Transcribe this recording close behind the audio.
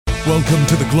Welcome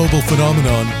to the global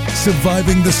phenomenon,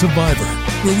 Surviving the Survivor,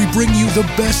 where we bring you the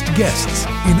best guests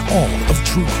in all of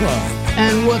true crime.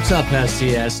 And what's up,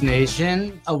 STS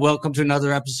Nation? Welcome to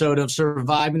another episode of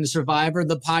Surviving the Survivor,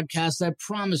 the podcast that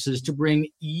promises to bring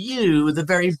you the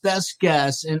very best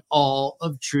guests in all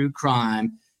of true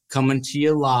crime. Coming to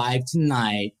you live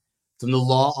tonight from the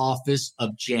law office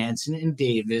of Jansen and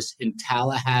Davis in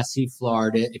Tallahassee,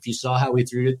 Florida. If you saw how we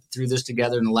threw this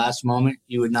together in the last moment,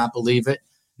 you would not believe it.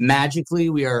 Magically,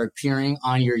 we are appearing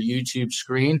on your YouTube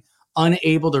screen,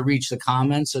 unable to reach the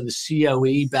comments. So the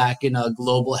COE back in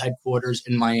global headquarters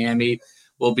in Miami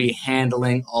will be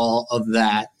handling all of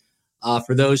that.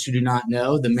 For those who do not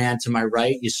know, the man to my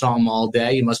right, you saw him all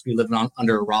day. You must be living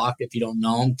under a rock if you don't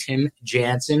know him. Tim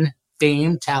Jansen,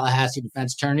 famed Tallahassee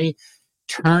defense attorney,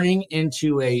 turning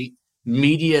into a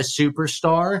media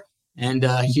superstar. And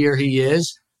here he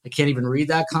is. I can't even read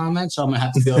that comment, so I'm going to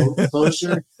have to go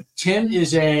closer. Tim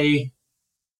is a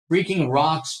freaking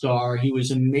rock star. He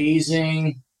was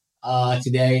amazing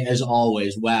today, as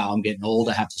always. Wow, I'm getting old.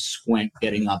 I have to squint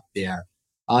getting up there.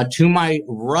 To my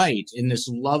right, in this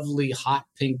lovely hot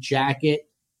pink jacket,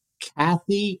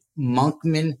 Kathy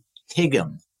Monkman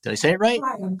Higham. Did I say it right?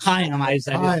 Hi.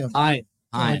 Hi.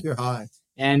 Like you're high.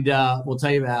 And we'll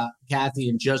tell you about Kathy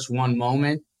in just one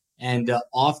moment. And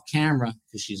off camera,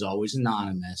 because she's always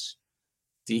anonymous,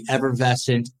 the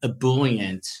effervescent,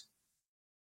 ebullient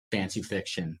Fancy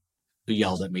Fiction, who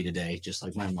yelled at me today, just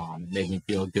like my mom. It made me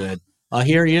feel good.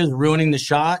 Here he is, ruining the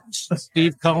shot.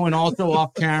 Steve Cohen, also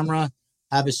off camera.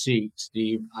 Have a seat,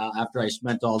 Steve, after I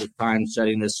spent all the time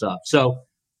setting this up. So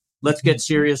let's get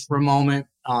serious for a moment.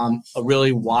 A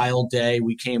really wild day.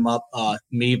 We came up,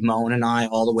 me, Moen, and I,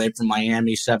 all the way from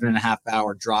Miami.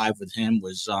 7.5-hour drive with him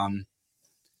was...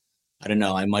 I don't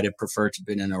know. I might have preferred to have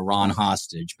been an Iran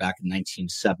hostage back in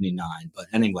 1979. But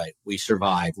anyway, we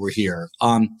survived. We're here.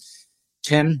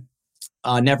 Tim,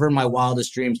 never in my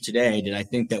wildest dreams today did I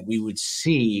think that we would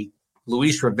see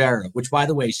Luis Rivera, which, by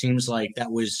the way, seems like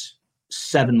that was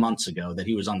 7 months ago that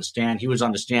he was on the stand. He was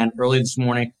on the stand early this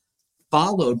morning,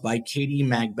 followed by Katie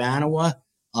Magbanua.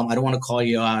 I don't want to call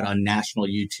you out on national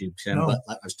YouTube, Tim, but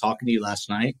I was talking to you last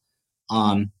night.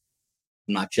 I'm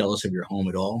not jealous of your home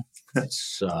at all.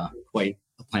 It's quite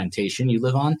a plantation you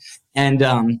live on. And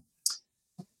you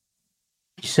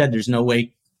said there's no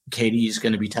way Katie's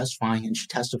going to be testifying, and she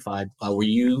testified.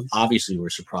 You obviously were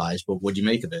surprised, but what did you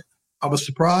make of it? I was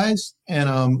surprised,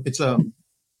 and it's a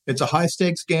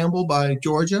high-stakes gamble by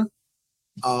Georgia.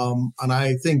 And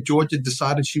I think Georgia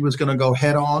decided she was going to go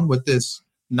head-on with this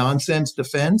nonsense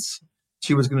defense.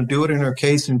 She was going to do it in her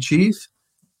case in chief,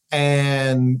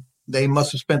 and they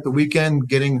must have spent the weekend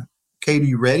getting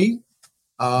Katie ready,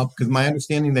 because my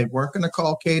understanding they weren't going to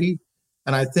call Katie.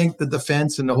 And I think the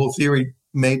defense and the whole theory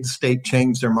made the state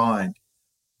change their mind.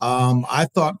 I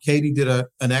thought Katie did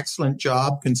an excellent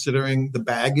job considering the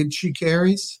baggage she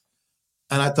carries.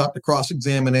 And I thought the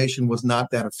cross-examination was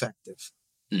not that effective.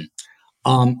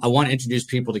 I want to introduce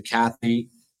people to Kathy,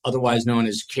 otherwise known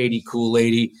as Katie Cool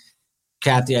Lady.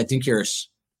 Kathy, I think you're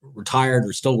retired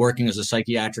or still working as a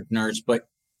psychiatric nurse, but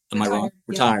am I wrong?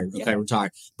 Retired. Yeah. Okay,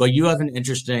 retired. But you have an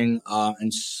interesting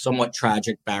and somewhat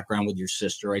tragic background with your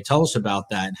sister. Right? Tell us about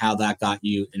that and how that got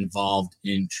you involved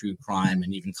in true crime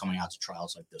and even coming out to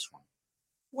trials like this one.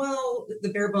 Well,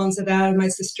 the bare bones of that, my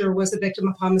sister was a victim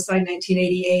of homicide in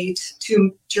 1988.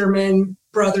 Two German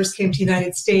brothers came to the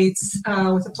United States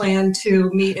with a plan to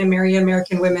meet and marry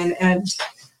American women and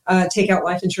take out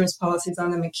life insurance policies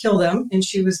on them and kill them. And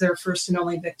she was their first and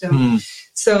only victim.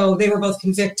 So they were both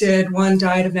convicted. One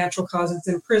died of natural causes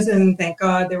in prison. Thank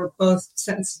God. They were both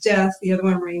sentenced to death. The other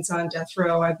one remains on death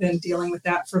row. I've been dealing with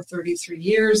that for 33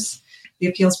 years. The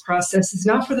appeals process is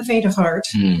not for the faint of heart.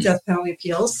 Death penalty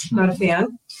appeals, not a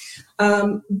fan.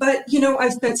 But,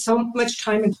 I've spent so much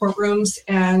time in courtrooms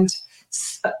and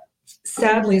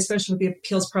sadly, especially with the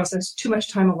appeals process, too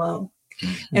much time alone.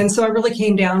 And so I really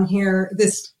came down here.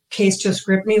 This case just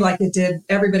gripped me like it did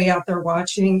everybody out there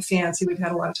watching. Fancy, we've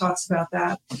had a lot of talks about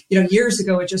that. Years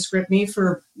ago, it just gripped me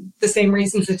for the same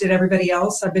reasons it did everybody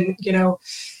else. I've been,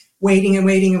 waiting and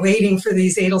waiting and waiting for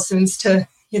these Adelsons to,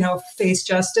 face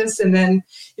justice. And then,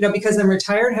 because I'm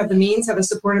retired, have the means, have a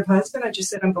supportive husband, I just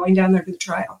said, I'm going down there to the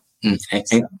trial. And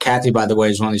Kathy, by the way,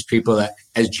 is one of these people that,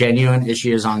 as genuine as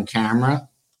she is on camera,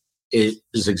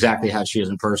 is exactly how she is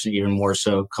in person, even more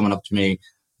so coming up to me.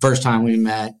 First time we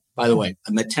met, by the way,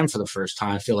 I met Tim for the first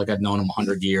time. I feel like I've known him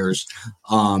 100 years.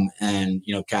 And,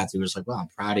 Kathy was like, well, I'm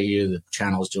proud of you. The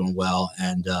channel is doing well.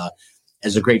 And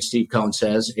as the great Steve Cohen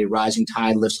says, a rising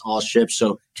tide lifts all ships.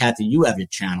 So, Kathy, you have your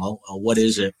channel. What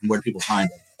is it? And where do people find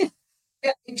it?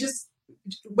 Just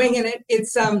winging it.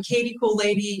 It's Katie Cool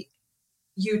Lady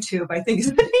YouTube, I think is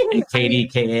the name. And Katie,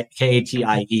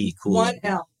 Katie, Cool. One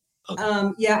L. Okay.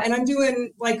 Yeah, and I'm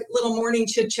doing like little morning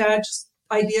chit chat, just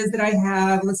ideas that I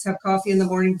have. Let's have coffee in the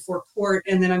morning before court,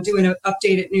 and then I'm doing an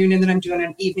update at noon, and then I'm doing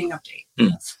an evening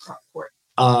update for court.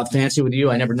 Fancy with you,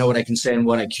 I never know what I can say and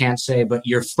what I can't say, but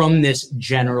you're from this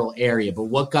general area. But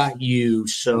what got you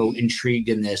so intrigued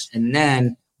in this? And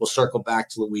then we'll circle back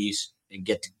to Luis and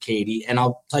get to Katie. And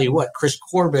I'll tell you what, Chris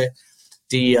Corbett,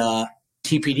 the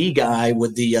TPD guy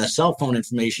with the cell phone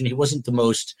information, he wasn't the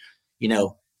most,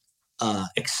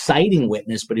 exciting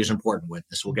witness, but he was an important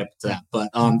witness. We'll get to that. But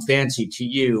Fancy, to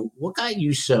you, what got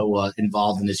you so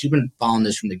involved in this? You've been following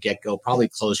this from the get-go, probably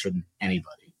closer than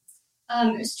anybody.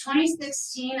 It was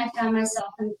 2016. I found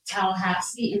myself in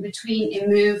Tallahassee in between a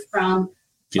move from.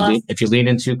 If you lean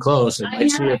in too close, I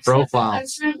might see your profile. I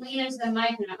was trying to lean into the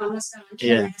mic and I almost got on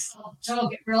camera. So I'll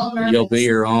get real nervous. You'll be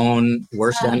your own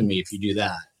worst enemy if you do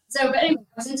that. So, but anyway,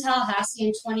 I was in Tallahassee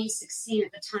in 2016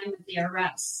 at the time of the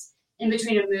arrests, in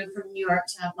between a move from New York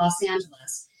to Los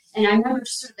Angeles. And I remember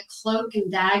just sort of the cloak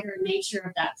and dagger nature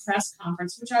of that press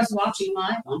conference, which I was watching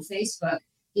live on Facebook.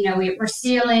 We're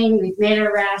sealing, we've made an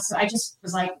arrest. So I just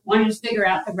was like, wanted to figure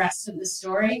out the rest of the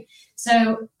story.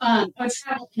 So I would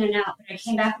travel in and out, but I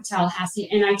came back to Tallahassee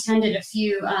and I attended a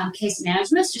few case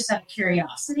managements just out of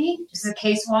curiosity, just as a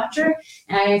case watcher.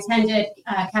 And I attended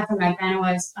Catherine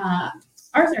Magbanua's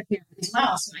Arthur hearing as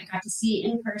well. So I got to see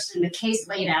in person the case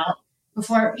laid out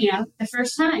before, the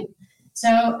first time.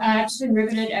 So I've just been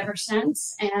riveted ever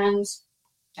since. And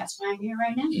that's why I'm here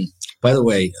right now. By the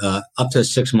way, up to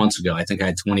 6 months ago, I think I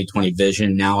had 20/20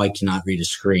 vision. Now I cannot read a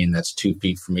screen. That's 2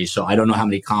 feet for me. So I don't know how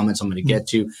many comments I'm going to get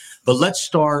to. But let's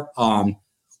start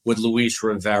with Luis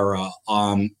Rivera.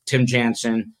 Tim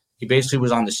Jansen, he basically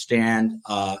was on the stand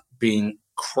being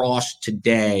crossed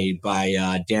today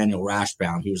by Daniel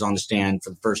Rashbaum. He was on the stand for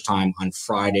the first time on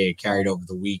Friday, carried over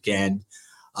the weekend.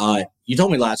 You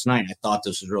told me last night, I thought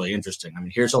this was really interesting. I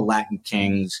mean, here's a Latin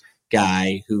Kings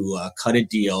guy who cut a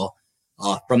deal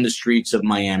from the streets of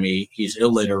Miami. He's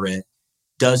illiterate,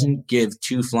 doesn't give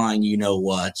two flying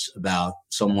you-know-whats about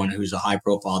someone who's a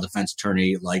high-profile defense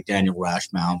attorney like Daniel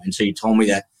Rashbaum. And so you told me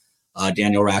that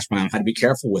Daniel Rashbaum had to be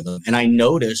careful with him. And I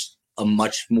noticed a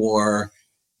much more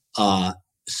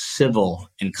civil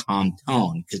and calm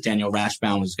tone because Daniel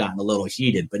Rashbaum has gotten a little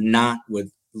heated, but not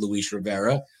with Luis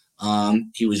Rivera.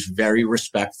 He was very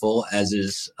respectful, as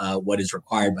is what is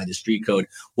required by the street code.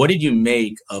 What did you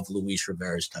make of Luis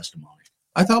Rivera's testimony?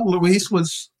 I thought Luis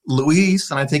was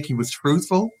Luis, and I think he was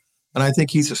truthful, and I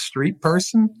think he's a street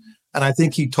person, and I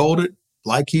think he told it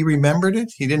like he remembered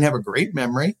it. He didn't have a great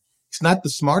memory. He's not the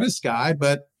smartest guy,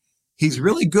 but he's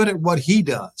really good at what he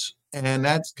does, and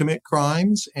that's commit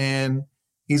crimes, and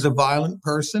he's a violent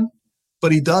person,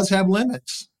 but he does have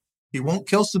limits. He won't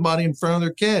kill somebody in front of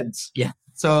their kids. Yeah.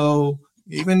 So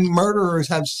even murderers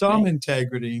have some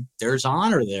integrity. There's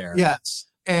honor there. Yes.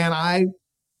 And I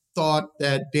thought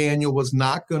that Daniel was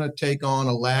not going to take on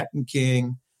a Latin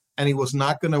King, and he was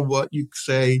not going to, what you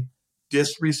say,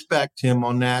 disrespect him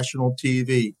on national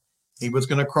TV. He was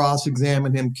going to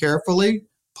cross-examine him carefully,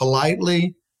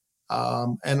 politely,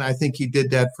 and I think he did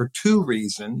that for 2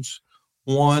 reasons.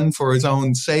 1, for his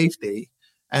own safety,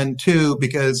 and 2,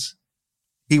 because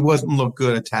he wasn't look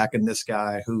good attacking this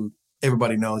guy who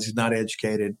everybody knows he's not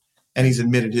educated, and he's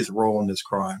admitted his role in this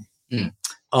crime.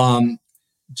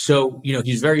 So,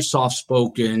 he's very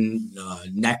soft-spoken,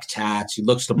 neck tats. He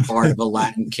looks the part of a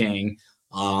Latin king.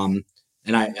 And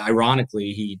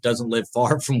ironically, he doesn't live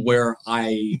far from where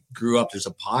I grew up. There's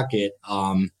a pocket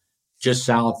just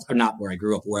south, or not where I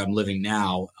grew up, where I'm living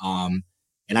now.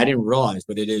 And I didn't realize,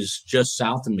 but it is just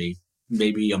south of me,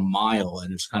 maybe a mile,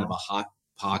 and it's kind of a hot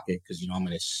pocket because, I'm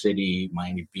in a city,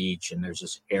 Miami Beach, and there's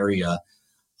this area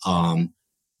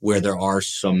where there are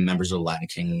some members of the Latin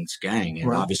Kings gang.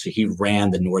 And obviously he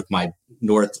ran the North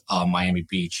Miami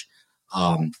Beach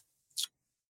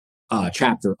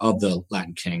chapter of the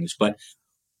Latin Kings. But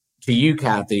to you,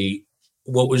 Kathy,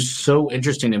 what was so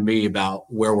interesting to me about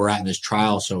where we're at in this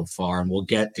trial so far, and we'll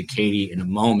get to Katie in a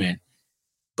moment,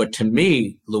 but to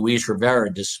me, Luis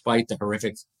Rivera, despite the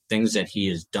horrific things that he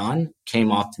has done,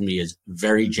 came off to me as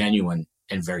very genuine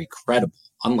and very credible,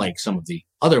 unlike some of the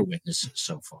other witnesses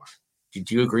so far. Do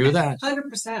you agree with that?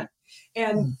 100%.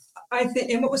 And I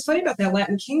think, and what was funny about that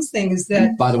Latin Kings thing is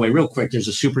that, by the way, real quick, there's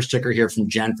a super sticker here from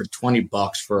Jen for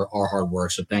 $20 for our hard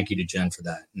work. So thank you to Jen for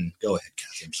that. And go ahead,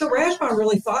 Kathy. So Rashbaum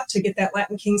really fought to get that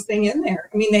Latin Kings thing in there.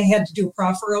 I mean, they had to do a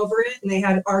proffer over it, and they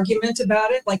had an argument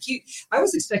about it. I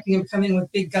was expecting him to come in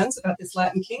with big guns about this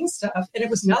Latin Kings stuff, and it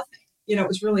was nothing. it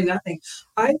was really nothing.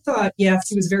 I thought, yes,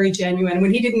 he was very genuine.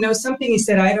 When he didn't know something, he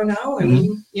said, I don't know.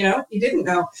 And, he didn't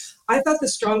know. I thought the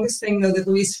strongest thing, though, that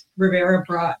Luis Rivera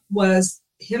brought was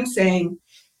him saying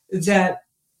that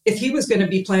if he was going to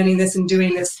be planning this and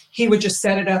doing this, he would just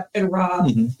set it up and rob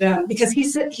them because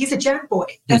he's a jack boy.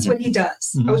 That's what he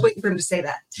does. I was waiting for him to say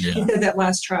that. Yeah. He said that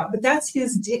last trial, but that's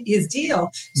his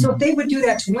deal. So if they would do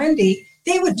that to Wendy,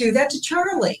 they would do that to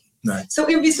Charlie. Right. So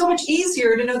it would be so much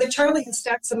easier to know that Charlie has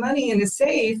stacks of money in his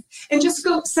safe and just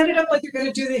go set it up like you're going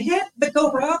to do the hit, but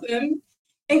go rob him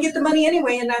and get the money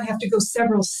anyway and not have to go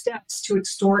several steps to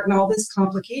extort and all this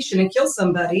complication and kill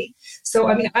somebody. So,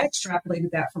 I extrapolated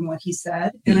that from what he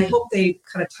said, and I hope they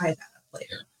kind of tie that up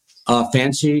later.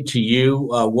 Fancy, to you,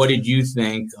 what did you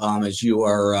think as you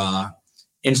are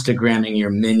Instagramming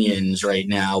your minions right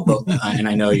now? But and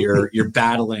I know you're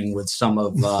battling with some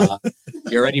of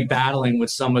you're already battling with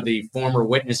some of the former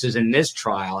witnesses in this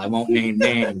trial. I won't name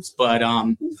names, but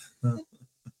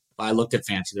I looked at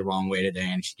Fancy the wrong way today,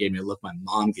 and she gave me a look my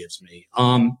mom gives me.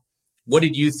 What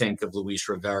did you think of Luis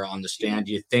Rivera on the stand?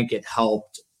 Do you think it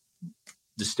helped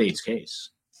the state's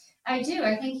case? I do.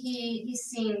 I think he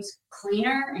seemed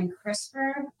cleaner and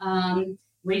crisper.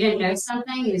 We didn't know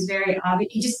something. He was very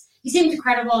obvious. He seemed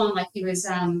credible and like he was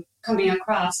coming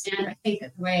across. And I think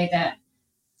that the way that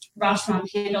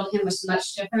Rashomon handled him was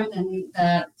much different than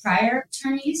the prior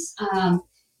attorneys. And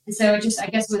so I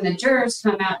guess when the jurors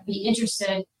come out, I'd be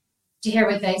interested to hear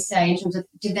what they say in terms of,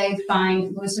 did they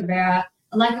find Luis Rivera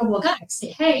a likable guy? Say,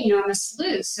 hey, I'm a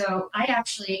sleuth. So I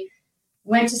actually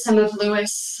went to some of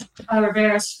Luis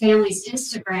Rivera's family's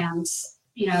Instagrams,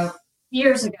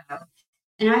 years ago.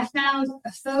 And I found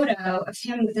a photo of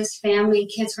him with his family,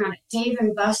 kids around at Dave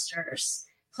 & Buster's,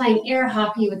 playing air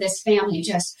hockey with his family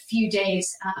just a few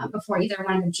days before either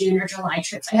one of the June or July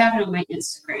trips. I have it on my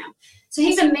Instagram. So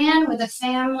he's a man with a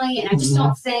family, and I just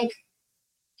don't think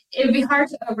it would be hard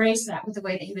to erase that with the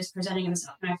way that he was presenting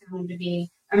himself. And I found him to be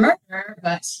a murderer,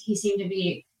 but he seemed to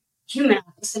be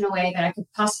humanized in a way that I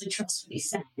could possibly trust what he's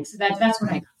saying. So that's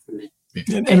what I got from it.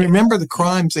 And remember the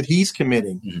crimes that he's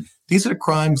committing. These are the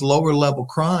crimes, lower level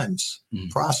crimes,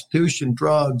 prostitution,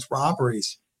 drugs,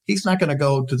 robberies. He's not going to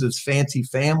go to this fancy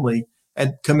family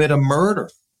and commit a murder.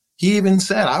 He even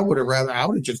said, I would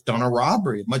have just done a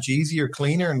robbery, much easier,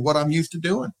 cleaner, and what I'm used to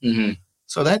doing.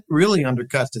 So that really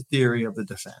undercuts the theory of the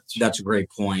defense. That's a great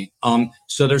point.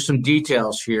 So there's some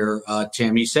details here,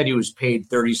 Tim. He said he was paid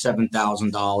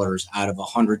 $37,000 out of a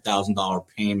 $100,000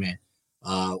 payment,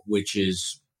 which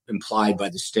is implied by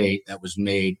the state that was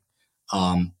made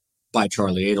by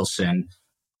Charlie Adelson.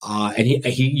 And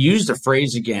he used the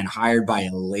phrase again, hired by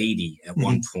a lady at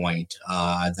one point.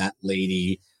 That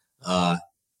lady,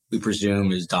 we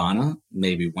presume, is Donna,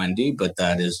 maybe Wendy, but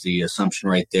that is the assumption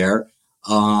right there.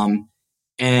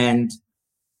 And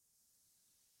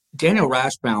Daniel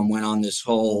Rashbaum went on this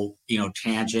whole,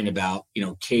 tangent about,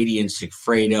 Katie and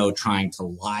Sigfredo trying to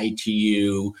lie to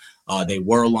you. They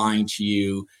were lying to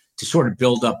you, to sort of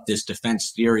build up this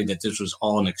defense theory that this was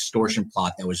all an extortion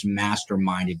plot that was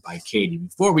masterminded by Katie.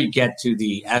 Before we get to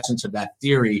the essence of that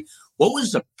theory, what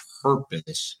was the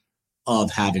purpose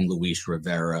of having Luis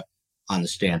Rivera on the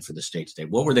stand for the state today?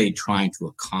 What were they trying to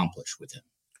accomplish with him?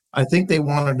 I think they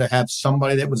wanted to have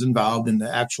somebody that was involved in the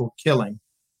actual killing.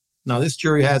 Now, this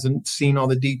jury hasn't seen all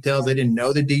the details. They didn't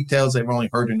know the details. They've only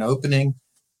heard an opening.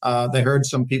 They heard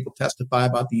some people testify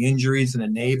about the injuries and a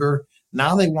neighbor.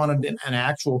 Now they wanted an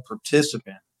actual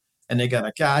participant. And they got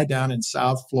a guy down in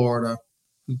South Florida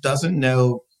who doesn't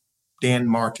know Dan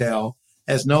Markel,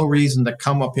 has no reason to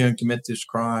come up here and commit this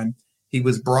crime. He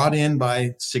was brought in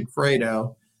by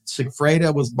Sigfredo.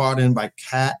 Sigfredo was brought in by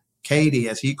Katie,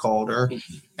 as he called her.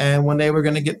 And when they were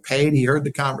going to get paid, he heard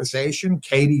the conversation.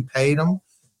 Katie paid him.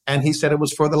 And he said it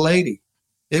was for the lady.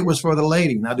 It was for the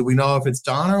lady. Now, do we know if it's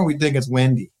Donna or we think it's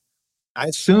Wendy? I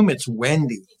assume it's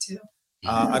Wendy. Me too.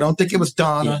 I don't think it was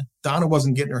Donna. Yeah. Donna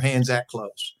wasn't getting her hands that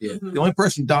close. Yeah. The only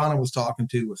person Donna was talking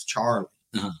to was Charlie.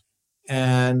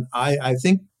 And I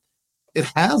think it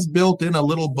has built in a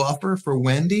little buffer for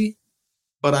Wendy,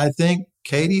 but I think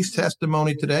Katie's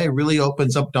testimony today really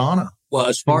opens up Donna. Well,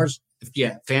 as far as,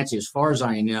 Fancy, as far as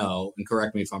I know, and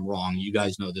correct me if I'm wrong, you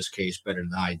guys know this case better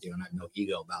than I do, and I have no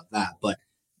ego about that, but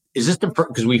is this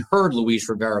because we heard Luis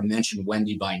Rivera mention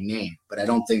Wendy by name, but I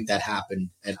don't think that happened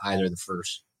at either of the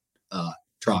first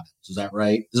trials. Is that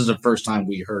right? This is the first time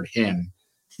we heard him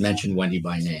mention Wendy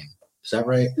by name. Is that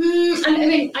right?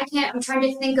 I'm trying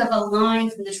to think of a line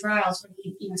from the trials where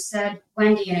he said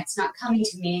Wendy, and it's not coming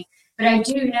to me. But I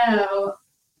do know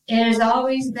it has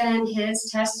always been his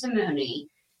testimony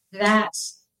that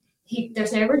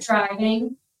they were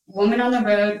driving woman on the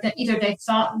road that either they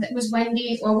thought that was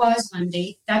Wendy or was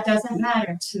Wendy. That doesn't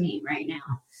matter to me right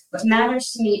now. What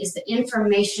matters to me is the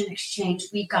information exchange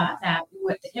we got, that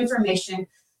what the information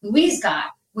Louise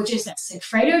got, which is that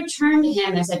Sigfredo turned to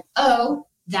him and said, oh,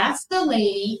 that's the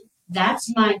lady,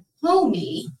 that's my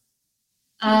homie.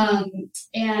 And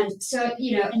so,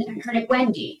 and her name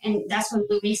Wendy, and that's when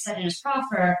Louise said in his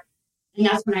proffer, and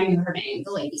that's when I knew her name,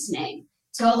 the lady's name.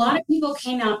 So a lot of people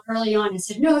came out early on and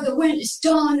said, no, the Wendy is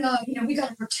Donna, we got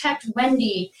to protect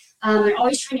Wendy, and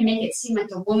always trying to make it seem like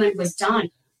the woman was Donna.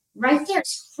 Right there,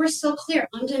 it's crystal clear,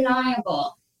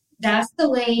 undeniable. That's the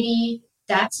lady,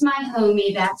 that's my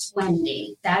homie, that's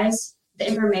Wendy. That is the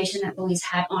information that Louise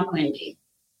had on Wendy.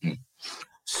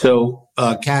 So,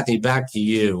 Kathy, back to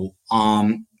you.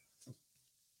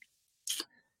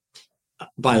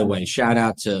 By the way, shout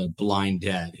out to Blind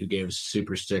Dead, who gave us a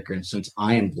super sticker. And since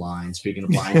I am blind, speaking of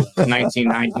blind,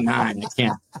 1999, I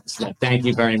can't. So thank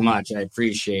you very much. I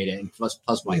appreciate it. And plus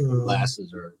my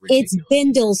glasses are ridiculous. It's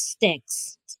Bindle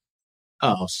Sticks.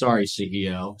 Oh, sorry,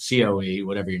 CEO, COE,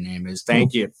 whatever your name is.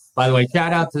 Thank you. By the way,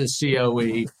 shout out to the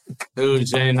COE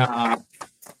who's in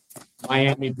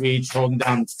Miami Beach holding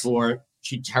down the fort.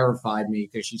 She terrified me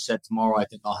because she said, tomorrow I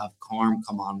think I'll have Carm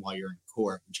come on while you're in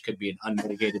court, which could be an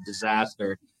unmitigated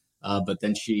disaster. But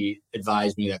then she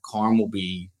advised me that Carm will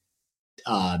be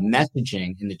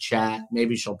messaging in the chat.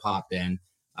 Maybe she'll pop in.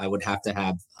 I would have to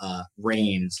have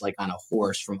reins like on a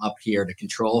horse from up here to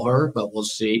control her, but we'll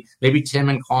see. Maybe Tim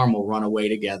and Carm will run away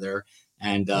together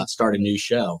and start a new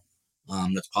show.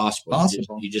 That's possible.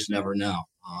 You just never know.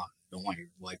 Don't want your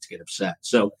wife to get upset.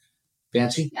 So,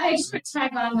 Fancy? I just want to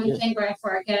tag on one thing right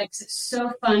before I get it because it's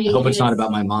so funny. I hope it's not about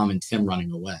my mom and Tim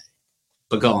running away.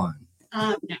 But go on.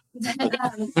 No. No,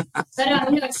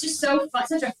 it's just so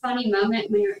such a funny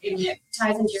moment when it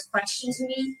ties into your question to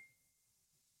me,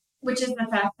 which is the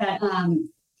fact that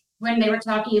when they were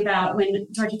talking about when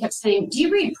Georgie kept saying, "Do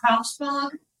you read Proust's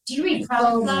blog? Do you read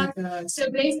Proust's blog?" So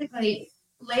basically,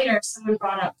 later someone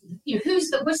brought up,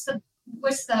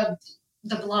 what's the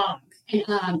blog?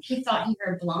 And he thought he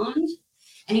heard blonde,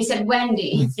 and he said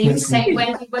Wendy. And he was saying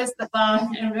Wendy was the blog.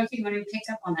 I don't know if anyone picked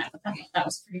up on that, but that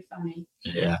was pretty funny.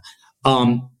 Yeah.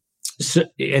 So,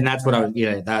 and that's what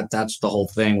that's the whole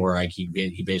thing where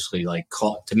he basically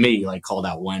called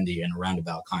out Wendy in a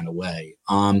roundabout kind of way.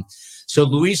 So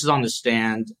Luis is on the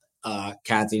stand,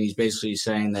 Kathy, and he's basically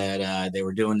saying that they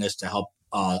were doing this to help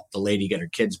the lady get her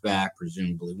kids back,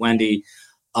 presumably Wendy.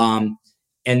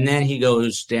 And then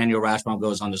Daniel Rashbaum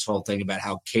goes on this whole thing about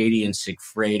how Katie and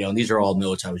Sigfredo, and these are all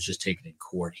notes I was just taking in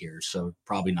court here, so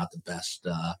probably not the best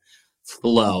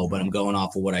flow, but I'm going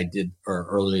off of what I did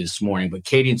earlier this morning. But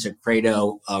Katie and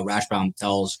Sigfredo, Rashbaum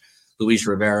tells Luis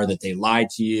Rivera that they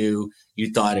lied to you.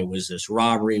 You thought it was this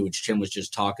robbery, which Tim was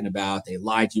just talking about. They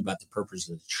lied to you about the purpose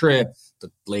of the trip,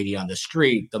 the lady on the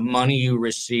street, the money you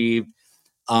received,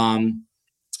 and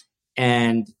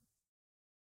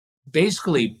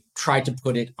basically tried to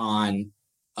put it on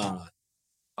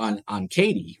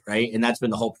Katie, right? And that's been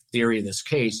the whole theory of this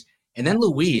case. And then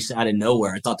Luis, out of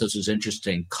nowhere, I thought this was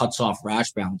interesting, cuts off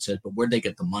Rashbaum and says, but where'd they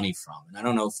get the money from? And I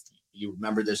don't know if you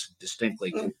remember this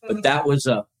distinctly, but that was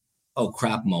a oh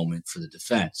crap moment for the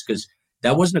defense, because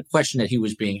that wasn't a question that he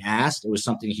was being asked. It was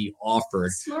something he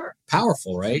offered. Smart.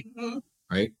 Powerful, right? Mm-hmm.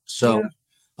 Right. So, yeah.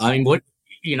 I mean, what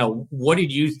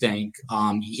did you think?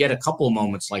 He had a couple of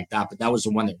moments like that, but that was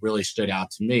the one that really stood out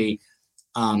to me.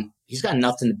 He's got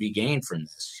nothing to be gained from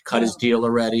this. He cut his deal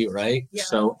already, right? Yeah.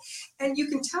 So, and you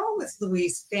can tell with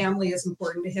Luis, family is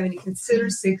important to him, and he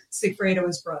considers Sigfredo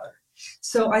his brother.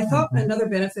 So I thought another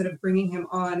benefit of bringing him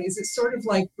on is it's sort of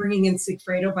like bringing in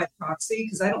Sigfredo by proxy,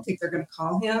 because I don't think they're going to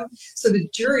call him. So the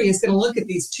jury is going to look at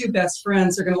these two best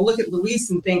friends. They're going to look at Luis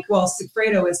and think, well,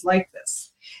 Sigfredo is like this.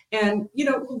 And,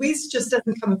 Luis just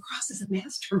doesn't come across as a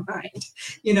mastermind,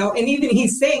 and even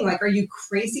he's saying, like, are you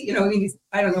crazy?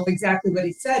 I don't know exactly what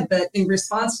he said, but in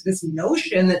response to this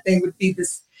notion that they would be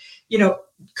this,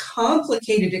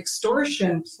 complicated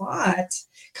extortion plot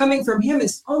coming from him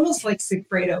is almost like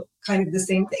Sigfredo, kind of the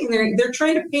same thing. They're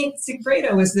trying to paint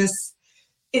Sigfredo as this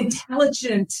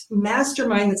intelligent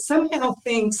mastermind that somehow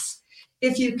thinks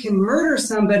if you can murder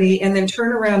somebody and then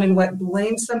turn around and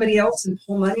blame somebody else and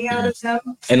pull money out of them.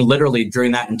 And literally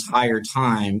during that entire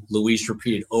time, Luis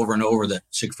repeated over and over that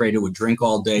Sigfredo would drink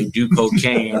all day, do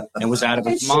cocaine, and was out of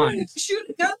his mind.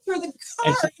 Shoot a gun through the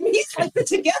car. He's like the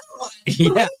together one.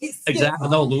 Yeah, exactly.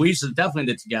 No, Luis is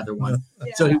definitely the together one.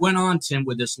 Yeah. So he went on, Tim,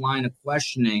 with this line of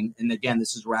questioning. And again,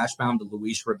 this is Rashbaum to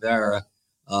Luis Rivera,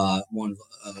 one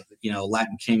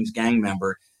Latin Kings gang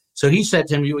member. So he said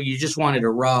to him, you just wanted to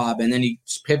rob. And then he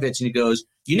pivots and he goes,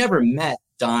 you never met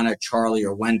Donna, Charlie,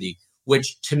 or Wendy.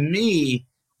 which to me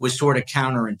was sort of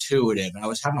counterintuitive. And I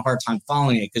was having a hard time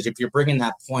following it, because if you're bringing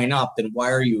that point up, then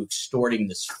why are you extorting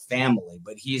this family?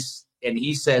 But he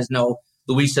says, no,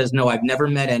 Luis says, no, I've never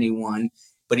met anyone.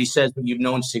 But he says, but you've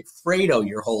known Sigfredo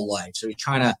your whole life. So he's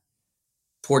trying to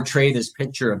portray this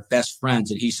picture of best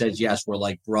friends. And he says, yes, we're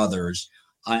like brothers.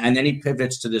 And then he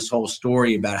pivots to this whole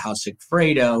story about how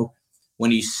Sigfredo,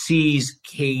 when he sees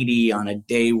Katie on a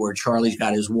day where Charlie's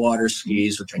got his water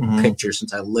skis, which I can picture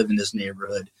since I live in this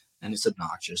neighborhood, and it's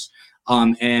obnoxious.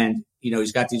 And,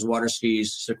 he's got these water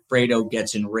skis. Sigfredo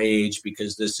gets enraged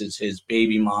because this is his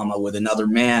baby mama with another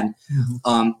man.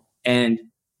 And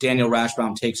Daniel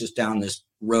Rashbaum takes us down this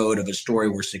road of a story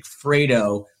where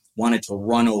Sigfredo wanted to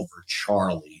run over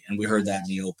Charlie. And we heard that in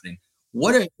the opening.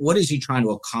 What is he trying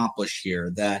to accomplish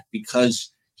here? That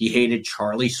because he hated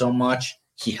Charlie so much,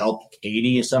 he helped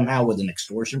Katie somehow with an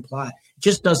extortion plot? It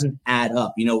just doesn't add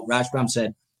up. Rashbaum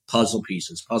said puzzle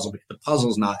pieces. The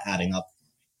puzzle's not adding up.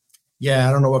 Yeah,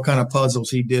 I don't know what kind of puzzles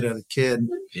he did as a kid.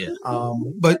 Yeah.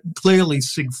 But clearly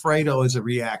Sigfredo is a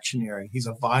reactionary. He's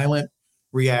a violent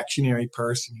reactionary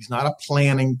person. He's not a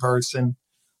planning person.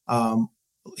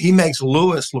 He makes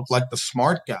Luis look like the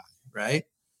smart guy, right?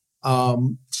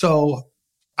 So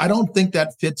I don't think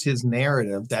that fits his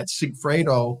narrative, that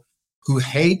Sigfredo, who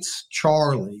hates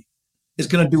Charlie, is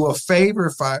going to do a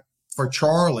favor for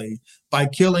Charlie by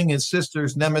killing his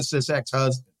sister's nemesis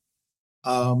ex-husband.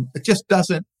 It just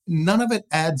doesn't, none of it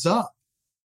adds up.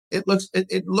 It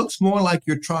looks more like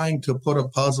you're trying to put a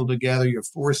puzzle together. You're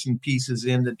forcing pieces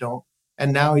in that don't.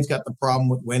 And now he's got the problem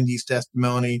with Wendy's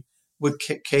testimony, with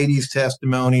Katie's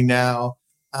testimony now.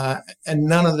 And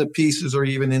none of the pieces are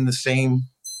even in the same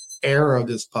era of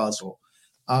this puzzle.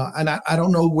 And I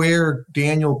don't know where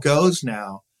Daniel goes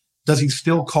now. Does he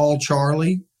still call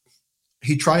Charlie?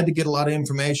 He tried to get a lot of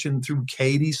information through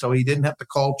Katie, so he didn't have to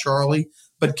call Charlie,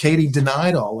 but Katie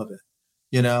denied all of it,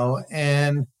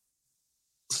 and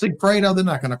Sigfredo, they're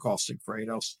not going to call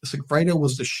Sigfredo. Sigfredo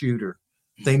was the shooter.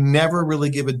 They never really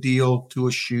give a deal to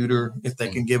a shooter if they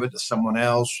can give it to someone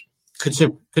else. Could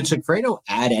Sigfredo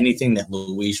add anything that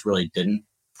Luis really didn't?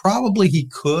 Probably he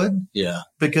could. Yeah.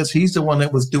 Because he's the one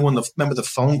that was doing remember the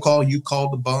phone call, you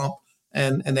called the bump,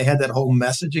 and they had that whole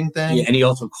messaging thing. Yeah, and he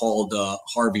also called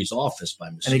Harvey's office by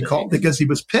mistake. And he called because he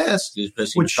was pissed,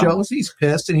 which shows he's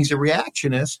pissed and he's a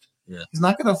reactionist. Yeah. He's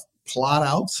not going to plot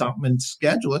out something and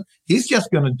schedule it. He's just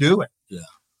going to do it. Yeah.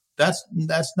 That's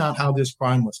not how this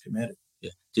crime was committed.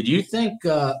 Yeah. Did you think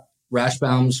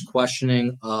Rashbaum's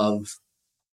questioning of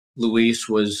Luis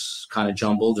was kind of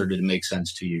jumbled, or did it make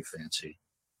sense to you, Fancy?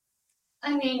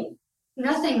 I mean,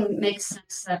 nothing makes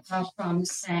sense that Rashbaum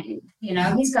is saying.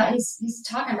 He's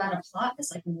talking about a plot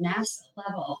that's like NASA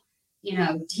level,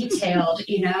 detailed,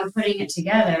 putting it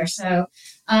together. So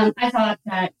I thought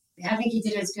that I think he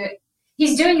did as good.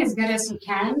 He's doing as good as he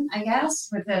can, I guess,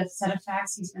 with the set of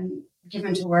facts he's been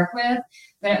given to work with.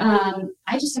 But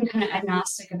I just am kind of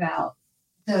agnostic about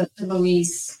the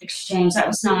Luis exchange. That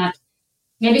was not.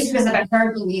 Maybe it's because I've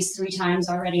heard Luis 3 times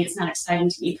already. It's not exciting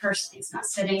to me personally. It's not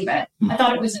sitting, but I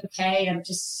thought it was okay.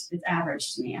 It's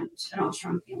average to me. I don't have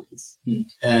strong feelings.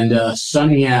 And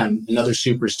Sunny M, another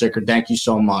super sticker. Thank you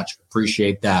so much.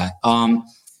 Appreciate that.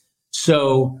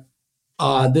 So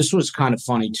this was kind of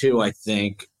funny too, I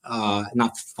think.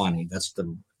 Not funny. That's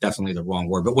definitely the wrong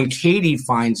word. But when Katie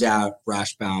finds out,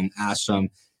 Rashbaum asks him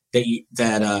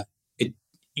that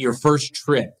your first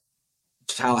trip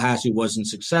to Tallahassee wasn't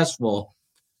successful.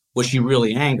 Was she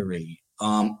really angry?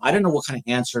 I don't know what kind of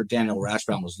answer Daniel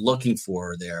Rashbaum was looking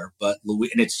for there, but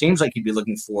and it seems like he'd be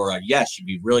looking for, yes, she'd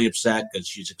be really upset because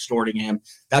she's extorting him.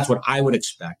 That's what I would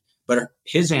expect. But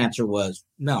his answer was,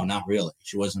 no, not really.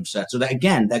 She wasn't upset. So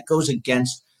that goes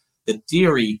against the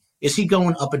theory. Is he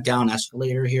going up and down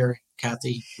escalator here,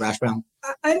 Kathy Rashbaum?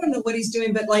 I don't know what he's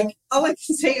doing, but all I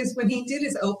can say is when he did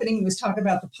his opening, he was talking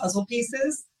about the puzzle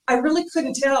pieces. I really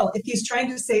couldn't tell if he's trying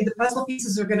to say the puzzle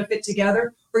pieces are going to fit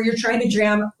together, or you're trying to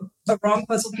jam the wrong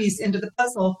puzzle piece into the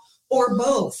puzzle, or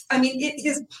both. I mean,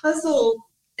 his puzzle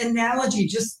analogy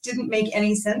just didn't make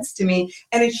any sense to me,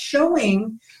 and it's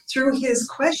showing through his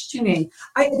questioning.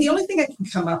 The only thing I can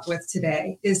come up with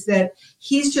today is that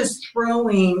he's just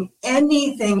throwing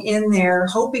anything in there,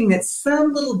 hoping that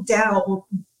some little doubt will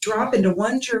drop into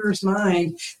one juror's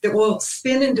mind that will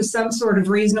spin into some sort of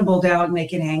reasonable doubt and they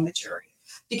can hang the jury.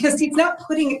 Because he's not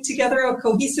putting together a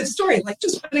cohesive story. Like,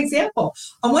 just one example.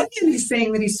 On one hand, he's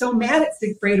saying that he's so mad at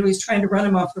Sigfredo, he's trying to run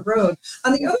him off the road.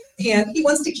 On the other hand, he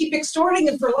wants to keep extorting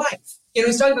him for life.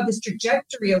 He's talking about this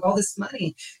trajectory of all this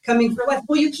money coming for life.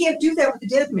 Well, you can't do that with a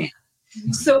dead man.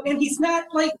 So, and he's not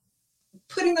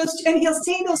putting those, and he'll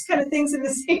say those kind of things in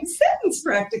the same sentence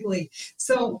practically.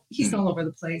 So he's all over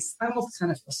the place. I almost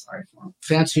kind of feel sorry for him.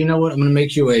 Fancy, you know what? I'm going to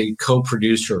make you a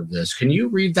co-producer of this. Can you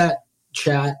read that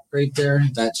chat right there?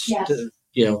 That's,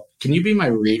 Yes. Can you be my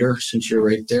reader since you're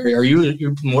right there?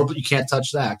 You're more, but you can't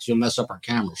touch that because you'll mess up our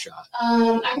camera shot.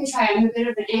 I can try. I'm a bit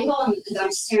of an angle and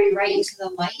I'm staring right into the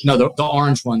light. No, the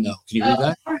orange one, though. Can you read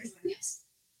that? The orange one, yes.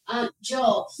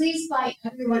 Joel, please buy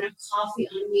everyone a coffee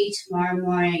on me tomorrow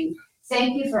morning.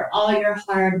 Thank you for all your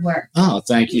hard work. Oh,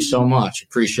 thank you so much.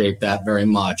 Appreciate that very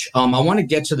much. I want to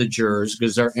get to the jurors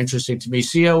because they're interesting to me.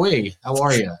 COE, how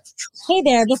are you? Hey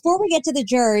there. Before we get to the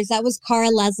jurors, that was Cara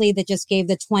Leslie that just gave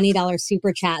the $20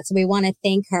 super chat. So we want to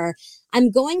thank her.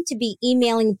 I'm going to be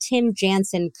emailing Tim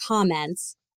Jansen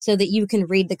comments so that you can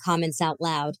read the comments out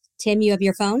loud. Tim, you have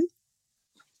your phone?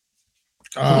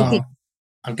 I've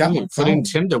got my Putting phone.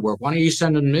 Tim to work. Why don't you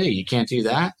send them to me? You can't do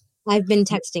that? I've been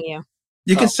texting you.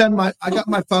 You can send I got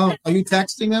my phone. Are you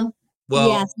texting them? Well,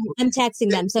 Yes, I'm texting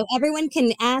them. So everyone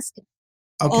can ask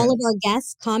all of our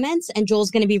guests comments, and Joel's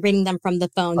going to be reading them from the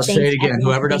phone. I'll Thanks, say it again. everyone,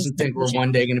 Whoever for doesn't think we're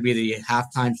one day going to be the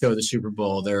halftime show of the Super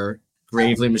Bowl, they're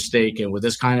gravely mistaken. With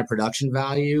this kind of production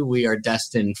value, we are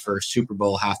destined for Super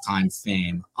Bowl halftime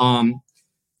fame.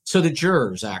 So the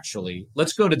jurors, actually,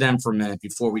 let's go to them for a minute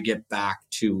before we get back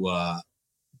to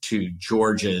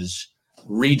Georgia's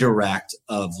redirect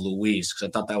of Louise, because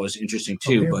I thought that was interesting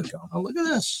too. But look at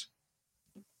this.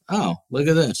 Oh, look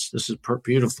at this. This is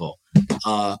beautiful.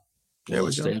 There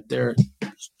we go. Up there.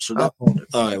 So that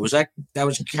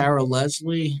was Cara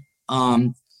Leslie.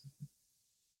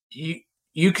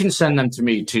 You can send them to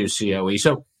me too, COE.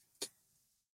 So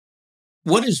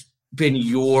what has been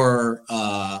your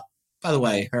by the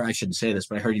way, I shouldn't say this,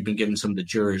 but I heard you've been giving some of the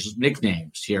jurors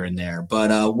nicknames here and there.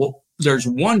 But there's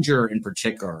one juror in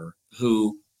particular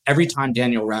who every time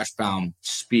Daniel Rashbaum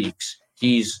speaks,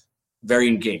 he's very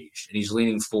engaged and he's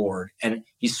leaning forward and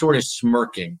he's sort of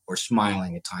smirking or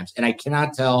smiling at times. And I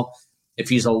cannot tell if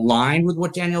he's aligned with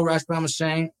what Daniel Rashbaum is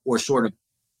saying or sort of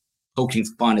poking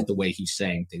fun at the way he's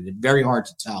saying things. It's very hard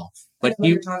to tell. But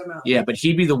but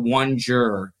he'd be the one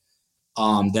juror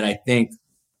that I think,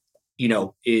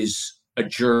 is a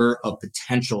juror of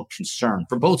potential concern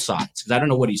for both sides, because I don't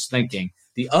know what he's thinking.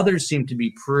 The others seem to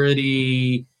be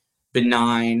pretty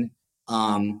benign,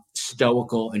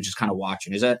 stoical, and just kind of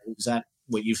watching. Is that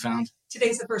what you found?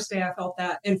 Today's the first day I felt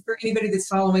that. And for anybody that's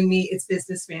following me, it's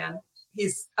businessman.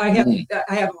 I have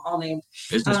them all named.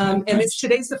 And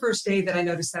today's the first day that I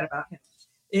noticed that about him.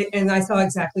 And I saw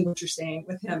exactly what you're saying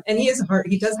with him. And he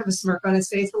does have a smirk on his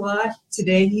face a lot.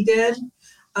 Today he did.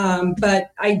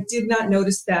 But I did not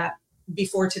notice that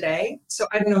before today. So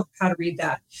I don't know how to read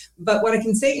that. But what I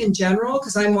can say in general,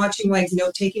 because I'm watching like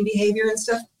note-taking behavior and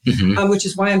stuff, which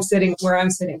is why I'm sitting where I'm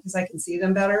sitting, because I can see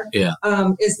them better,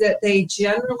 is that they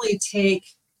generally take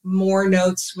more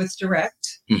notes with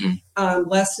direct,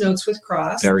 less notes with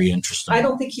cross. Very interesting. I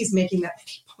don't think he's making that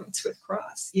many points with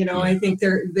cross. I think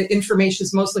the information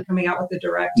is mostly coming out with the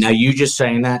direct. Now, you just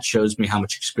saying that shows me how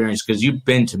much experience, because you've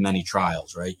been to many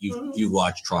trials, right? You've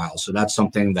watched trials. So that's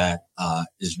something that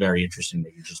is very interesting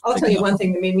that you just I'll tell you one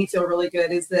thing that made me feel really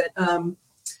good is that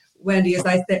Wendy, as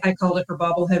I called it her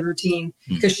bobblehead routine,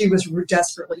 because she was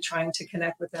desperately trying to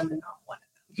connect with them and not one of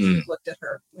them. Looked at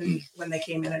her when they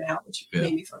came in and out, which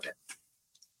made me feel good.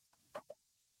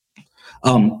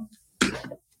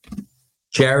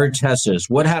 Jared Tessas,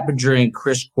 what happened during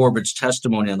Chris Corbett's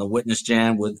testimony on the witness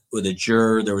stand with a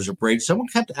juror? There was a break. Someone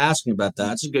kept asking about that.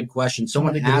 That's a good question.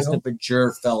 Someone asked if a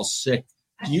juror fell sick.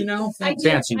 Do you know?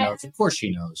 Fancy knows. Of course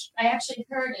she knows. I actually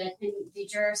heard it, and the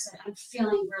juror said, "I'm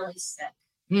feeling really sick."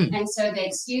 And so they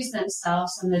excused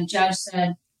themselves, and the judge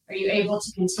said, "Are you able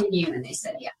to continue?" And they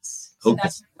said yes. So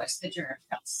that's what the juror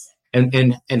felt sick.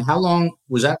 And how long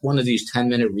was that? One of these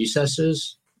 10-minute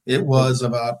recesses? It was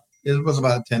about a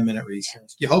 10-minute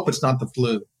recess. You hope it's not the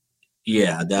flu.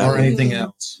 Yeah, or anything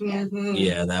else.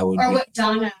 Yeah, that would. Or what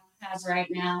Donna has right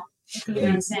now. You know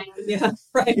what I'm saying? Yeah,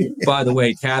 right. By the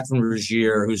way, Catherine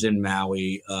Rogier, who's in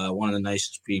Maui, one of the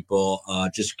nicest people,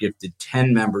 just gifted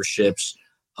 10 memberships.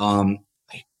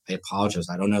 I apologize.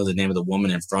 I don't know the name of the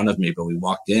woman in front of me, but we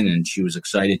walked in and she was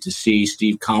excited to see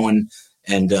Steve Cohen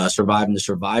and Surviving the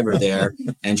Survivor there.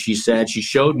 And she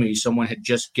showed me someone had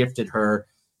just gifted her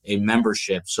a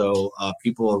membership. So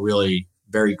people are really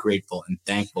very grateful and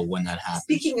thankful when that happens.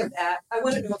 Speaking of that, I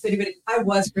want to know if I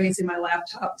was raising my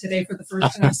laptop today for the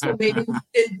first time. So maybe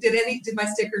did my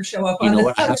stickers show up?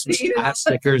 I have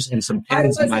stickers and some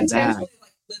pens in my bag.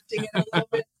 Lifting it a little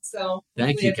bit. So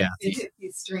thank you, Kathy. It hit the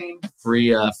stream.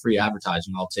 Free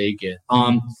advertising. I'll take it.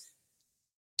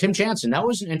 Tim Jansen, that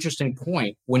was an interesting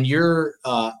point. When you're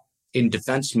in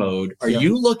defense mode, are Yeah.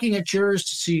 you looking at jurors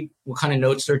to see what kind of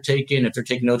notes they're taking, if they're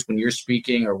taking notes when you're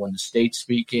speaking or when the state's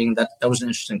speaking? That was an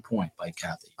interesting point by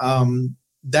Kathy.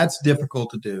 That's difficult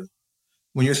to do.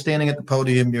 When you're standing at the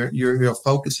podium, you're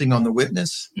focusing on the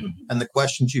witness and the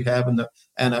questions you have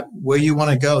and where you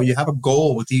want to go. You have a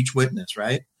goal with each witness,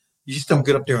 right? You just don't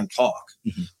get up there and talk,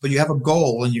 but you have a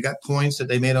goal and you got points that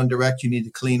they made on direct you need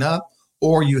to clean up,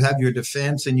 or you have your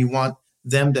defense and you want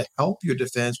them to help your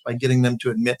defense by getting them to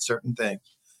admit certain things.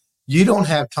 You don't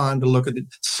have time to look at it.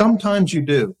 Sometimes you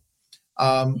do.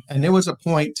 And there was a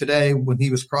point today when he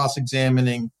was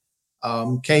cross-examining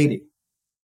Katie,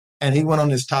 and he went on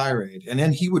his tirade, and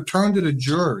then he would turn to the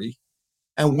jury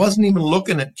and wasn't even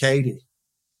looking at Katie.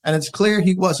 And it's clear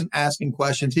he wasn't asking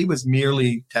questions. He was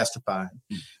merely testifying.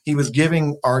 He was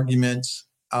giving arguments.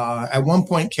 At one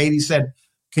point, Katie said,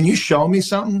 "Can you show me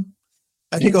something?"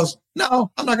 And he goes,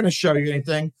 "No, I'm not going to show you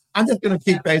anything. I'm just going to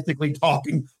keep basically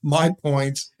talking my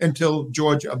points until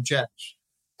Georgia objects."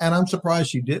 And I'm surprised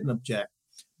she didn't object.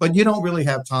 But you don't really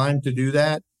have time to do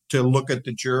that, to look at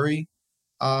the jury.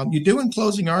 You do in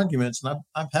closing arguments, and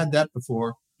I've had that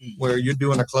before, where you're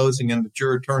doing a closing and the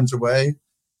juror turns away,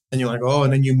 and you're like, oh,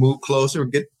 and then you move closer,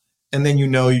 and then you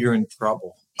know you're in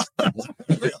trouble.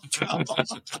 Real trouble.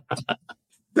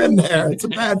 Been there. It's a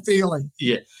bad feeling.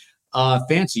 Yeah.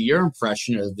 Fancy, your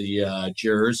impression of the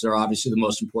jurors. They're obviously the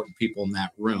most important people in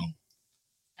that room.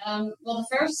 Well, the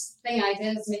first thing I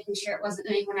did is making sure it wasn't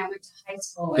anyone I went to high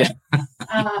school with.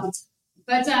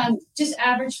 But just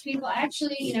average people.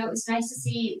 Actually, it was nice to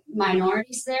see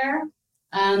minorities there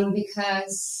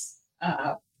because,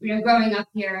 growing up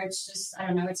here, it's just, I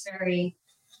don't know, it's very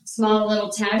small little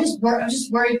town. I was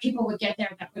just worried people would get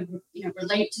there that would,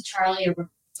 relate to Charlie, or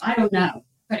I don't know.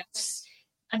 But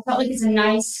I felt like it's a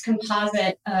nice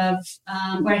composite of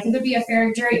what I think would be a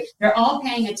fair jury. They're all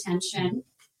paying attention.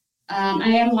 I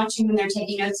am watching when they're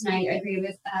taking notes, and I agree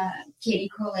with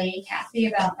Katie Coley and Kathy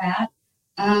about that.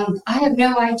 I have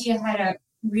no idea how to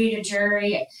read a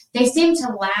jury. They seem to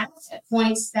laugh at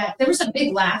points that there was a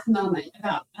big laugh moment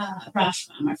about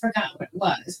Rashbaum. I forgot what it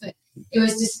was, but it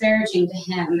was disparaging to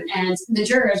him, and the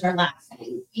jurors are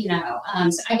laughing. So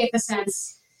I get the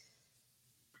sense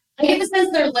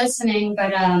they're listening,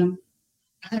 but I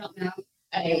don't know.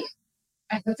 I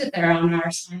hope that they're on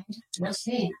our side. We'll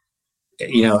see.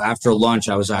 After lunch,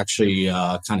 I was actually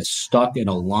kind of stuck in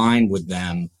a line with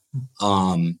them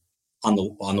on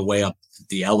the way up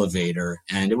the elevator,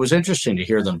 and it was interesting to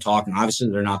hear them talking. Obviously,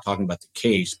 they're not talking about the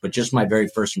case, but just my very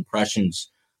first impressions,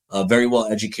 very well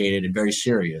educated and very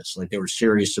serious. Like, they were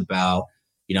serious about,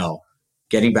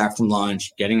 getting back from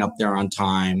lunch, getting up there on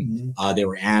time. They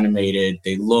were animated.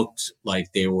 They looked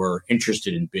like they were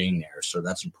interested in being there. So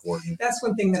that's important. That's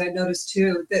one thing that I noticed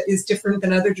too that is different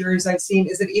than other juries I've seen,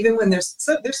 is that even when there's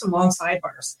some long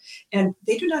sidebars and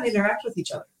they do not interact with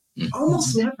each other.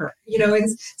 Almost never,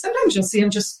 and sometimes you'll see them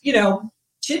just,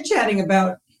 chit-chatting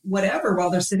about whatever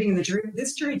while they're sitting in the jury.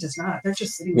 This jury does not. They're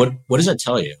just sitting there. What does that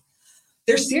tell you?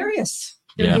 They're serious.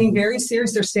 They're being very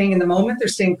serious. They're staying in the moment. They're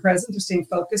staying present. They're staying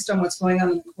focused on what's going on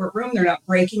in the courtroom. They're not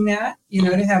breaking that,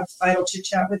 to have idle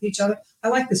chit-chat with each other. I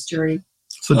like this jury.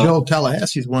 So, Joe,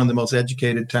 Tallahassee is one of the most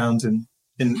educated towns in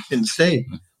the state.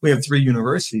 We have 3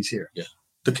 universities here. Yeah.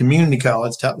 The community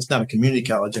college, it's not a community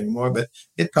college anymore, but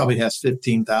it probably has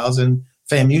 15,000.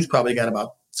 FAMU's probably got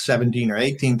about 17 or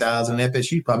 18,000.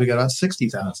 FSU probably got about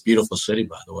 60,000. Beautiful city,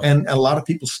 by the way. And a lot of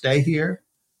people stay here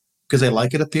because they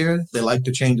like it up here. They like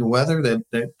the change of weather.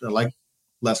 They like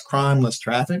less crime, less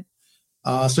traffic.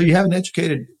 So you have an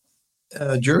educated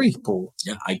jury pool.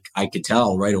 Yeah, I could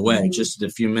tell right away. Just the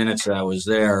few minutes that I was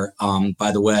there.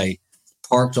 By the way,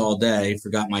 parked all day,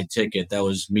 forgot my ticket. That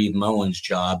was Meade Mullen's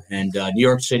job. And New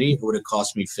York City, it would have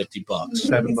cost me $50.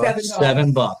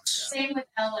 $7. Same with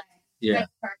LA. Yeah.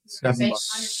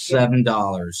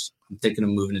 $7. I'm thinking of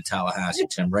moving to Tallahassee,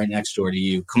 Tim, right next door to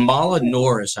you. Kamala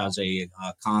Norris has a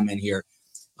comment here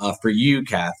for you,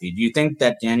 Kathy. Do you think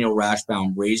that Daniel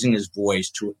Rashbaum raising his voice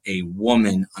to a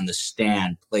woman on the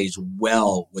stand plays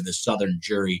well with a Southern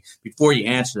jury? Before you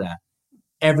answer that,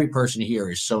 every person here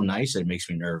is so nice that it makes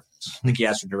me nervous. Like, you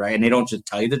ask for direction, and they don't just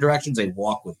tell you the directions; they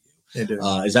walk with you. They do.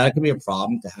 Is that going to be a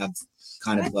problem to have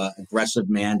kind of aggressive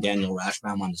man Daniel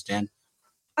Rashbaum on the stand?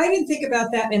 I didn't think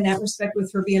about that in that respect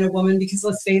with her being a woman, because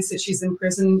let's face it, she's in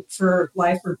prison for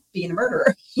life for being a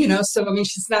murderer. So I mean,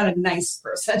 she's not a nice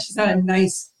person. She's not a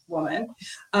nice woman.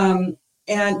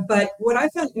 But what I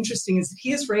found interesting is that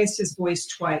he has raised his voice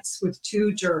twice with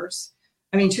 2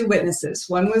 witnesses.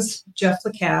 One was Jeff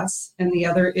Lacasse, and the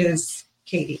other is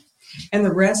Katie. And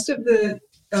the rest of the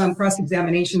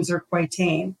cross-examinations are quite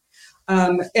tame.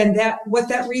 And what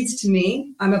that reads to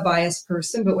me, I'm a biased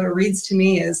person, but what it reads to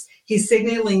me is he's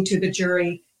signaling to the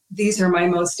jury, these are my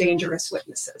most dangerous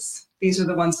witnesses. These are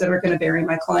the ones that are going to bury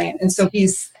my client. And so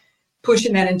he's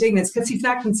pushing that indignance because he's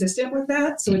not consistent with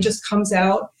that. So it just comes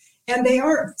out. And they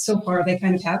are, so far, they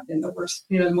kind of have been the worst,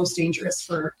 the most dangerous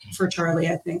for Charlie,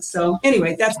 I think. So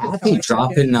anyway, that's I think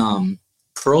dropping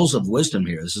pearls of wisdom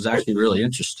here. This is actually really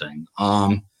interesting.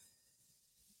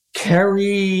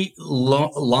 Carrie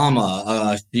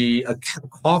Lama, a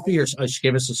coffee or she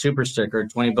gave us a super sticker,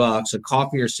 $20, a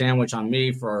coffee or sandwich on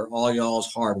me for all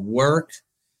y'all's hard work.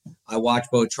 I watch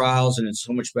both trials, and it's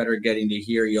so much better getting to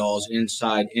hear y'all's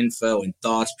inside info and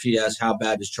thoughts. P.S. How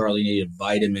bad does Charlie need a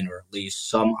vitamin or at least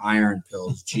some iron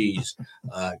pills? Geez,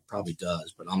 probably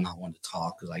does, but I'm not one to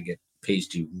talk because I get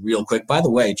pasty real quick. By the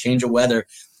way, change of weather.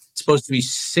 It's supposed to be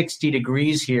 60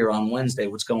 degrees here on Wednesday.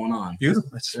 What's going on?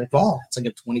 Beautiful. It's fall. It's like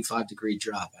a 25-degree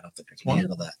drop. I don't think I can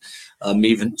handle that.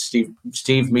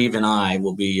 Steve, Meave, and I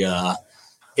will be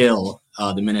ill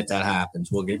the minute that happens.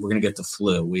 We're going to get the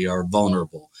flu. We are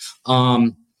vulnerable.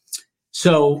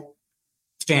 So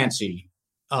fancy.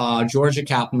 Georgia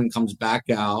Kaplan comes back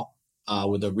out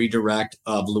with a redirect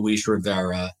of Luis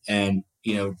Rivera. And,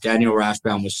 Daniel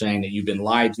Rathbaum was saying that you've been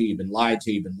lied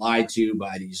to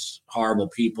by these horrible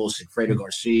people, Sigfredo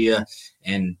Garcia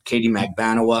and Katie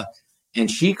Magbanua.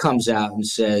 And she comes out and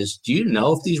says, do you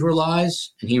know if these were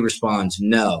lies? And he responds,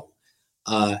 no.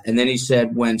 And then he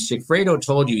said, when Sigfredo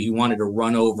told you he wanted to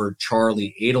run over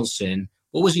Charlie Adelson,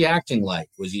 what was he acting like?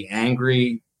 Was he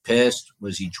angry, pissed?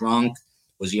 Was he drunk?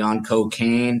 Was he on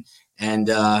cocaine?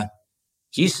 And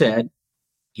he said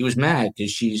he was mad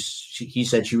because he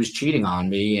said she was cheating on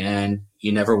me, and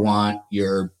you never want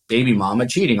your baby mama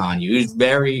cheating on you. He was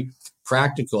very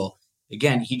practical.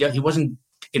 Again, he wasn't,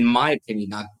 in my opinion,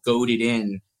 not goaded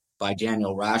in by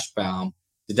Daniel Rathbaum.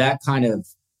 Did that kind of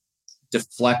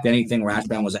deflect anything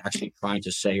Rathbaum was actually trying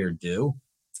to say or do?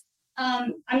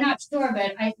 I'm not sure,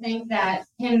 but I think that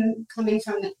him coming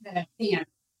from the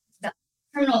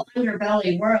criminal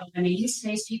underbelly world, I mean, he's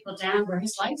faced people down where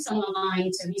his life's on the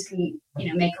line, so he's going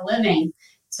to make a living.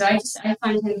 So I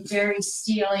find him very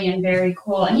steely and very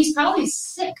cool, and he's probably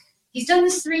sick. He's done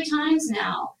this 3 times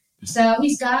now. So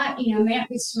he's got, may not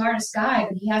be the smartest guy,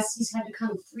 but he's had to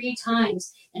come 3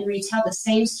 times and retell the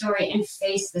same story and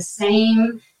face the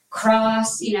same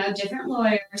cross, different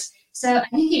lawyers. So I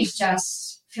think he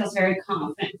just feels very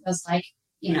confident. Feels like,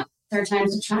 3rd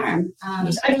time's a charm.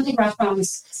 So I don't think Rathbaum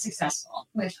was successful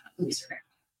with Luis Rivera.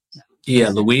 So. Yeah,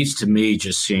 Luis to me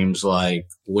just seems like,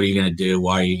 what are you going to do?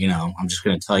 Why are you, I'm just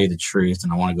going to tell you the truth,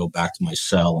 and I want to go back to my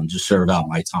cell and just serve out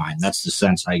my time. That's the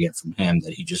sense I get from him,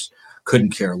 that he just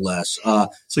couldn't care less. So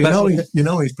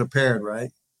he's prepared,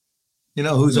 right?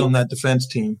 Who's on that defense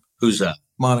team? Who's that?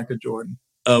 Monica Jordan.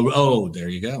 Oh, there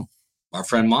you go. Our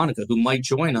friend Monica, who might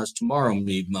join us tomorrow, and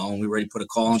we already put a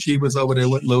call on. She was over there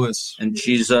with Lewis. And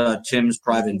she's Tim's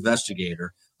private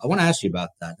investigator. I want to ask you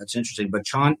about that. That's interesting. But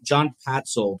John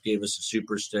Patzold gave us a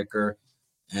super sticker.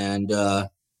 And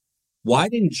why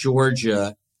didn't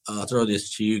Georgia, I'll throw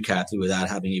this to you, Kathy, without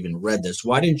having even read this.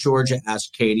 Why didn't Georgia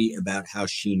ask Katie about how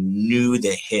she knew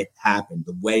the hit happened,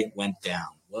 the way it went down?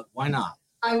 Why not?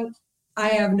 I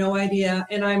have no idea.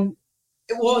 And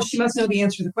she must know the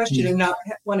answer to the question and not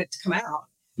want it to come out.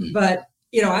 Mm. But,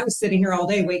 I was sitting here all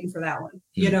day waiting for that one,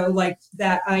 like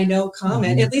that I know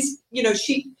comment. Mm-hmm. At least,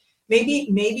 she,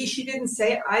 maybe she didn't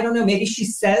say it. I don't know. Maybe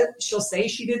she'll say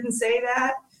she didn't say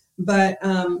that. But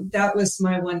that was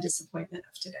my one disappointment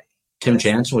of today. Tim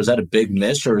Jansen, was that a big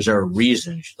miss, or is there a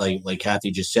reason? Like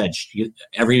Kathy just said,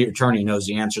 every attorney knows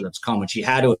the answer that's coming. She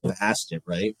had to have asked it,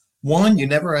 right? 1, you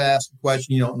never ask a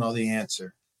question you don't know the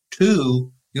answer.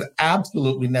 2, you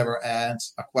absolutely never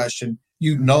ask a question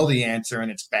you know the answer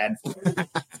and it's bad for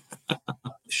you.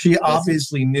 She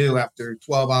obviously knew after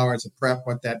 12 hours of prep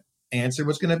what that answer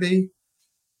was going to be.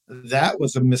 That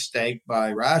was a mistake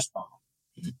by Rathbaum.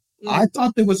 Mm-hmm. I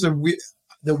thought there was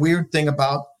the weird thing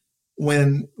about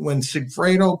when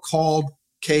Sigfredo called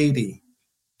Katie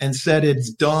and said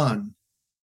it's done,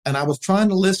 and I was trying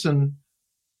to listen,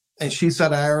 and she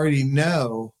said, I already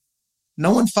know.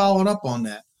 No one followed up on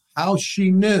that, how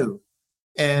she knew.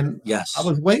 And yes, I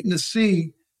was waiting to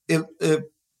see if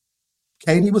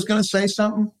Katie was going to say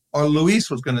something or Luis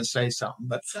was going to say something.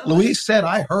 But Luis said,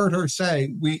 I heard her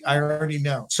say, I already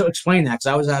know. So explain that, because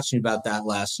I was asking about that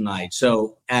last night.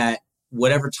 So at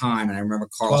whatever time, and I remember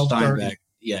Carl Steinbeck,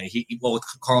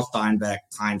 Carl Steinbeck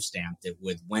timestamped it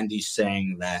with Wendy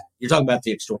saying that, you're talking about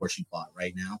the extortion plot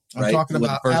right now, right? I'm talking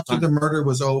about after the murder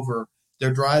was over,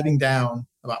 they're driving down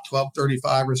about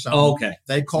 12:35 or something. Oh, okay.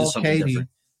 They call Katie. Different.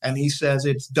 And he says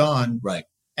it's done. Right.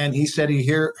 And he said he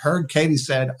heard Katie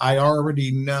said, I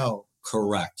already know.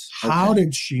 Correct. How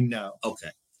did she know? Okay.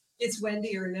 It's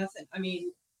Wendy or nothing. I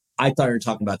mean, I thought you were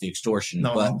talking about the extortion.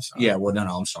 No, but I'm sorry. yeah, well, no,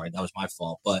 I'm sorry. That was my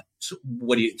fault. But so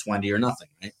it's Wendy or nothing,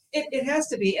 right? it has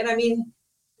to be. And I mean,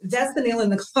 that's the nail in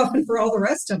the coffin for all the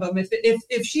rest of them.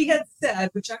 If she had said,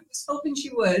 which I was hoping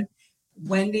she would,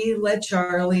 Wendy let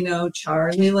Charlie know,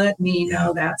 Charlie let me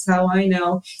know, that's how I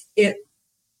know. It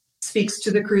speaks to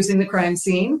the cruising the crime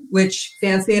scene, which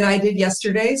Fancy and I did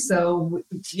yesterday. So,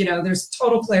 there's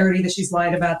total clarity that she's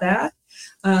lied about that.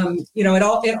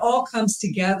 It all comes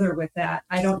together with that.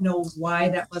 I don't know why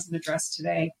that wasn't addressed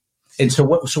today. And so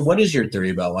what is your theory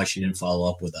about why she didn't follow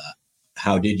up with that?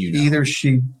 How did you know? Either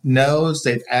she knows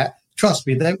trust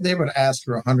me, they would ask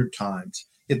her 100 times.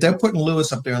 If they're putting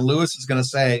Lewis up there and Lewis is going to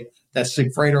say that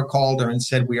Sigfredo called her and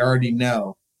said, we already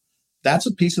know, that's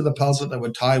a piece of the puzzle that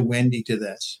would tie Wendy to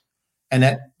this. And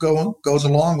that goes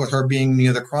along with her being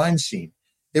near the crime scene.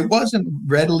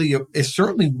 It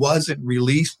certainly wasn't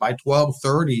released by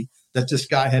 12:30 that this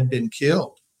guy had been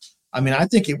killed. I mean, I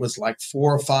think it was like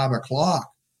 4 or 5 o'clock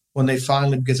when they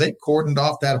finally, because they cordoned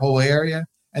off that whole area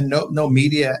and no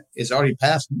media is already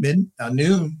past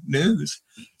noon news.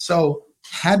 So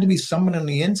had to be someone on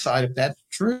the inside if that's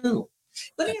true.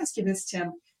 Let me ask you this,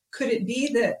 Tim. Could it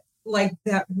be that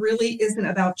that really isn't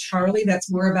about Charlie,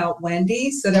 that's more about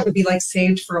Wendy? So that would be like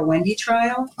saved for a Wendy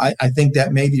trial? I think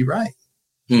that may be right.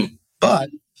 But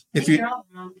if you're all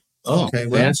wrong. Okay,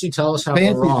 Fancy, tell us how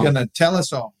we're wrong. Fancy's going to tell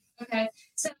us all. Okay,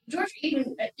 so Georgia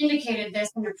even indicated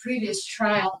this in a previous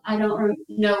trial. I don't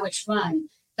know which one,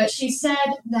 but she said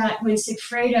that when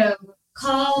Sigfredo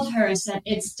called her and said,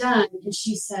 it's done, and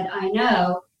she said, I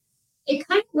know, it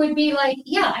kind of would be like,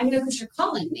 yeah, I know because you're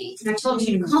calling me, and I told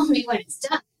you to call me when it's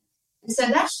done. And so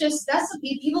that's what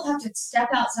people have to step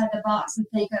outside the box and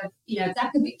think of,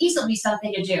 that could easily be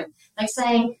something to do. Like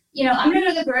saying, I'm going to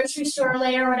go to the grocery store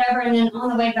later or whatever, and then on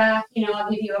the way back,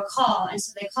 I'll give you a call. And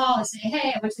so they call and say,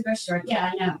 hey, I went to the grocery store. Yeah,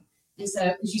 I know. And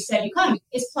so, as you said, you called me.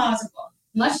 It's plausible.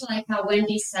 Much like how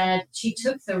Wendy said she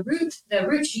took the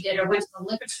route she did, or went to the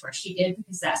liquor store she did,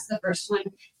 because that's the first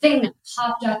thing that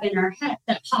popped up in her head,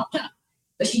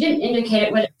 But she didn't indicate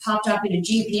it when it popped up in a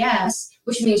GPS,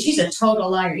 which means she's a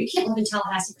total liar. You can't live in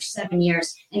Tallahassee for 7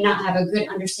 years and not have a good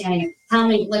understanding of how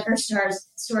many liquor stores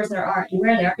there are and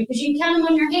where they are, because you can count them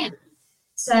on your hand.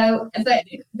 So, but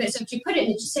so if you put it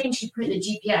in, saying she put it in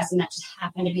the GPS and that just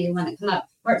happened to be the one that came up,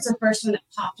 or it's the first one that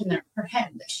popped in her head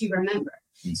that she remembered.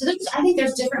 So I think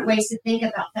there's different ways to think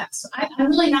about that. So I'm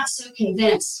really not so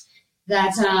convinced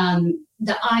that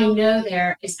the I know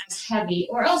there is as heavy,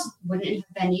 or else wouldn't it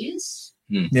have been used?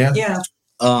 Yeah.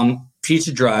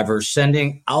 Pizza driver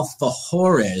sending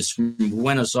alfajores from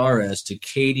Buenos Aires to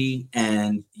Katie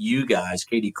and you guys,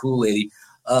 Katie Cool Lady.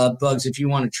 Bugs, if you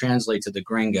want to translate to the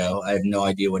gringo, I have no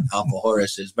idea what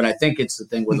alfajores is, but I think it's the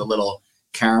thing with a little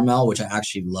caramel, which I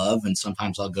actually love. And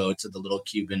sometimes I'll go to the little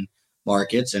Cuban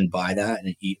markets and buy that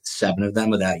and eat 7 of them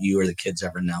without you or the kids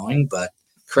ever knowing. But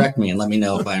correct me and let me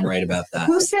know if I'm right about that.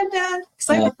 Who said that? Because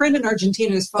I have a friend in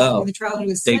Argentina who's following the trial.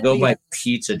 They go by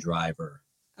pizza driver,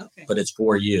 but it's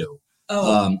for you.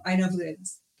 I know who it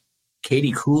is.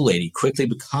 Katie Cool Lady quickly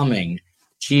becoming,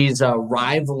 she's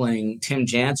rivaling Tim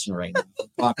Jansen right now for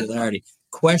popularity.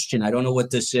 Question, I don't know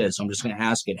what this is, so I'm just going to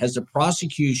ask it. Has the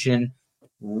prosecution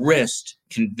risked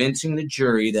convincing the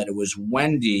jury that it was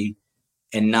Wendy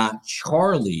and not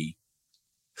Charlie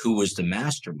who was the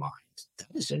mastermind? That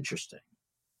is interesting.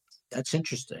 That's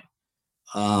interesting.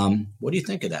 What do you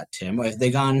think of that, Tim? Have they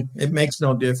gone? It makes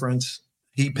no difference.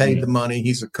 He paid the money.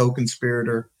 He's a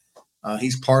co-conspirator.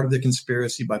 He's part of the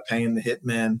conspiracy by paying the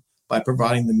hitman, by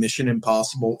providing the Mission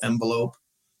Impossible envelope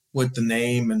with the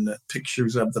name and the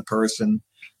pictures of the person.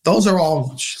 Those are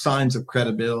all signs of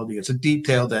credibility. It's a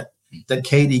detail that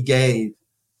Katie gave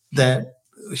that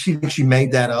she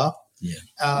made that up.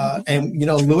 Yeah. And,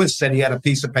 Lewis said he had a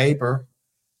piece of paper.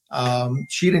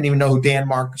 She didn't even know who Dan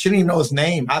Mark. She didn't even know his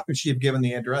name. How could she have given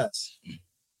the address,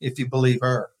 if you believe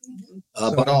her?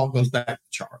 So it all goes back to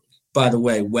Charlie. By the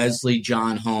way, Wesley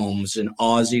John Holmes, an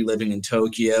Aussie living in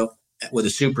Tokyo, with a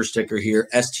super sticker here,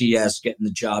 STS, getting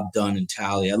the job done in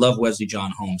Tally. I love Wesley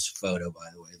John Holmes' photo, by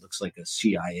the way. It looks like a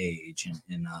CIA agent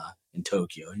in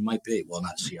Tokyo. He might be. Well,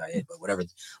 not CIA, but whatever.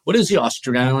 What is the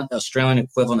Australian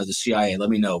equivalent of the CIA? Let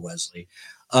me know, Wesley.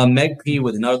 Meg P.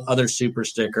 with another super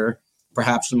sticker,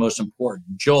 perhaps the most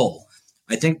important. Joel,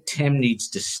 I think Tim needs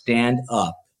to stand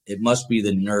up. It must be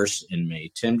the nurse in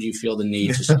me. Tim, do you feel the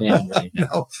need to stand right now?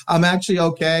 No, I'm actually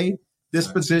okay.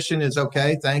 This position is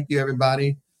okay. Thank you,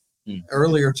 everybody.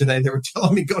 Earlier today, they were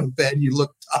telling me go to bed. You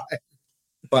look tired.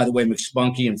 By the way,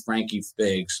 McSpunky and Frankie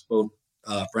Figs, both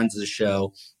friends of the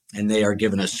show, and they are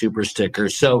giving us super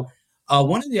stickers. So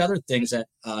one of the other things that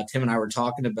Tim and I were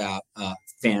talking about,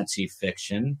 fancy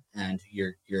fiction, and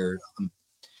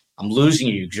I'm losing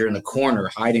you because you're in the corner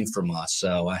hiding from us.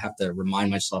 So I have to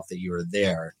remind myself that you are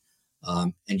there,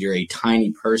 and you're a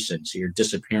tiny person, so you're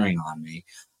disappearing on me.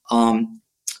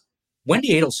 Wendy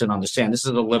Adelson on the stand, this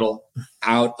is a little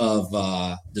out of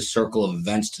the circle of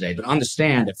events today, but on the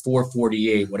stand at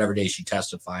 4:48, whatever day she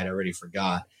testified, I already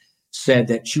forgot, said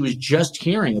that she was just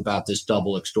hearing about this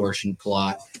double extortion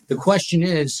plot. The question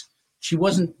is, she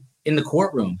wasn't in the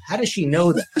courtroom. How does she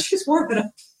know that? She's working it.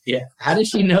 Yeah. How does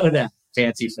she know that?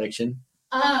 Fancy fiction.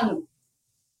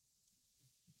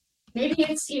 Maybe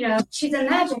it's, she's a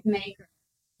magic maker,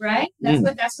 right? That's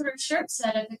what her shirt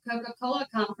said at the Coca-Cola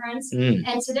conference.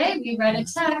 And today we read a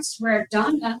text where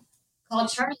Donna called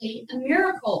Charlie a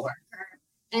miracle worker.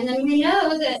 And then we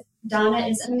know that Donna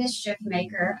is a mischief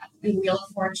maker in Wheel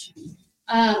of Fortune.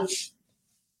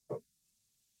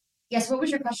 Yes, what was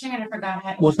your question? I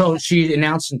forgot. Well, so she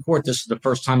announced in court, this is the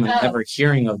first time I'm ever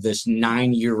hearing of this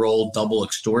 9-year-old double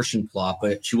extortion plot,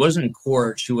 but she wasn't in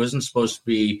court. She wasn't supposed to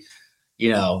be,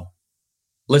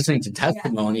 listening to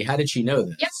testimony. Yeah. How did she know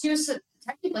this? Yes, she was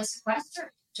technically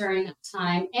sequestered during that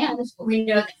time. And we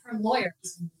know that her lawyer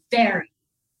is very,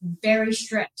 very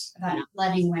strict about not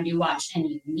letting Wendy watch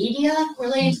any media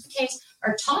related to the case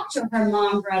or talk to her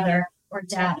mom, brother, or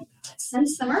dad about it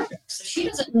since the murder. So she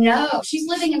doesn't know. She's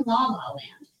living in La La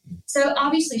Land. So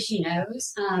obviously she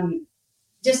knows.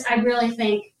 I really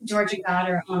think Georgia got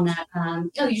her on that.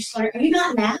 You just wonder, are you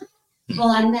not mad? Well,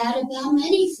 I'm mad about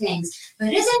many things,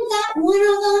 but isn't that one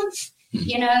of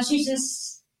them? She's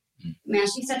just, man,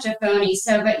 she's such a phony.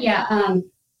 So, but yeah,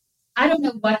 I don't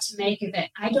know what to make of it.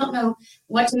 I don't know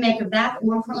what to make of that. But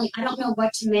more importantly, I don't know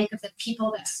what to make of the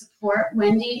people that support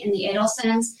Wendy and the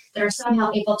Adelsons that are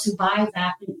somehow able to buy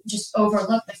that and just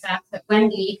overlook the fact that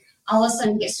Wendy all of a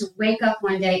sudden gets to wake up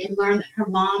one day and learn that her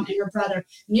mom and her brother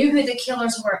knew who the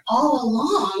killers were all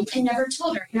along and never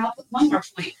told her. And I'll put one more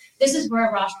point. This is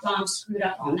where Rashbaum screwed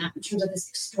up on that in terms of this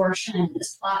extortion and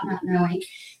this plot not knowing.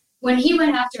 When he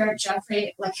went after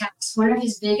Jeffrey Lacasse, one of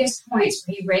his biggest points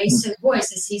where he raised his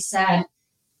voice is he said,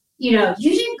 you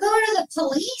didn't go to the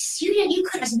police. You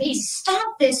could have maybe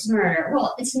stopped this murder.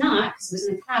 Well, it's not because it was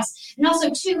in the past. And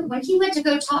also, too, when he went to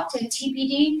go talk to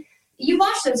TPD, you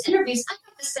watch those interviews, I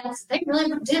got the sense that they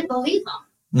really didn't believe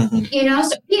him.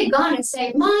 So he had gone and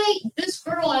said, this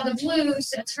girl out of the blue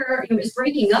said her, was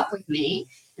breaking up with me.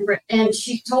 And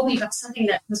she told me about something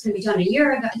that was going to be done a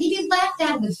year ago. He'd be laughed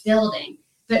out of the building.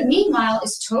 But meanwhile,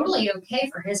 it's totally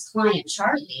okay for his client,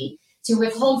 Charlie, to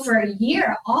withhold for a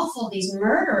year off all these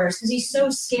murderers because he's so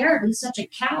scared and such a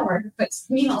coward. But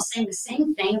meanwhile, saying the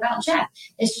same thing about Jeff.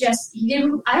 It's just,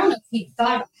 I don't know if he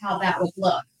thought of how that would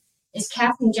look. Is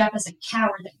casting Jeff as a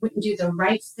coward that wouldn't do the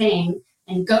right thing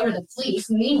and go to the police.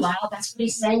 Meanwhile, that's what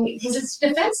he's saying. His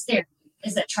defense theory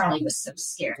is that Charlie was so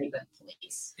scared he went to the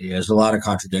police. Yeah, there's a lot of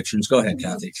contradictions. Go ahead,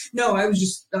 Kathy. No, I was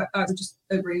just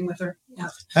agreeing with her. Yeah.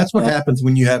 That's what happens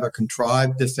when you have a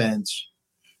contrived defense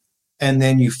and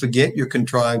then you forget your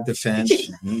contrived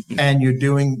defense and you're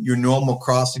doing your normal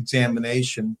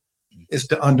cross-examination is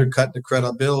to undercut the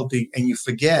credibility and you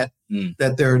forget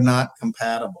that they're not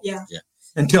compatible. Yeah.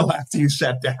 Until after you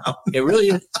sat down. It really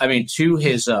is. I mean, to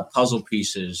his puzzle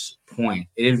pieces point,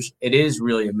 it is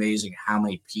really amazing how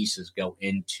many pieces go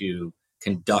into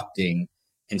conducting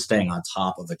and staying on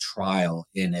top of a trial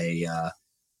in a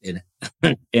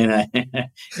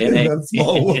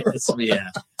small world. Yeah,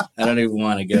 I don't even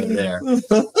want to go there.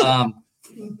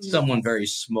 Someone very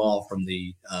small from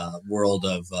the world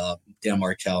of Dan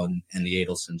Martell and the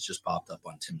Adelsons just popped up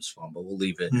on Tim's phone, but we'll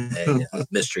leave it a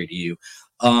mystery to you.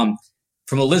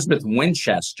 From Elizabeth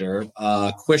Winchester,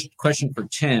 question for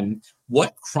Tim.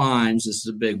 What crimes, this is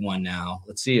a big one now.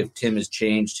 Let's see if Tim has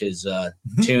changed his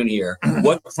tune here.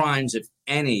 What crimes, if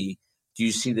any, do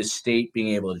you see the state being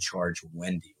able to charge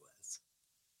Wendy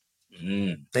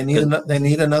with? They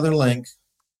need another link.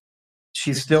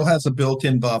 She still has a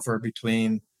built-in buffer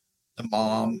between the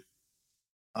mom.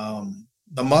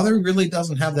 The mother really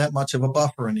doesn't have that much of a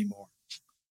buffer anymore.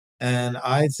 And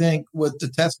I think with the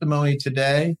testimony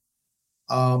today,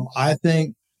 I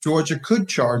think Georgia could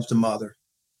charge the mother.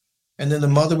 And then the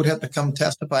mother would have to come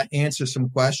testify, answer some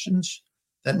questions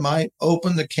that might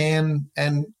open the can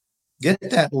and get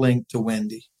that link to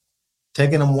Wendy,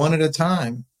 taking them one at a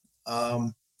time.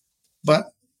 But,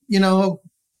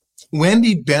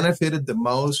 Wendy benefited the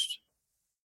most.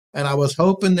 And I was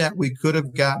hoping that we could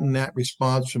have gotten that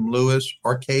response from Lewis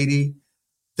or Katie,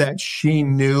 that she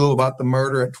knew about the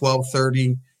murder at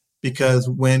 12:30 because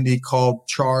Wendy called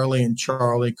Charlie and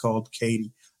Charlie called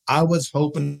Katie. I was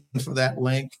hoping for that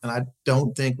link, and I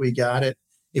don't think we got it.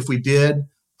 If we did,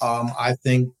 I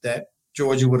think that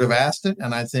Georgia would have asked it,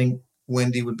 and I think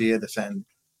Wendy would be a defender.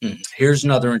 Here's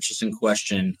another interesting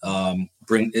question.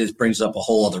 Brings up a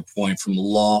whole other point from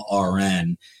Law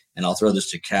RN, and I'll throw this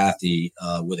to Kathy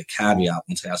with a caveat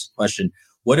once I ask the question.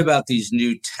 What about these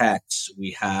new texts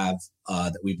we have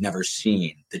that we've never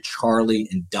seen? The Charlie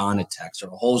and Donna texts, or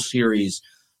a whole series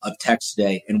of texts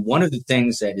today. And one of the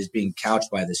things that is being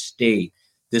couched by the state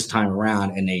this time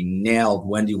around, and they nailed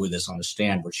Wendy with this on the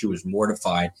stand, where she was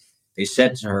mortified. They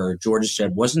said to her, Georgia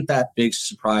said, wasn't that big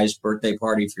surprise birthday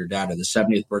party for your dad, or the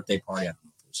 70th birthday party? I don't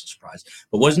know if it was a surprise,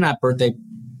 but wasn't that birthday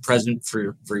present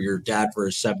for your dad for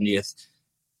his 70th,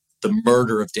 the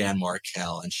murder of Dan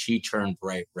Markel? And she turned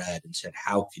bright red and said,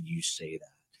 how could you say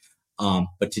that?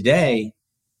 But today,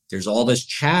 there's all this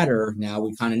chatter now,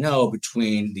 we kind of know,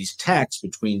 between these texts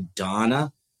between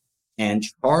Donna and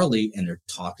Charlie, and they're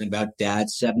talking about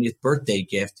Dad's 70th birthday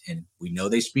gift. And we know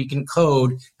they speak in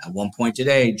code. At one point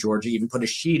today, Georgia even put a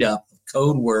sheet up of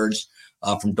code words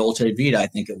from Dolce Vita, I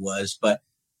think it was. But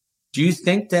do you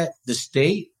think that the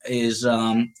state is,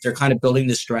 they're kind of building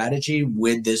this strategy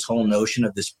with this whole notion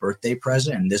of this birthday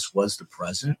present, and this was the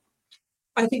present?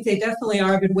 I think they definitely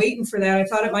are. I've been waiting for that. I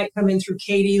thought it might come in through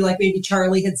Katie, like maybe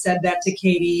Charlie had said that to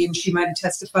Katie and she might have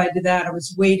testified to that. I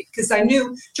was waiting because I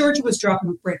knew Georgia was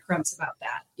dropping breadcrumbs about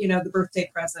that, the birthday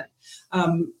present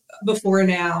before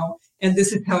now. And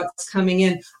this is how it's coming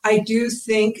in. I do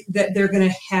think that they're going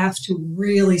to have to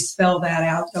really spell that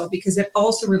out, though, because it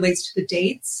also relates to the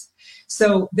dates.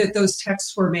 So that those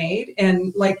texts were made,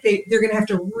 and like they're going to have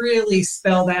to really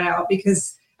spell that out,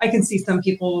 because I can see some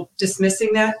people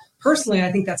dismissing that. Personally,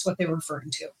 I think that's what they were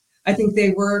referring to. I think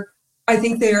they are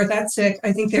that sick.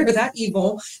 I think they're that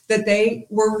evil that they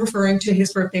were referring to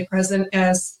his birthday present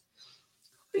as,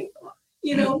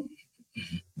 killing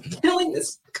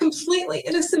this completely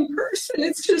innocent person.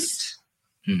 It's just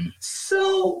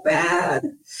so bad.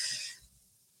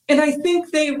 And I think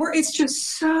it's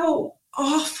just so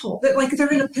awful that like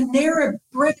they're in a Panera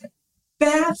Bread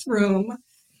bathroom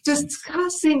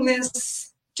discussing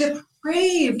this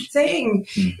depraved thing.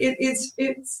 It's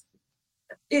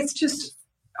just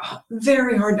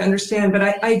very hard to understand, but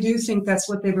I do think that's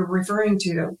what they were referring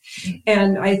to.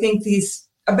 And I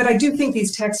do think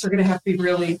these texts are going to have to be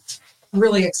really,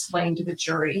 really explained to the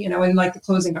jury, in like the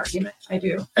closing argument. I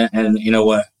do. And you know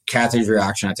what? Kathy's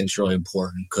reaction, I think, is really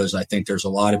important, because I think there's a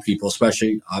lot of people,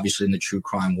 especially obviously in the true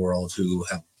crime world, who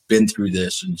have been through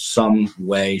this in some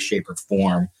way, shape, or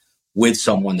form with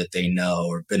someone that they know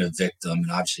or been a victim.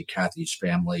 And obviously Kathy's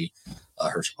family,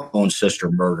 her own sister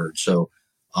murdered. So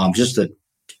just the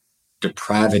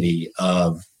depravity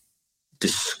of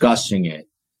discussing it.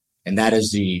 And that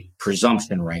is the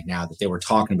presumption right now, that they were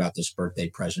talking about this birthday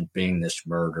present being this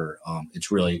murder. It's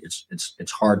really,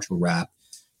 it's hard to wrap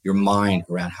your mind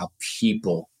around how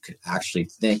people could actually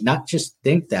think, not just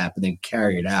think that, but then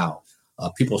carry it out.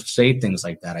 People say things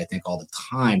like that, I think, all the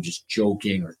time, just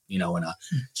joking or, in a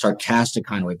sarcastic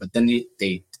kind of way. But then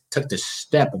they took the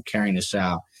step of carrying this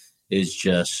out is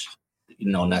just,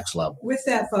 next level. With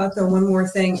that thought, though, one more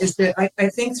thing is that I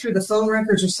think through the phone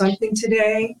records or something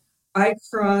today, I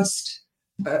crossed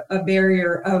a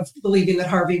barrier of believing that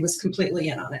Harvey was completely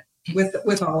in on it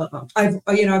with all of them. I've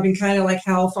been kind of like,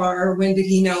 how far, when did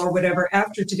he know, or whatever,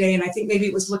 after today. And I think maybe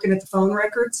it was looking at the phone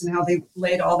records and how they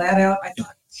laid all that out. I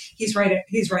thought, he's right in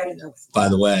there with me. By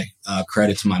the way,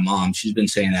 credit to my mom. She's been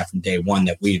saying that from day one,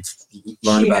 that we've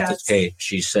learned about this case.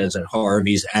 She says that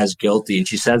Harvey's as guilty. And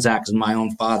she says that because my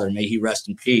own father, may he rest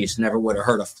in peace, never would have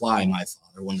hurt a fly, my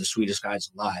father, one of the sweetest guys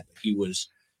alive. But he was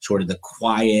sort of the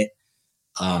quiet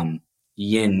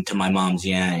yin to my mom's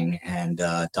yang. And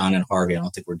Don and Harvey, I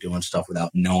don't think we're doing stuff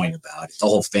without knowing about it. The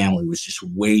whole family was just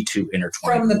way too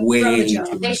intertwined.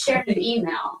 They shared an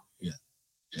email. Yeah.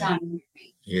 Don and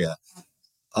Harvey. Yeah.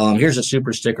 Here's a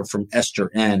super sticker from Esther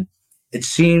N. It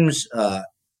seems, and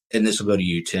this will go to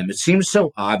you, Tim, it seems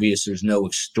so obvious there's no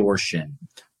extortion.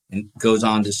 And goes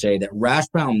on to say that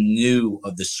Rashbaum knew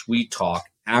of the sweet talk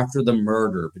after the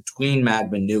murder between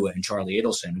Magbanua and Charlie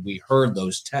Adelson. We heard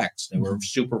those texts. They were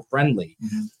super friendly.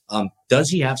 Does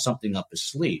he have something up his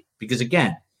sleeve? Because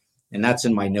again, and that's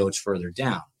in my notes further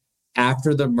down,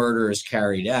 after the murder is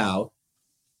carried out,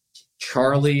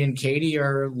 Charlie and Katie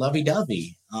are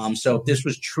lovey-dovey. So if this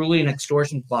was truly an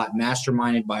extortion plot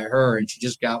masterminded by her and she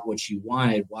just got what she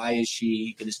wanted, why is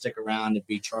she going to stick around and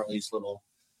be Charlie's little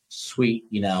sweet,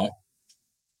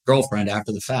 girlfriend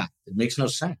after the fact? It makes no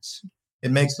sense. It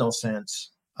makes no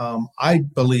sense. I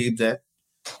believe that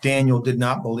Daniel did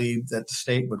not believe that the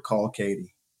state would call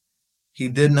Katie. He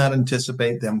did not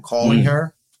anticipate them calling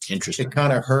her. Interesting. It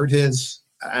kind of hurt his,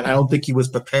 and I don't think he was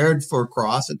prepared for a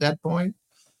cross at that point.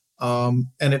 And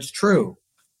it's true.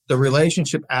 The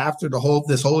relationship after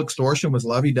this whole extortion was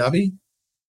lovey-dovey.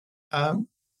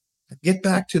 Get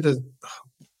back to the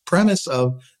premise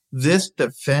of this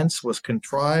defense was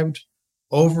contrived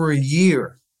over a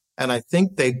year. And I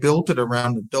think they built it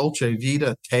around the Dolce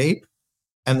Vita tape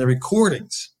and the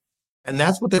recordings. And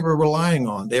that's what they were relying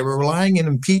on. They were relying on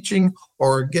impeaching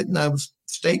or getting those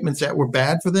statements that were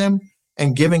bad for them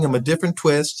and giving them a different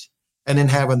twist and then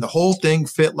having the whole thing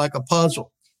fit like a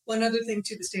puzzle. One other thing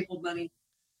too, the stapled money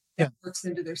that works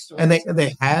into their story. And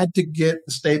they had to get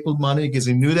the stapled money because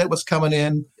they knew that was coming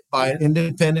in by an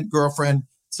independent girlfriend.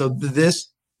 So this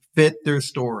fit their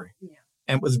story. Yeah.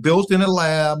 And was built in a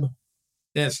lab.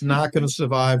 And it's not going to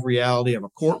survive reality of a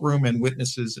courtroom and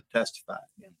witnesses that testify.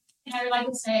 Yeah. And I would like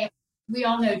to say, we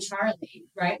all know Charlie,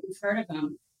 right? We've heard of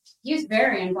him. He was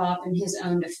very involved in his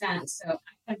own defense. So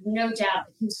I have no doubt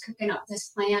that he was cooking up this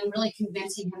plan, really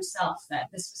convincing himself that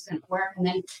this was going to work, and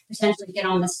then potentially get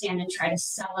on the stand and try to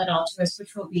sell it all to us,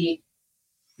 which will be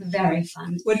very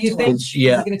fun. What do you think? Is he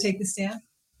going to take the stand?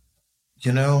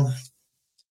 You know,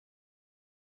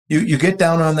 you get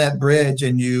down on that bridge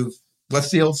and what's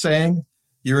the old saying?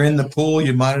 You're in the pool,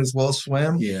 you might as well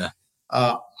swim. Yeah.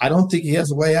 I don't think he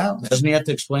has a way out. Doesn't he have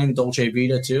to explain Dolce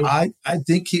Vita too? I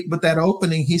think with that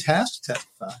opening, he has to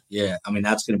testify. Yeah, I mean,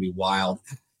 that's going to be wild.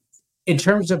 In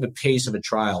terms of the pace of a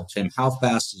trial, Tim, how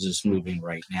fast is this moving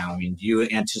right now? I mean, do you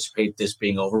anticipate this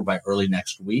being over by early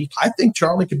next week? I think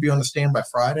Charlie could be on the stand by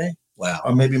Friday. Wow.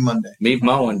 Or maybe Monday. Maybe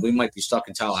Moen, we might be stuck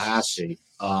in Tallahassee.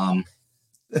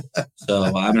 So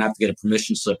I'm going to have to get a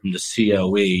permission slip from the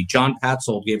COE. John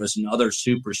Patzold gave us another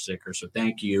super sticker, so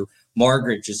thank you.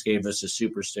 Margaret just gave us a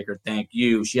super sticker. Thank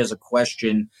you. She has a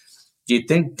question. Do you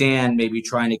think Dan may be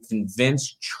trying to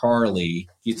convince Charlie,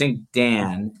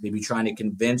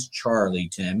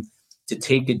 Tim, to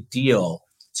take a deal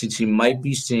since he might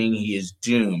be saying he is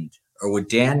doomed? Or would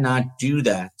Dan not do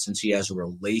that since he has a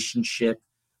relationship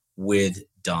with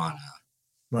Donna?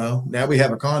 Well, now we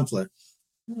have a conflict.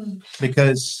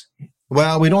 Because,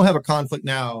 well, we don't have a conflict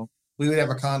now. We would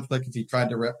have a conflict if he tried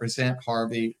to represent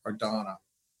Harvey or Donna.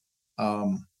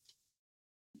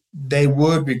 They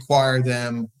would require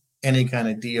them any kind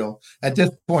of deal. At this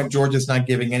point, Georgia's not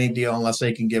giving any deal unless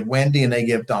they can give Wendy and they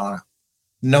give Donna.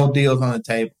 No deals on the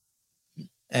table.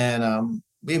 And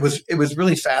it was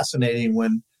really fascinating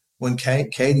when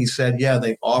Katie said, yeah,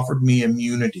 they offered me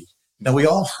immunity. Now, we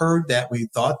all heard that. We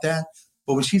thought that.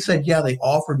 But when she said, yeah, they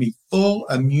offered me full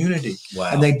immunity.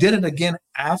 Wow. And they did it again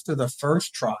after the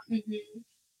first trial.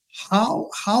 Mm-hmm.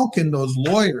 How can those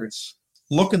lawyers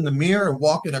look in the mirror and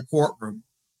walk in a courtroom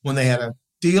when they had a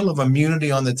deal of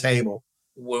immunity on the table?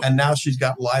 Well, and now she's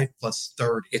got life plus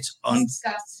 30. It's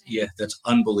disgusting. Yeah, that's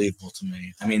unbelievable to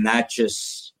me. I mean, that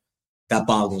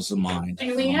boggles the mind.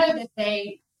 And we know that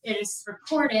it is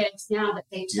recorded now that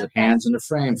they took your hands in the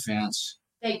frame, fans.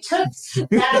 They took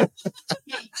that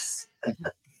case.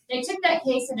 They took that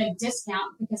case at a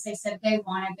discount because they said they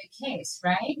wanted the case,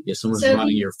 right? Yeah, someone's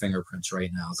running your fingerprints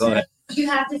right now. Go ahead. You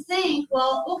have to think,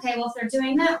 if they're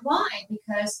doing that, why?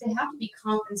 Because they have to be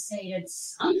compensated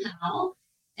somehow.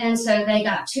 And so they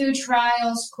got 2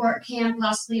 trials. Court can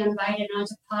possibly invited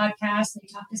onto podcasts. They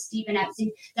talked to Stephen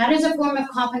Epstein. That is a form of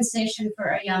compensation for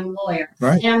a young lawyer.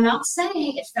 Right. And I'm not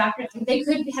saying it's factored. They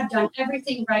could have done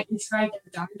everything right and tried their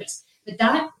darndest. But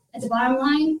that, at the bottom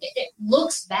line, it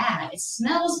looks bad. It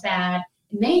smells bad.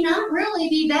 It may not really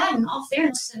be bad, in all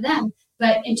fairness to them.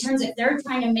 But in terms of they're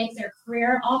trying to make their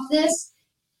career off this,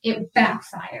 it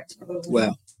backfired.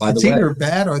 Well, by the way, it's either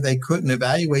bad or they couldn't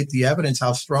evaluate the evidence,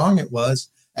 how strong it was.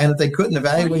 And if they couldn't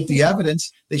evaluate the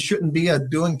evidence, they shouldn't be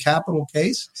doing capital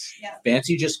cases. Yeah.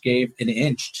 Fancy just gave an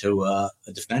inch to a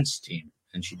defense team.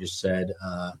 And she just said,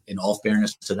 in all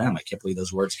fairness to them, I can't believe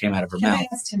those words came out of her mouth. I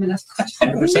asked him enough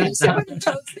questions.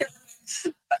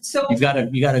 100%. So you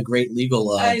got a great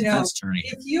legal defense attorney.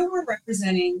 If you were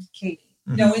representing Katie,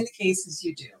 knowing the cases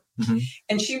you do, Mm-hmm.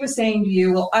 and she was saying to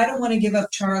you, well, I don't want to give up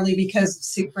Charlie because of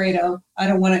Sigfredo. I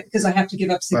don't want to, because I have to give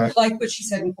up Sigfredo, right. Like what she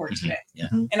said in court today. Yeah.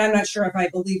 And I'm not sure if I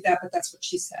believe that, but that's what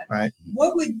she said. Right.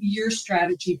 What would your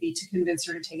strategy be to convince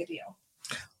her to take a deal?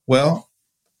 Well,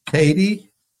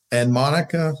 Katie and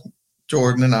Monica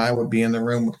Jordan and I would be in the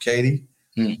room with Katie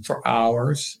for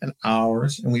hours and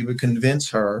hours, and we would convince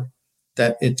her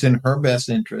that it's in her best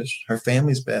interest, her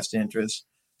family's best interest,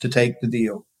 to take the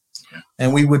deal. Yeah.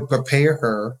 And we would prepare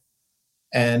her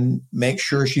and make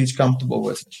sure she's comfortable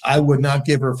with it. I would not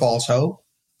give her false hope.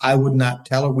 I would not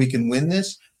tell her we can win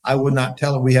this. I would not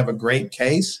tell her we have a great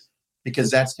case,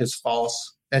 because that's just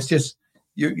false. That's just,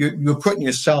 you're putting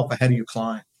yourself ahead of your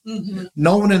client. Mm-hmm.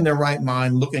 No one in their right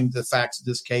mind looking at the facts of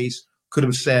this case could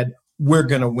have said, we're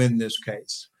going to win this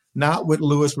case. Not with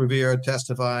Luis Rivera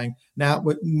testifying, not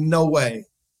with no way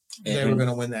they were going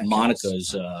to win that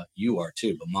Monica's, case. You are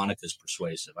too, but Monica's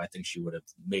persuasive. I think she would have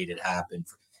made it happen.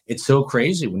 It's so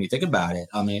crazy when you think about it.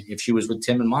 I mean, if she was with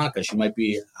Tim and Monica, she might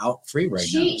be out free right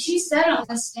now. She said on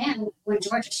the stand when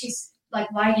Georgia, she's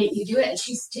like, why didn't you do it?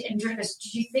 And Georgia goes,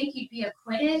 did you think you'd be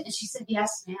acquitted? And she said,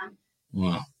 yes, ma'am.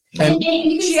 Wow. And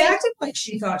she acted like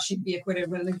she thought she'd be acquitted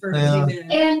when the verdict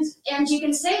came in. And you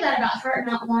can say that about her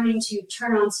not wanting to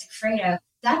turn on Sigfredo.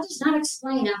 That does not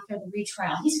explain after the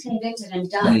retrial. He's convicted and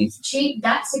done.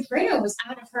 That Sigfredo was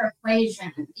out of her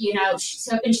equation,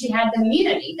 and she had the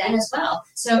immunity then as well.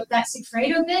 So that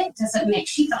Sigfredo bit doesn't make.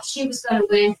 She thought she was going to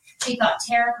win. She thought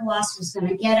Tara Colossus was going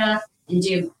to get up and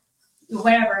do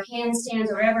whatever handstands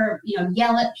or whatever,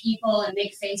 yell at people and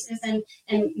make faces and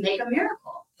make a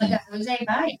miracle. Like a Jose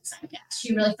Baez, I guess.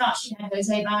 She really thought she had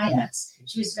Jose Baez.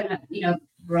 She was going to,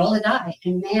 roll the die.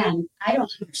 And man, I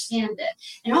don't understand it.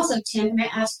 And also, Tim, may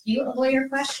I ask you a lawyer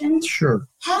question? Sure.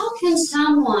 How can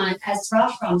someone, as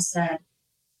Rashram said,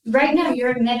 right now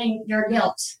you're admitting your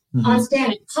guilt on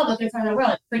stand in public in front of the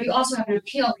world, but you also have an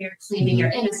appeal where you're claiming your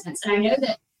innocence. And I know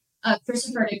that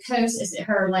Christopher DeCoste is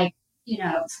her,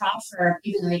 proper,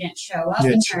 even though he didn't show up,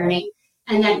 attorney.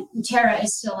 And then Tara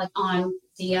is still on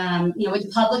the, with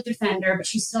the public defender, but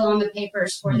she's still on the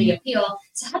papers for the appeal.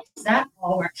 So how does that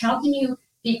all work? How can you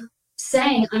be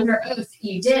saying under oath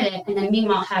you did it, and then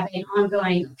meanwhile have an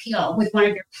ongoing appeal with one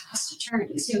of your past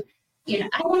attorneys who,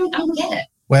 I don't get it.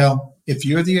 Well, if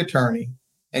you're the attorney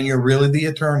and you're really the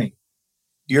attorney,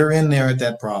 you're in there at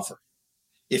that proffer.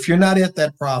 If you're not at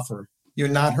that proffer, you're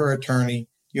not her attorney.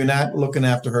 You're not looking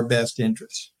after her best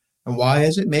interests. And why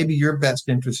is it? Maybe your best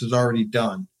interest is already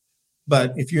done.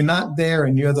 But if you're not there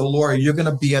and you're the lawyer, you're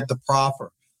going to be at the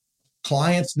proffer.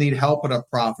 Clients need help at a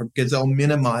proffer because they'll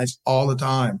minimize all the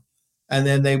time. And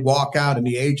then they walk out, and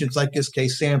the agents, like this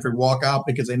case, Sanford, walk out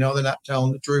because they know they're not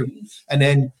telling the truth. And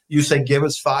then you say, give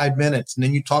us 5 minutes. And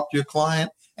then you talk to your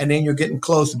client, and then you're getting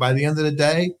closer. By the end of the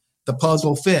day, the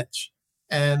puzzle fits.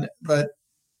 But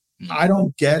I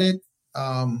don't get it.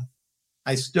 I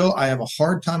have a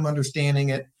hard time understanding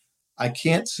it. I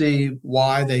can't see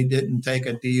why they didn't take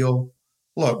a deal.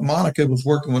 Look, Monica was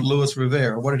working with Luis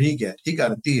Rivera. What did he get? He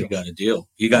got a deal.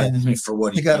 He got for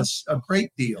what he got a great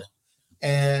deal.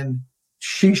 And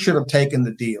she should have taken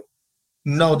the deal.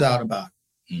 No doubt about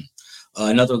it.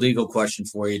 Another legal question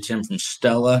for you, Tim, from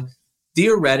Stella.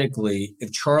 Theoretically,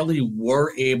 if Charlie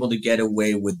were able to get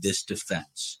away with this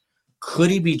defense, could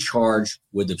he be charged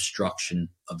with obstruction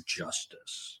of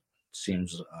justice?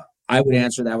 Seems I would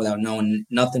answer that without knowing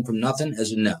nothing from nothing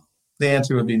as a no. The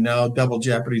answer would be no. Double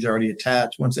jeopardy is already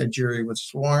attached once that jury was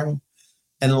sworn,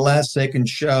 unless they can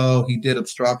show he did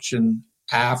obstruction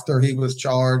after he was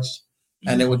charged,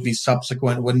 and it would be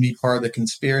subsequent. It wouldn't be part of the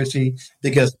conspiracy,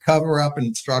 because cover-up and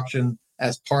obstruction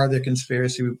as part of the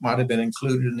conspiracy might have been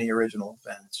included in the original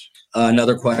offense.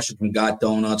 Another question from Got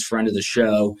Donuts, friend of the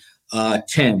show.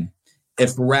 Tim,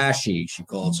 if Rashi, she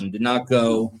calls him, did not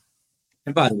go...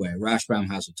 And by the way, Rash Brown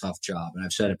has a tough job, and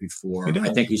I've said it before.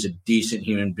 I think he's a decent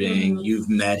human being. You've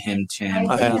met him, Tim.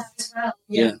 I think as well.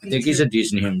 Yeah, I think he's a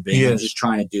decent human being. He's just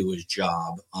trying to do his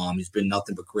job. He's been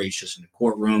nothing but gracious in the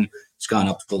courtroom. He's gone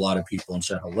up to a lot of people and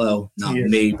said hello. Not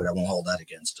me, but I won't hold that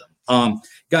against him.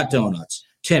 Got Donuts.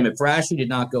 Tim, if Rashi did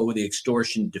not go with the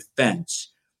extortion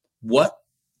defense, what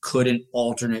could an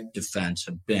alternate defense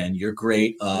have been? You're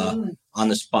great on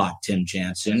the spot, Tim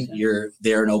Jansen. You're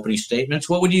there in opening statements.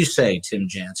 What would you say, Tim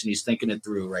Jansen? He's thinking it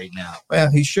through right now. Well,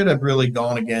 he should have really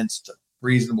gone against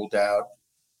reasonable doubt.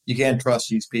 You can't trust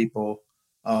these people.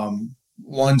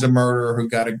 One's a murderer who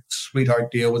got a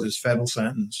sweetheart deal with his federal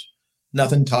sentence.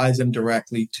 Nothing ties him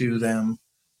directly to them.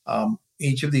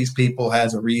 Each of these people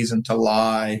has a reason to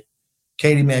lie.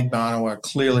 Katie Magbanua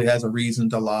clearly has a reason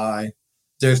to lie.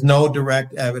 There's no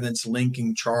direct evidence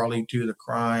linking Charlie to the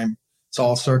crime. It's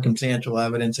all circumstantial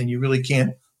evidence, and you really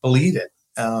can't believe it.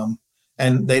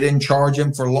 And they didn't charge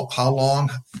him for how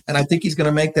long. And I think he's going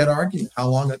to make that argument, how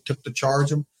long it took to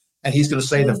charge him. And he's going to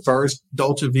say the first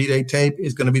Dolce Vita tape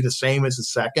is going to be the same as the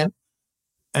second.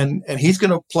 And he's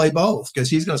going to play both,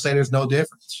 because he's going to say there's no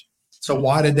difference. So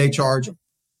why did they charge him?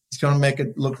 He's going to make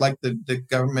it look like the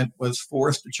government was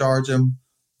forced to charge him,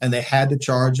 and they had to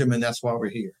charge him, and that's why we're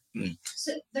here.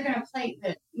 So they're going to play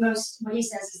what he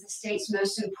says is the state's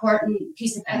most important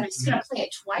piece of evidence. He's going to play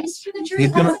it twice for the jury.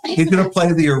 He's going to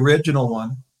play the original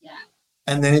one. Yeah.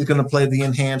 And then he's going to play the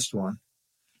enhanced one.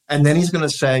 And then he's going to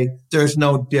say, there's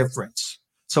no difference.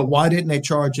 So why didn't they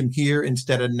charge him here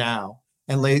instead of now?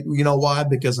 And you know why?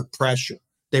 Because of pressure.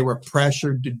 They were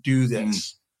pressured to do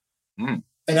this. Mm.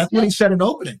 And that's what he said in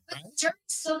opening. But the jury's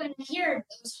still going to hear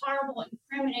those horrible,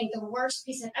 incriminating, the worst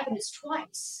piece of evidence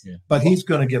twice. Yeah. But he's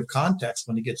going to give context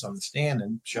when he gets on the stand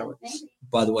and show it. Maybe.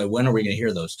 By the way, when are we going to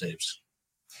hear those tapes?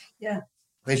 Yeah.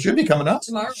 They should be coming up.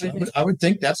 Tomorrow, I think. I would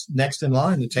think that's next in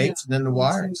line, the tapes and then the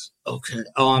wires. Okay.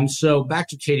 So back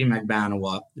to Katie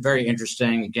Magbanua. Very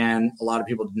interesting. Again, a lot of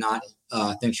people did not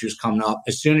think she was coming up.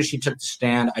 As soon as she took the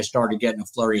stand, I started getting a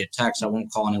flurry of texts. I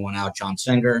won't call anyone out. John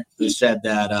Singer, who said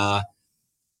that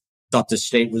thought the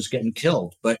state was getting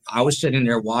killed. But I was sitting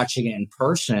there watching it in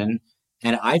person,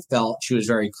 and I felt she was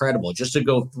very credible. Just to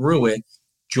go through it,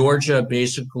 Georgia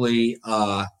basically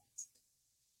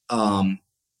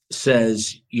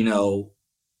says,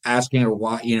 asking her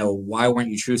why weren't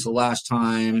you truthful last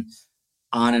time,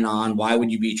 on and on. Why would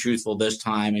you be truthful this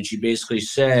time? And she basically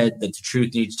said that the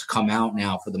truth needs to come out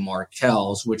now for the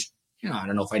Markells, which, I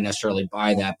don't know if I necessarily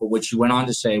buy that. But what she went on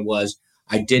to say was,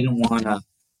 I didn't want to,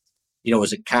 it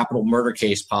was a capital murder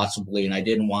case possibly, and I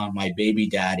didn't want my baby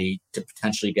daddy to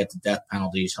potentially get the death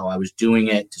penalty. So I was doing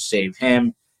it to save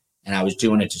him, and I was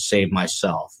doing it to save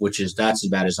myself, that's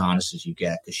about as honest as you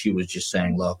get, because she was just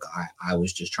saying, look, I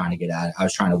was just trying to get out. I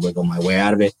was trying to wiggle my way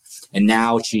out of it. And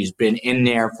now she's been in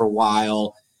there for a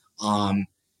while. And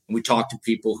we talked to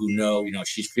people who know,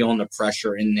 she's feeling the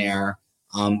pressure in there.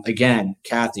 Again,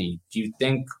 Kathy, do you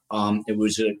think it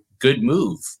was a good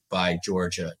move by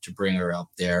Georgia to bring her up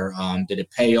there? Did it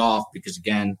pay off? Because,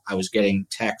 again, I was getting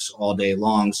texts all day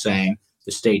long saying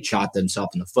the state shot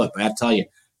themselves in the foot. But I have to tell you,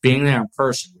 being there in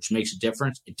person, which makes a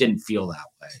difference, it didn't feel that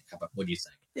way. What do you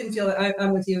think? Didn't feel that.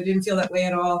 I'm with you. It didn't feel that way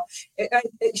at all.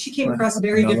 She came across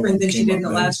very different than she did in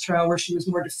the last trial, where she was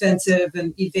more defensive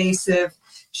and evasive.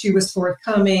 She was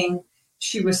forthcoming.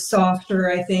 She was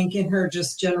softer, I think, in her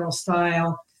just general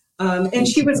style. And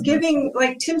she was giving,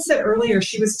 like Tim said earlier,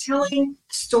 she was telling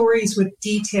stories with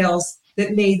details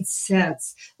that made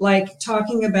sense, like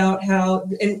talking about how,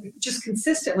 and just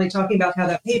consistently talking about how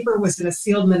that paper was in a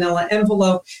sealed manila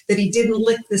envelope, that he didn't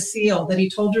lick the seal, that he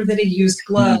told her that he used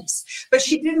gloves. But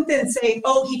she didn't then say,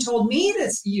 oh, he told me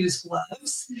to use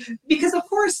gloves, because of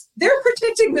course they're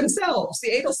protecting themselves. The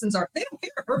Adelsons aren't, they don't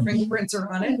care, her fingerprints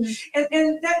are on it.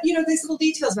 And that, these little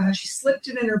details about how she slipped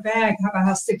it in her bag, about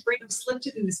how Sigfredo slipped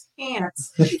it in his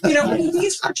pants.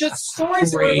 These were just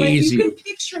stories where you can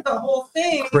picture the whole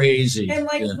thing. Crazy. And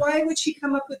why would she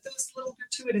come up with those little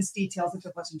gratuitous details if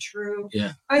it wasn't true?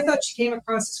 Yeah. I thought she came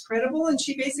across as credible, and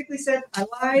she basically said, I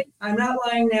lied, I'm not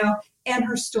lying now, and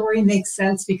her story makes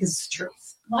sense because it's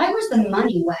truth. Why was the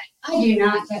money wet? I do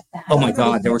not get that. Oh my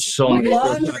God, there were so many.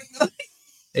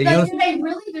 Did they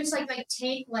really just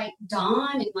take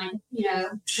Dawn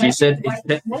and She said,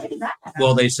 what is that?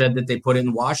 Well, they said that they put it in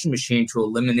the washing machine to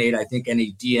eliminate, I think,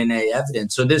 any DNA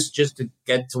evidence. So this, just to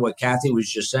get to what Kathy was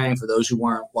just saying, for those who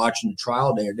weren't watching the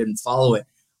trial day or didn't follow it,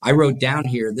 I wrote down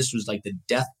here, this was like the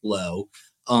death blow.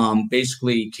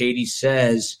 Basically, Katie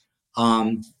says,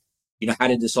 how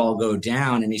did this all go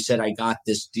down? And he said, I got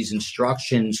these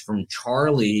instructions from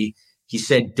Charlie. He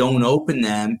said, don't open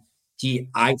them. She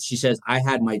says, I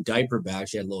had my diaper bag.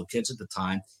 She had little kids at the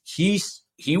time. He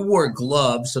wore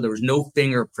gloves, so there was no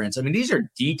fingerprints. I mean, these are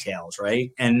details,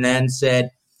 right? And then said,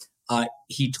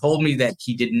 he told me that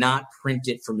he did not print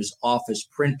it from his office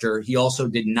printer. He also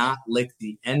did not lick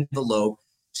the envelope.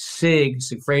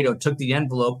 Sigfredo took the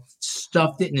envelope,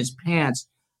 stuffed it in his pants.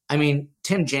 I mean,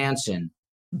 Tim Jansen,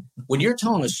 when you're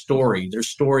telling a story, there's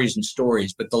stories and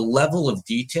stories, but the level of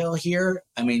detail here,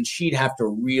 I mean, she'd have to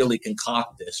really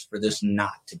concoct this for this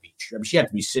not to be true. I mean, she'd have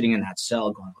to be sitting in that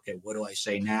cell going, okay, what do I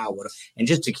say now? And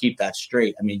just to keep that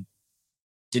straight, I mean,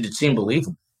 did it seem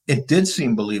believable? It did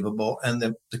seem believable. And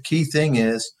the key thing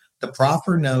is the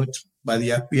proper notes by the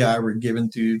FBI were given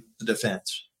to the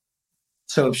defense.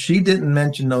 So if she didn't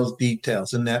mention those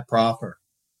details in that proffer,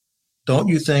 don't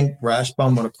you think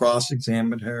Rashbaum would have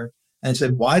cross-examined her and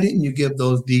said, why didn't you give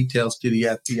those details to the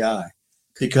FBI?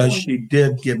 Because she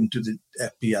did give them to the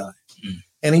FBI. Mm.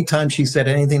 Anytime she said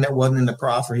anything that wasn't in the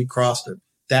proffer, he crossed it.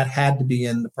 That had to be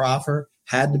in the proffer,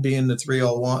 had to be in the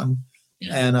 301.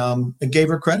 Yeah. And it gave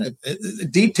her credit.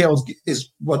 Details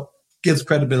is what gives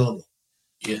credibility.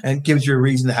 Yeah. And gives you a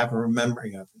reason to have a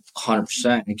remembering of it.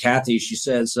 100%. And Kathy, she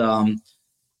says,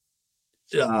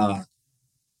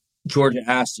 Georgia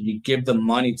asked, did you give the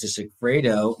money to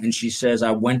Sigfredo? And she says,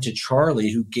 I went to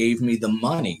Charlie, who gave me the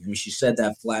money. I mean, she said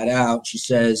that flat out. She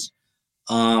says,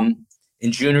 in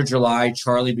June or July,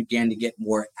 Charlie began to get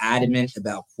more adamant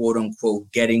about, quote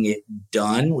unquote, getting it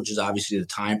done, which is obviously the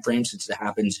time frame since it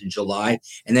happens in July.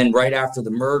 And then right after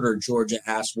the murder, Georgia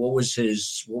asked, what was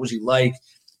he like?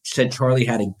 said Charlie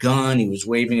had a gun. He was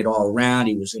waving it all around.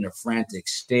 He was in a frantic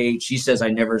state. She says, I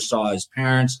never saw his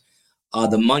parents.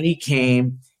 The money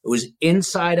came. It was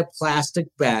inside a plastic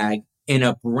bag, in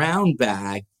a brown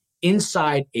bag,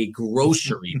 inside a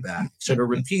grocery bag. So to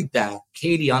repeat that,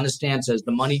 Katie on the stand says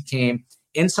the money came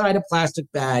inside a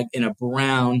plastic bag, in a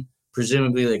brown,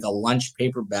 presumably like a lunch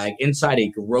paper bag, inside a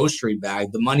grocery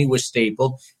bag. The money was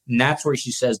stapled, and that's where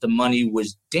she says the money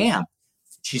was damp.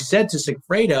 She said to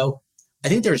Sigfredo, I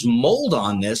think there's mold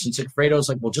on this. And Sigfredo's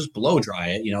like, well, just blow dry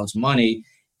it. It's money.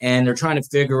 And they're trying to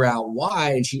figure out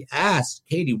why. And she asks,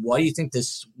 Katie, why do you think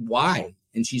this? Why?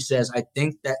 And she says, I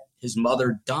think that his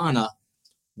mother, Donna,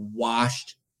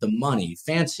 washed the money.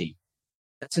 Fancy.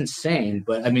 That's insane.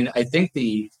 But I mean, I think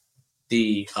the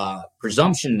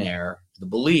presumption there, the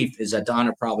belief is that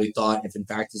Donna probably thought, if in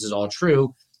fact this is all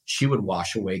true, she would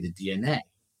wash away the DNA.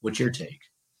 What's your take?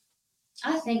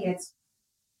 I think it's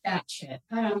that shit.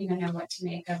 I don't even know what to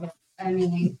make of it. I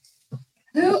mean,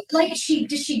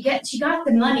 she got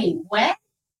the money wet?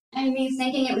 I mean,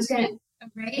 thinking it was going to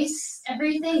erase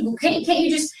everything? Well, can't you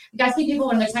just, I think people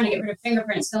when they're trying to get rid of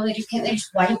fingerprints, can't they just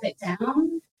wipe it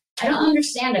down? I don't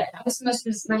understand it. That was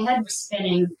my head was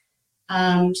spinning,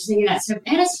 just thinking that. So,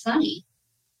 and it's funny.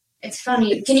 It's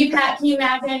funny. Can you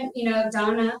imagine,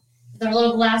 Donna, with her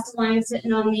little glass of wine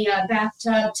sitting on the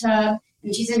bathtub tub,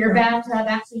 and she's in her bathtub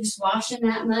actually just washing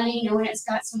that money, knowing it's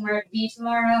got somewhere to be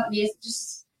tomorrow. I mean, it's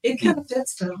just... It kind of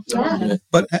fits, though. Yeah.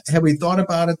 But have we thought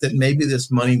about it that maybe this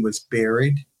money was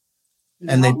buried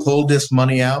and they pulled this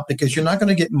money out? Because you're not going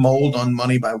to get mold on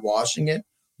money by washing it.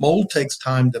 Mold takes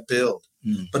time to build.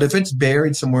 But if it's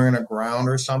buried somewhere in the ground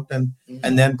or something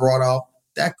and then brought out,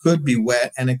 that could be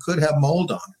wet and it could have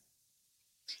mold on it.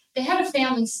 They had a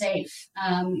family safe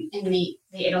in the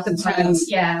Adelson house.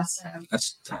 Yeah, so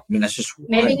That's just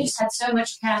maybe wild. they just had so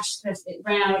much cash that it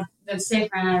ran out of the safe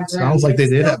ran out of room. Sounds like they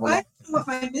did have I one. don't know if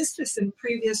I missed this in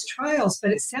previous trials,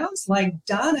 but it sounds like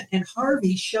Donna and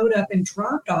Harvey showed up and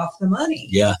dropped off the money.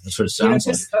 Yeah, that's what it sounds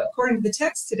like. Just according to the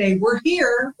text today, we're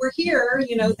here,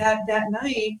 that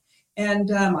night. And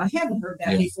I hadn't heard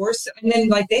that before. So, and then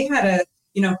they had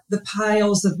the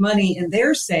piles of money in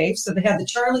their safe. So they had the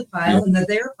Charlie pile and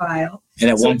their pile. And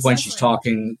at one point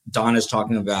Donna's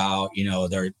talking about,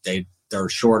 they're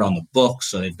short on the books.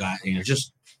 So they've got,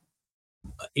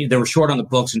 they were short on the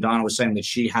books. And Donna was saying that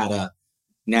she had to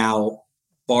now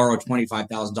borrow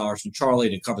 $25,000 from Charlie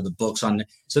to cover the books on.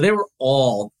 So they were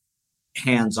all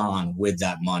hands-on with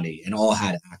that money and all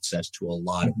had access to a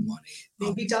lot of money.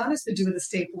 Maybe Donna's to do with the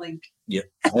stapling. Yeah,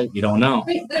 you don't know.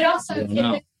 But also,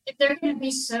 if they're going to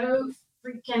be so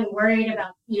freaking worried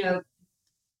about,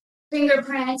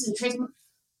 fingerprints and trace,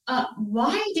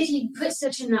 why did he put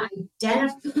such an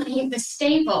identifying the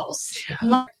staples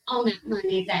mark on that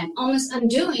money then, almost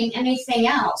undoing anything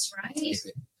else, right?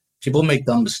 People make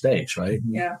dumb mistakes, right?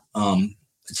 Yeah.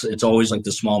 It's always like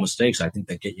the small mistakes, I think,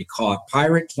 that get you caught.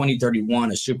 Pirate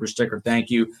 2031, a super sticker. Thank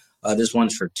you. This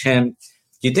one's for Tim.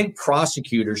 Do you think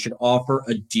prosecutors should offer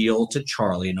a deal to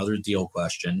Charlie? Another deal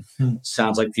question.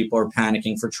 Sounds like people are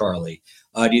panicking for Charlie.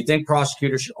 Do you think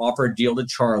prosecutors should offer a deal to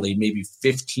Charlie, maybe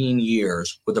 15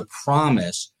 years, with a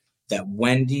promise that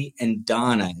Wendy and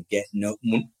Donna get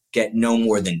no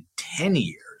more than 10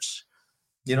 years?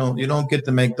 You don't get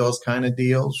to make those kind of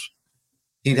deals.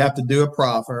 He'd have to do a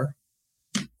proffer,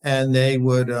 and they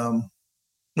would.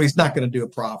 He's not going to do a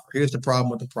proffer. Here's the problem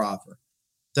with the proffer.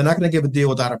 They're not going to give a deal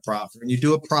without a proffer. And you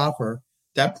do a proffer,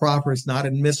 that proffer is not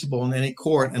admissible in any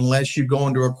court unless you go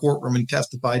into a courtroom and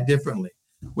testify differently,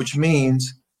 which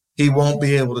means he won't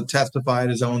be able to testify at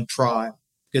his own trial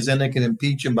because then they can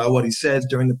impeach him by what he says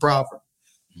during the proffer.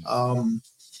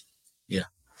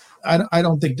 I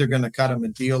don't think they're going to cut him a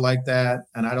deal like that,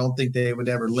 and I don't think they would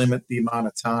ever limit the amount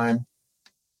of time.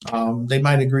 They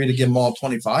might agree to give him all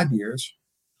 25 years,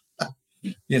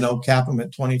 cap him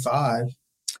at 25.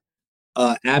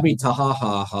 Abby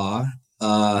Tahahaha,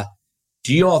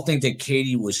 do you all think that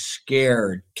Katie was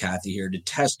scared, Kathy, here, to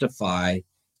testify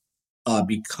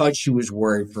because she was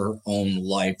worried for her own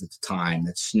life at the time,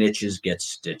 that snitches get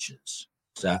stitches?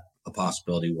 Is that a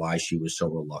possibility why she was so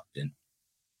reluctant?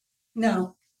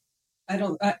 No, I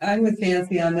don't. I'm with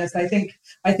Nancy on this. I think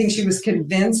she was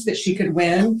convinced that she could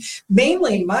win.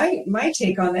 Mainly, my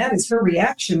take on that is her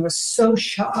reaction was so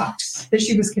shocked that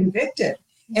she was convicted.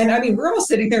 And I mean, we're all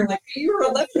sitting there like, you were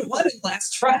 11-1 in the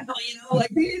last trial,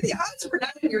 the odds were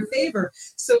not in your favor.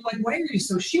 So why are you?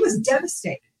 So she was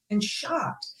devastated and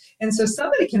shocked. And so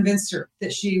somebody convinced her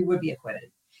that she would be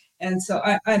acquitted. And so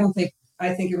I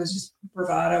think it was just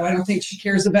bravado. I don't think she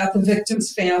cares about the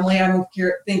victim's family. I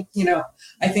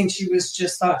think she was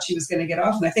just thought she was going to get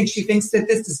off. And I think she thinks that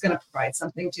this is going to provide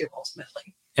something too,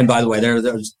 ultimately. And by the way,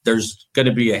 there's going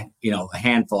to be a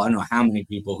handful. I don't know how many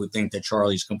people who think that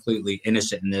Charlie's completely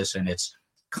innocent in this, and it's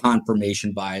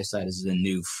confirmation bias. That is the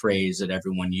new phrase that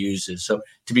everyone uses. So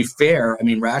to be fair, I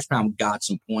mean, Rashbaum got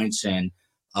some points in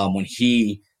when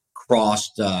he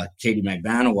crossed Katie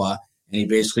Magbanua, and he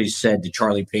basically said, "Did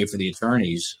Charlie pay for the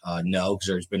attorneys?" No, because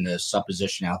there's been a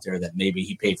supposition out there that maybe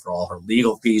he paid for all her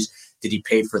legal fees. Did he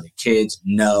pay for the kids?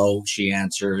 No, she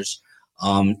answers.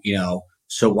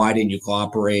 So why didn't you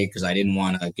cooperate? Because I didn't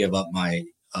want to give up my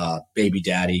baby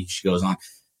daddy. She goes on.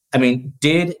 I mean,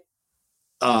 did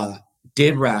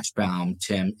Rashbaum,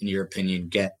 Tim, in your opinion,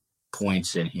 get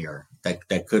points in here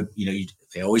that could,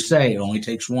 they always say it only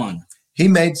takes one. He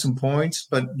made some points,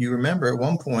 but you remember at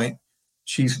one point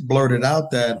she blurted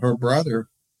out that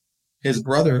his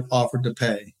brother offered to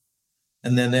pay.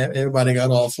 And then everybody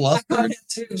got all flustered.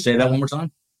 Say that one more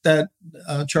time. That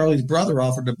Charlie's brother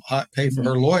offered to pay for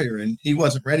her lawyer, and he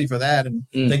wasn't ready for that, and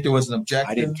I think there was an objection.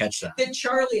 I didn't catch that. Then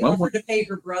Charlie offered to pay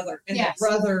her brother, and the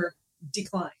brother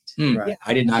declined. Right. Yeah.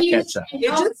 I did not catch that. It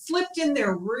just slipped in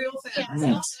there real fast. Yeah,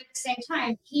 and also at the same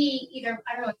time, he either,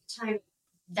 I don't know at the time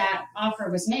that offer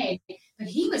was made, but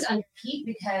he was under heat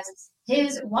because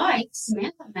his wife,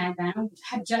 Samantha Magbanua,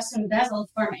 had just embezzled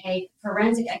from a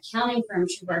forensic accounting firm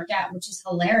she worked at, which is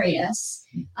hilarious,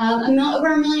 over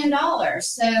 $1 million.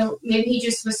 So maybe he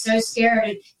just was so scared.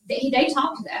 And they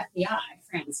talked to the FBI,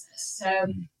 Francis. So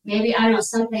maybe, I don't know,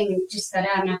 something just said,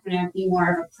 I'm not going to be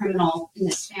more of a criminal in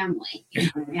this family. I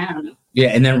don't know. Yeah,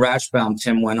 and then Rashbaum,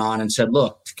 Tim, went on and said,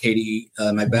 look, Katie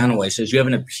Magbanua says, you have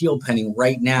an appeal pending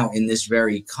right now in this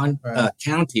very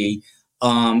county.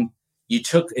 You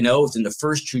took an oath in the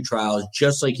first two trials,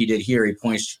 just like you did here. He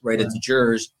points right at the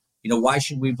jurors. Why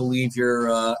should we believe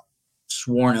your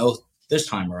sworn oath this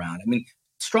time around? I mean,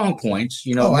 strong points.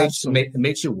 It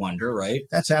makes you wonder, right?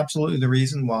 That's absolutely the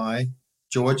reason why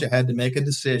Georgia had to make a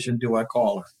decision. Do I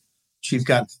call her? She's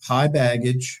got high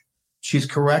baggage. She's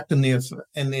correct in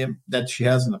the that she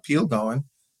has an appeal going.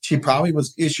 She probably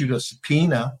was issued a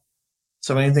subpoena,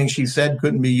 so anything she said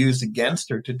couldn't be used against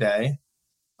her today.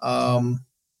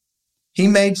 He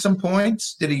made some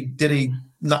points. Did he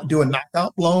not do a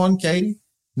knockout blow on Katie?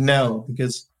 No,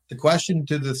 because the question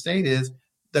to the state is,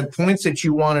 the points that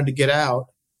you wanted to get out,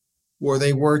 were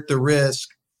they worth the risk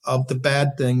of the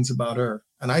bad things about her?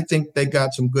 And I think they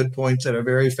got some good points that are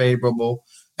very favorable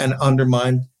and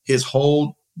undermine his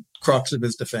whole crux of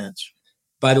his defense.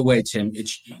 By the way, Tim,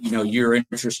 it's you're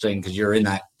interesting because you're in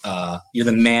that you're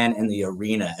the man in the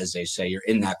arena, as they say. You're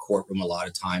in that courtroom a lot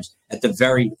of times. At the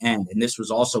very end, and this was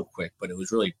also quick, but it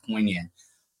was really poignant.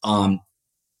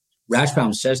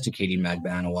 Rashbaum says to Katie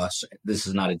Magbanua, this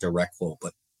is not a direct quote,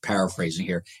 but paraphrasing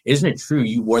here, isn't it true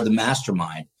you were the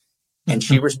mastermind? And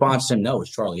she responds to him, no, it's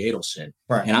Charlie Adelson.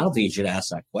 Right. And I don't think he should ask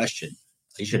that question.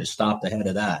 He should have stopped ahead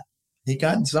of that. He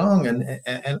got zung,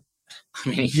 and I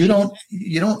mean, you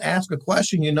don't ask a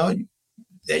question,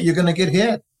 that you're going to get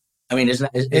hit. I mean,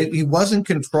 he wasn't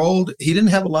controlled. He didn't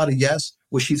have a lot of yes,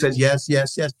 where she says yes,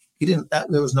 yes, yes. He didn't.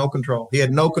 There was no control. He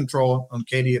had no control on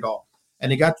Katie at all.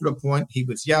 And he got to the point he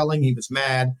was yelling. He was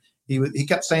mad. He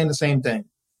kept saying the same thing.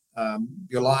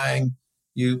 You're lying.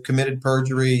 You committed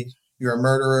perjury. You're a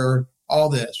murderer. All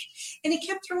this. And he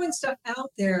kept throwing stuff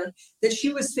out there that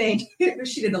she was saying.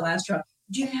 She did the last trial.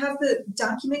 Do you have the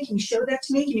document? Can you show that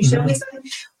to me? Can you show me something?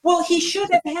 Well, he should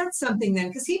have had something then,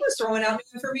 because he was throwing out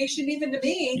new information even to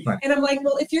me. Right. And I'm like,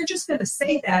 well, if you're just going to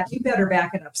say that, you better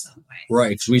back it up some way.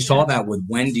 Right. Because we saw that with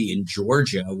Wendy in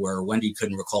Georgia, where Wendy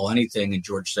couldn't recall anything. And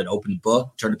George said, open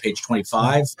book, turn to page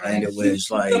 25. Right. And it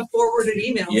was like forwarded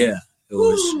email. Yeah. It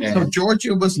was. So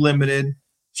Georgia was limited.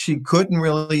 She couldn't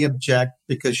really object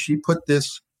because she put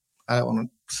this, I don't want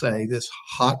to say, this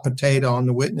hot potato on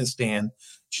the witness stand.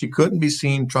 She couldn't be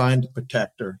seen trying to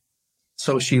protect her.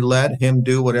 So she let him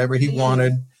do whatever he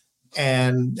wanted.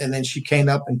 And then she came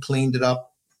up and cleaned it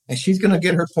up. And she's going to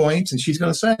get her points. And she's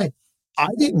going to say, I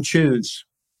didn't choose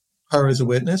her as a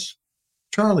witness.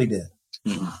 Charlie did.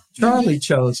 Mm-hmm. Charlie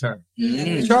chose her.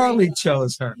 Mm-hmm. Charlie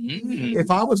chose her. Mm-hmm.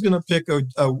 If I was going to pick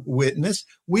a witness,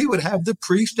 we would have the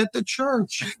priest at the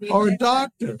church or a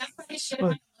doctor.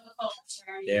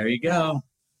 There you go.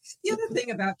 The other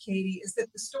thing about Katie is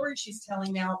that the story she's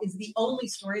telling now is the only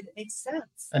story that makes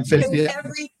sense. And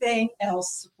everything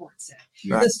else supports it.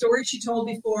 Right. The story she told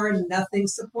before, nothing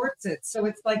supports it. So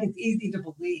it's like it's easy to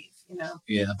believe,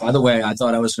 Yeah. By the way, I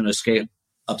thought I was going to escape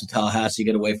up to Tallahassee,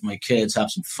 get away from my kids,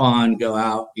 have some fun, go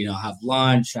out, have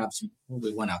lunch,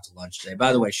 we went out to lunch today.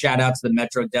 By the way, shout out to the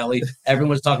Metro Deli.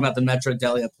 Everyone's talking about the Metro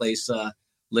Deli. That place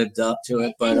lived up to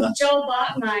it. But Joel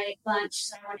bought my lunch,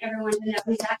 so I want everyone to know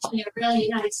he's actually a really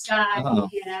nice guy.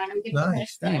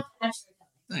 Nice.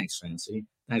 Thanks, Fancy.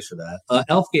 Thanks for that.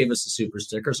 Elf gave us a super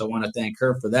sticker, so I want to thank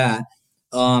her for that.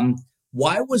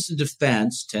 Why was the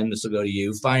defense, Tim, this will go to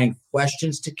you, finding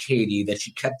questions to Katie that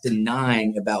she kept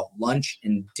denying about lunch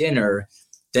and dinner,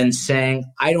 then saying,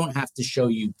 I don't have to show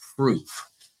you proof?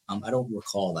 I don't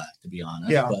recall that, to be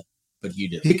honest, but you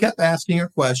do. He kept asking her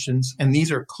questions, and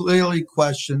these are clearly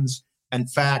questions and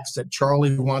facts that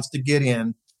Charlie wants to get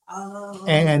in. Oh.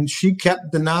 And she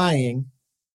kept denying,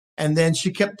 and then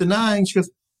she kept denying. She goes,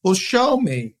 well, show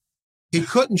me. He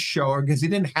couldn't show her because he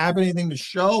didn't have anything to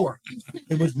show her.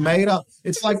 It was made up.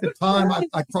 It's like the time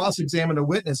I cross-examined a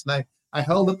witness, and I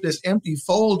held up this empty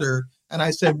folder, and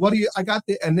I said, what do you, I got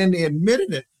the, and then they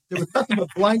admitted it. There was nothing but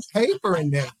blank paper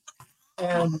in there.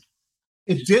 And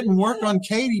it didn't work on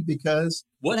Katie because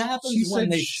what happens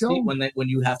when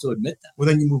you have to admit that? Well,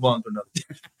 then you move on to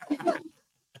another.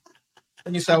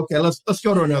 And you say, okay, let's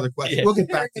go to another question. Yeah. We'll get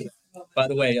back to that. By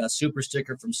the way, a super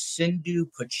sticker from Sindhu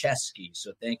Pacheski.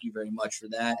 So thank you very much for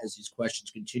that as these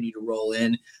questions continue to roll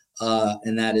in.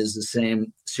 And that is the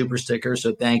same super sticker.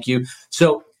 So thank you.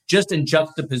 So just in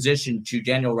juxtaposition to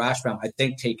Daniel Rashbaum, I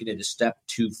think taking it a step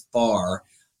too far.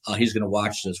 He's going to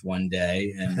watch this one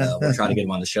day, and we'll try to get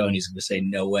him on the show, and he's going to say,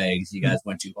 no way, you guys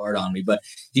went too hard on me. But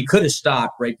he could have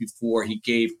stopped right before he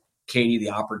gave Katie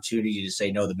the opportunity to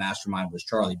say, no, the mastermind was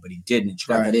Charlie, but he didn't.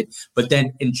 Right. But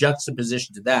then in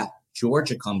juxtaposition to that,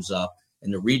 Georgia comes up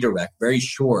in the redirect, very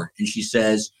short, and she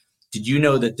says, did you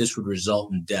know that this would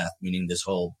result in death, meaning this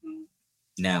whole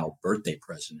now birthday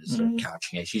present is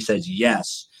couching it? She says,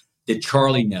 yes. Did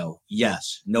Charlie know?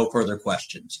 Yes. No further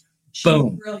questions.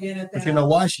 Boom. But you know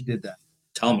why she did that?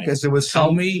 Tell me. Because there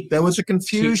was a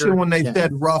confusion when they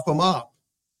said rough him up.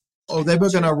 Oh, they were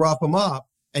going to rough him up.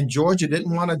 And Georgia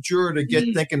didn't want a juror to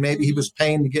get thinking maybe he was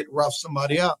paying to get rough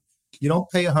somebody up. You don't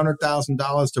pay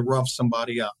 $100,000 to rough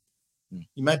somebody up.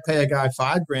 You might pay a guy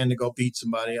 $5,000 to go beat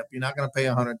somebody up. You're not going to pay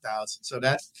 $100,000. So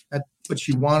but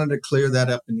she wanted to clear that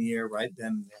up in the air right then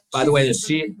and there. By the way,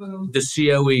 the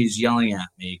COE is yelling at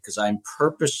me because I'm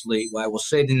purposely, I will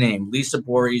say the name, Lisa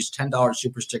Borges, $10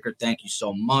 super sticker. Thank you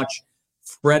so much.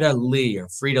 Frida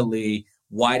Lee,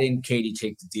 why didn't Katie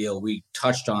take the deal? We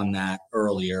touched on that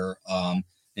earlier.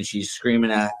 And she's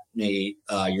screaming at me,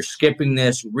 you're skipping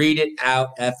this. Read it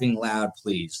out effing loud,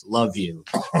 please. Love you,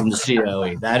 from the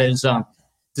COE. That is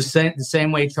the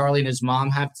same way Charlie and his mom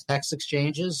have text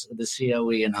exchanges. The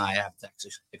COE and I have text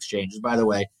exchanges. By the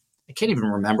way, I can't even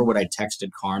remember what I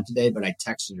texted Carm today, but I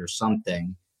texted her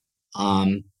something.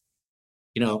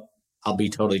 I'll be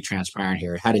totally transparent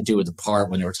here. It had to do with the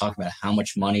part when they were talking about how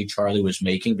much money Charlie was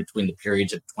making between the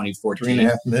periods of 2014.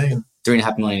 $3.5 million.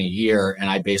 $3.5 million a year. And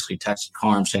I basically texted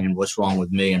Carm saying, what's wrong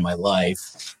with me and my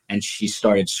life? And she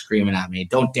started screaming at me,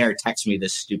 don't dare text me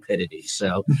this stupidity.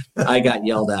 So I got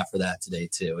yelled at for that today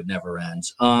too. It never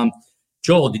ends.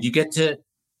 Joel, did you get to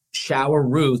shower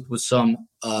Ruth with some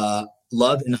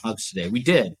love and hugs today? We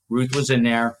did. Ruth was in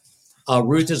there.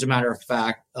 Ruth, as a matter of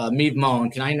fact, Meave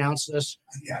Moen, can I announce this?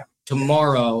 Yeah.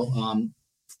 Tomorrow,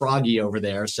 Froggy over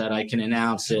there said I can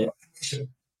announce it.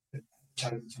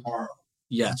 Tomorrow.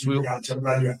 Yes. Ruth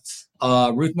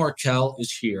Markel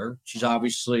is here. She's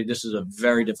obviously, this is a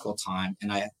very difficult time.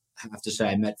 And I have to say,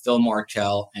 I met Phil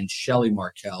Markel and Shelly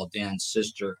Markel, Dan's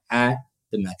sister, at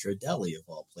the Metro Deli of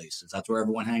all places. That's where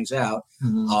everyone hangs out.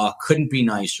 Mm-hmm. Couldn't be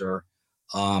nicer.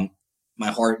 My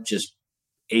heart just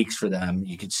aches for them.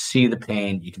 You can see the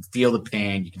pain. You can feel the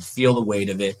pain. You can feel the weight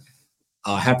of it.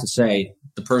 I have to say,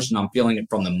 the person I'm feeling it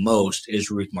from the most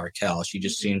is Ruth Markel. She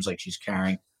just seems like she's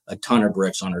carrying a ton of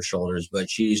bricks on her shoulders, but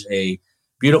she's a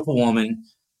beautiful woman.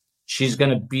 She's going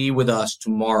to be with us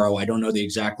tomorrow. I don't know the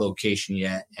exact location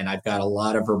yet, and I've got a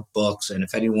lot of her books, and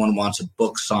if anyone wants a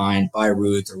book signed by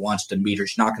Ruth or wants to meet her,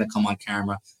 she's not going to come on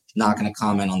camera. She's not going to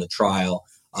comment on the trial.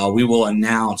 We will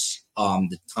announce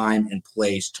the time and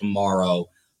place tomorrow,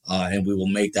 and we will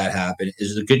make that happen.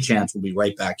 There's a good chance we'll be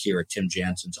right back here at Tim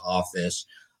Jansen's office.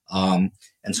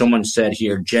 And someone said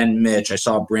here, Jen Mitch, I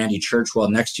saw Brandy Churchwell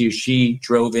next to you. She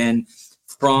drove in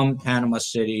from Panama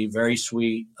City, very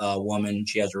sweet woman.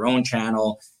 She has her own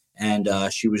channel, and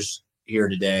she was here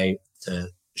today to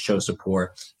show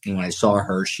support. And when I saw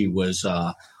her, she was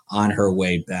on her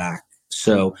way back.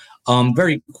 So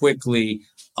very quickly,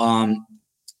 the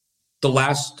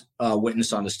last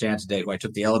witness on the stand today, who I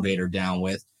took the elevator down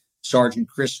with, Sergeant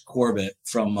Chris Corbett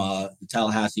from the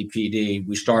Tallahassee PD.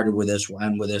 We started with this, we'll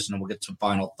end with this, and then we'll get some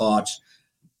final thoughts.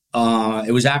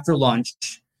 It was after lunch.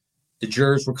 The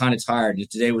jurors were kind of tired.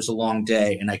 Today was a long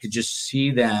day, and I could just see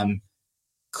them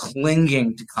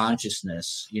clinging to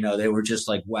consciousness. They were just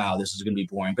like, wow, this is going to be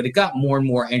boring. But it got more and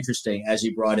more interesting as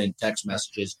he brought in text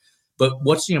messages. But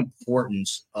what's the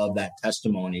importance of that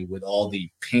testimony with all the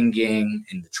pinging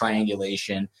and the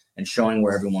triangulation and showing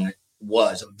where everyone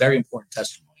was? A very important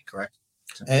testimony, correct?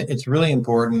 It's really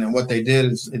important. And what they did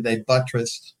is they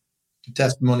buttressed the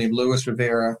testimony of Luis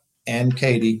Rivera and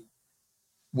Katie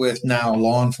with now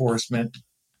law enforcement,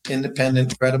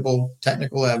 independent, credible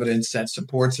technical evidence that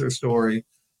supports their story,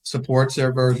 supports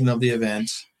their version of the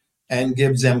events, and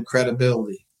gives them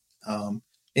credibility.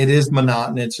 It is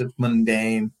monotonous, it's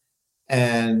mundane,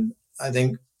 and I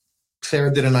think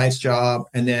Sarah did a nice job.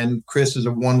 And then Chris is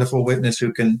a wonderful witness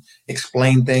who can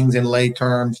explain things in lay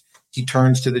terms. He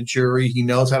turns to the jury. He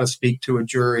knows how to speak to a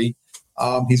jury.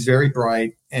 He's very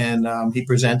bright, and he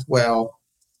presents well.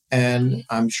 And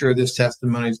I'm sure this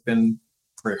testimony has been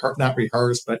not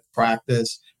rehearsed, but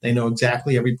practiced. They know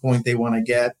exactly every point they want to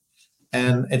get.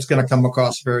 And it's going to come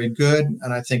across very good.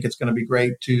 And I think it's going to be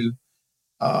great to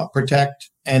protect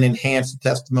and enhance the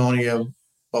testimony of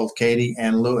both Katie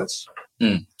and Luis.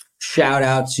 Shout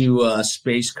out to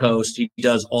Space Coast. He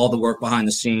does all the work behind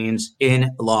the scenes in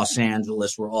Los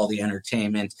Angeles, where all the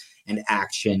entertainment and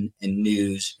action and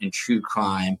news and true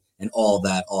crime and all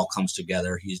that all comes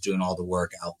together. He's doing all the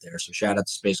work out there. So shout out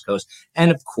to Space Coast.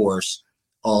 And of course,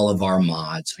 all of our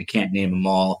mods. I can't name them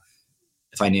all.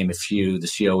 If I name a few, the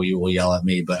COE will yell at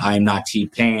me, but I am not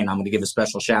T-Pain. I'm going to give a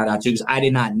special shout out to, because I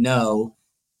did not know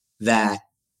that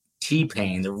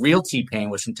T-Pain, the real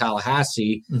T-Pain, was from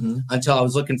Tallahassee until I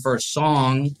was looking for a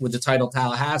song with the title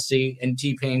Tallahassee, and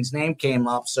T-Pain's name came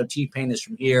up. So T-Pain is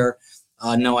from here.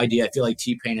 No idea. I feel like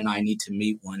T-Pain and I need to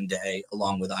meet one day,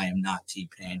 along with I Am Not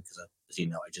T-Pain, because as you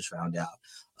know, I just found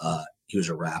out he was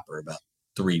a rapper about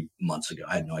 3 months ago.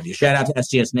 I had no idea. Shout out to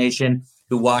STS Nation,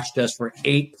 who watched us for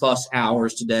 8+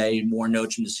 hours today. More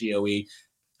notes from the COE.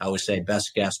 I always say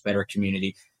best guest, better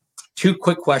community. 2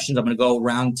 quick questions. I'm going to go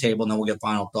around the table, and then we'll get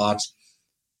final thoughts.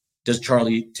 Does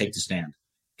Charlie take the stand,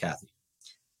 Kathy?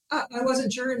 I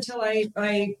wasn't sure until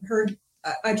I heard.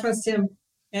 I trust him,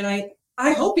 and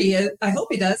I hope he is. I hope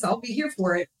he does. I'll be here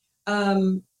for it.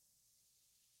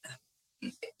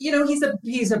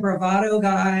 He's a bravado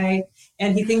guy,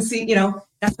 and he thinks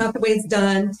that's not the way it's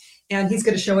done, and he's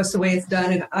going to show us the way it's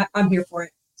done, and I'm here for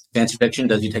it. Fancy Fiction,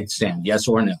 does he take the stand? Yes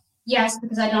or no? Yes,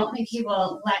 because I don't think he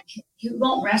won't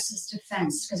rest his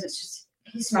defense, because it's just,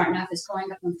 he's smart enough. He's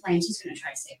going up in flames. He's going to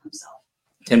try to save himself.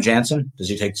 Tim Jansen, does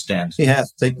he take the stand? He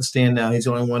has to take the stand now. He's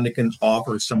the only one that can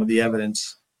offer some of the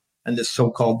evidence and this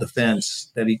so-called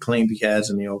defense that he claimed he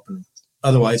has in the opening.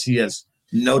 Otherwise, he has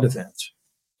no defense.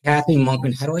 Kathy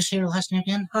Monkman, how do I say her last name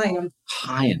again? Hyam.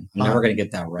 I'm never going to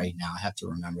get that right now. I have to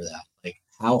remember that. Like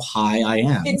how high I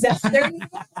am. Exactly.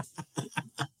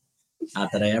 Not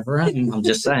that I ever am. I'm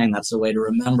just saying that's the way to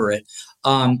remember it.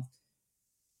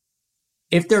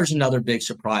 If there's another big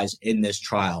surprise in this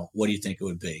trial, what do you think it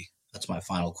would be? That's my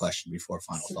final question before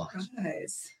final thoughts.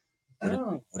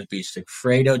 Would it be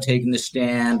Sigfredo taking the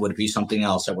stand? Would it be something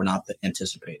else that we're not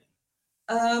anticipating?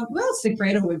 Well,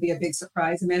 Sigfredo would be a big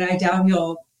surprise. I mean, I doubt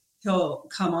he'll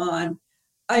come on.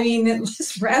 I mean,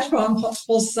 unless Rashbaum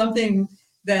pulls something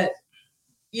that,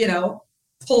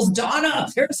 pulls Dawn up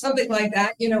or something like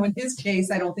that. In his case,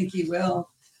 I don't think he will.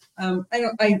 I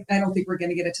don't think we're going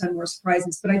to get a ton more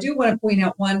surprises. But I do want to point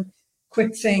out one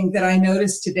quick thing that I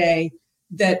noticed today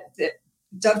that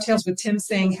dovetails with Tim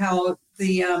saying how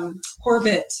the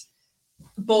Corbett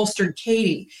bolstered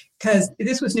Katie, because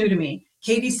this was new to me.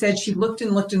 Katie said she looked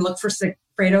and looked and looked for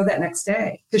Sigfredo that next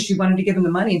day because she wanted to give him the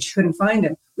money and she couldn't find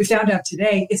him. We found out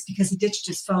today it's because he ditched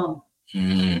his phone.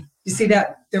 You see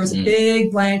that there was a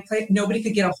big blank plate. Nobody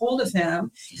could get a hold of him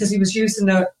because he was using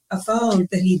a phone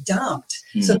that he dumped.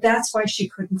 So that's why she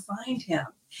couldn't find him.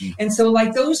 And so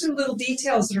those are little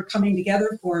details that are coming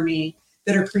together for me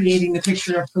that are creating the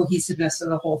picture of cohesiveness of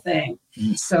the whole thing.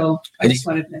 So I just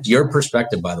wanted to mention your that.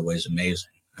 perspective, by the way, is amazing.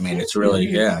 I mean, it's really,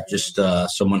 just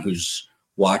someone who's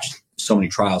watched so many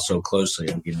trials so closely.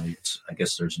 I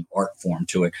guess there's an art form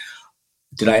to it.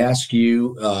 Did I ask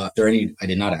you, I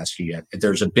did not ask you yet, if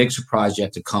there's a big surprise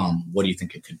yet to come, what do you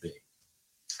think it could be?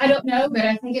 I don't know, but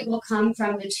I think it will come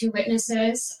from the 2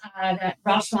 witnesses that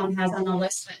Rashbaum has on the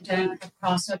list that don't have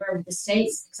crossover with the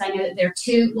states, because I know that there are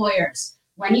 2 lawyers.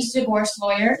 Wendy's divorce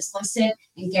lawyer is listed,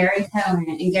 and Gary Cohen.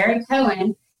 And Gary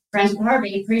Cohen, friends with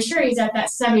Harvey, pretty sure he's at that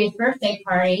 70th birthday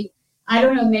party. I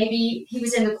don't know, maybe he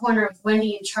was in the corner of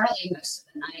Wendy and Charlie most of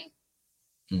the night.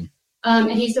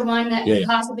 And he's the one that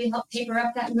possibly helped paper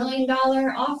up that $1 million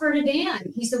offer to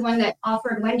Dan. He's the one that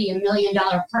offered Wendy $1 million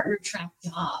partner trap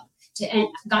job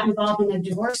got involved in the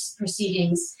divorce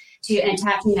proceedings to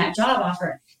attacking that job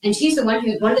offer. And she's the one of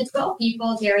the 12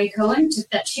 people, Gary Cohen,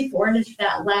 that she forwarded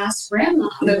that last grandma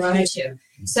over to.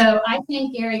 So I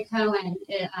think Gary Cohen,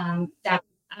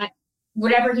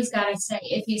 whatever he's got to say,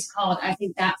 if he's called, I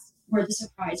think that's where the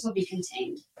surprise will be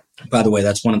contained. By the way,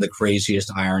 that's one of the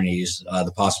craziest ironies,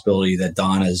 the possibility that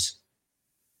Donna's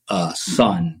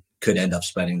son could end up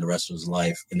spending the rest of his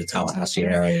life in the Tallahassee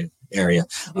area.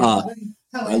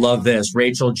 I love this.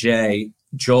 Rachel J.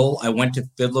 Joel, I went to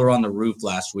Fiddler on the Roof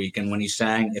last week, and when he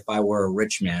sang If I Were a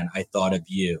Rich Man, I Thought of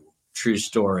You. True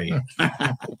story.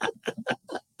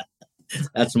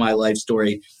 That's my life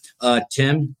story.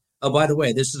 Tim, oh, by the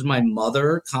way, this is my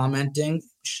mother commenting.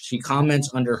 She comments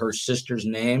under her sister's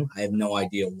name. I have no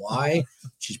idea why.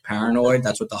 She's paranoid.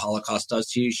 That's what the Holocaust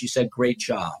does to you. She said, great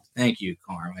job. Thank you,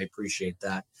 Carm. I appreciate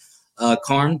that.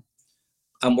 Carm,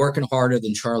 I'm working harder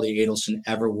than Charlie Adelson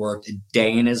ever worked a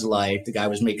day in his life. The guy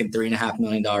was making $3.5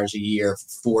 million a year for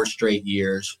 4 straight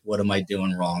years. What am I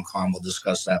doing wrong? Carm, we'll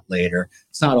discuss that later.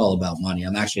 It's not all about money.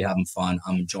 I'm actually having fun.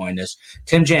 I'm enjoying this.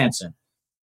 Tim Jansen,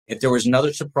 if there was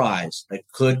another surprise that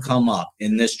could come up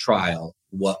in this trial,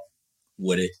 what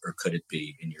would it or could it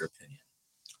be, in your opinion?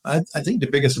 I think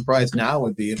the biggest surprise now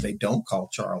would be if they don't call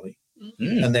Charlie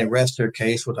and they rest their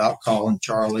case without calling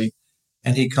Charlie,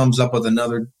 and he comes up with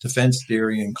another defense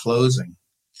theory in closing.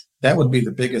 That would be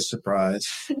the biggest surprise.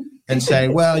 And say,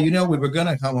 well, we were going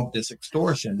to come up with this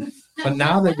extortion, but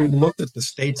now that we've looked at the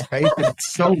state's case,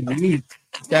 it's so weak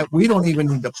that we don't even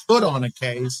need to put on a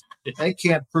case. They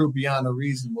can't prove beyond a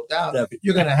reasonable doubt.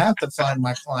 You're going to have to find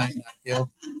my client not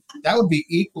guilty. That would be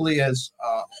equally as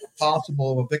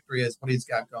possible of a victory as what he's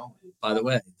got going. By the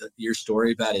way, your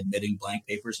story about admitting blank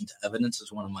papers into evidence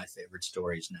is one of my favorite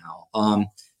stories now.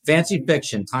 Fancy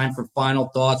Fiction, time for final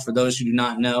thoughts. For those who do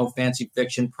not know, Fancy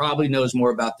Fiction probably knows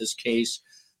more about this case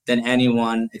than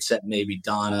anyone except maybe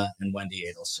Donna and Wendy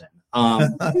Adelson.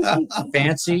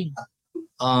 Fancy,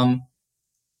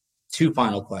 2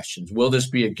 final questions. Will this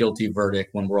be a guilty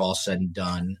verdict when we're all said and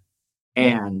done?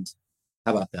 And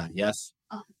how about that? Yes?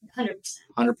 100%.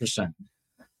 100%.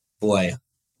 Boy,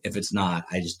 if it's not,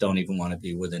 I just don't even want to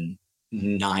be within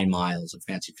 9 miles of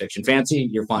Fancy Fiction. Fancy,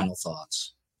 your final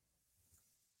thoughts.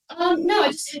 No,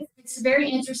 it's very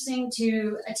interesting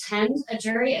to attend a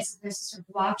jury as opposed to sort of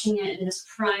watching it in this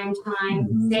prime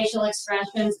time, facial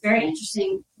expressions. Very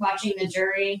interesting watching the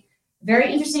jury.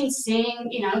 Very interesting seeing,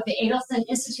 the Adelson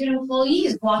Institute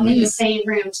employees walking in the same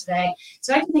room today.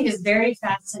 So I think it's very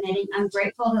fascinating. I'm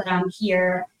grateful that I'm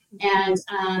here. And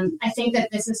I think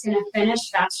that this is going to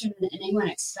finish faster than anyone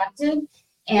expected.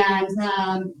 And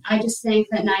I just think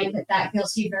that night that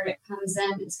guilty verdict comes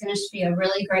in, it's going to be a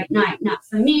really great night. Not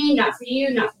for me, not for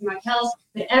you, not for Markel,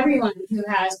 but everyone who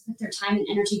has put their time and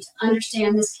energy to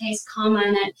understand this case,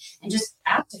 comment it, and just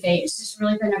activate. It's just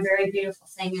really been a very beautiful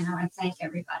thing, and I want to thank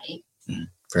everybody.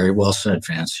 Very well said,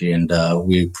 Fancy. And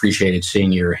we appreciated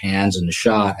seeing your hands in the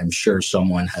shot. I'm sure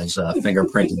someone has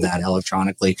fingerprinted that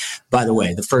electronically. By the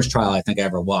way, the first trial I think I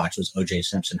ever watched was O.J.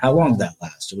 Simpson. How long did that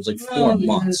last? It was like 4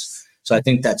 months. So I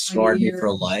think that scarred me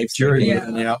for life. Jury,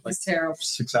 it's terrible.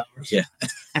 6 hours. Yeah,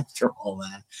 after all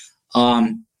that. How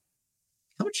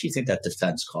much do you think that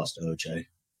defense cost OJ?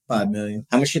 $5 million.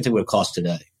 How much do you think it would cost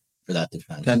today for that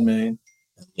defense? $10 million.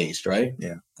 At least, right?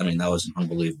 Yeah. I mean, that was an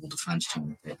unbelievable defense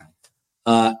team.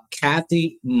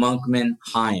 Kathy Monkman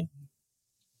Hyam.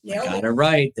 Yeah. Got it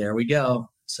right. There we go.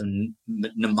 So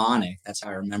mnemonic. That's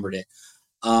how I remembered it.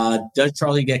 Does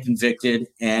Charlie get convicted?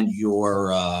 And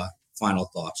your final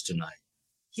thoughts tonight.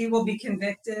 He will be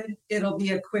convicted. It'll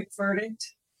be a quick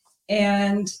verdict.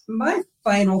 And my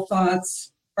final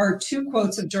thoughts are 2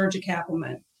 quotes of Georgia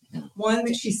Kappelman. One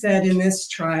that she said in this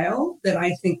trial that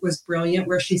I think was brilliant,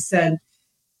 where she said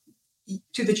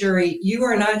to the jury, "You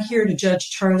are not here to judge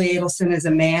Charlie Adelson as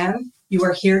a man. You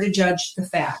are here to judge the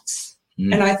facts."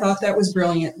 And I thought that was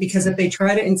brilliant, because if they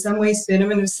try to in some way spin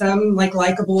him into some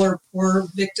likable or poor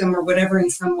victim or whatever in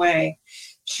some way,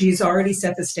 she's already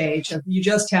set the stage of, you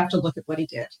just have to look at what he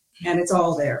did, and it's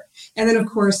all there. And then, of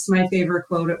course, my favorite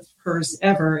quote of hers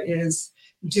ever is,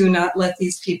 "Do not let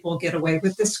these people get away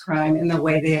with this crime in the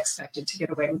way they expected to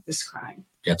get away with this crime."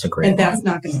 That's a great And that's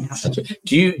not going to happen.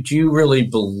 Do you really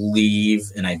believe,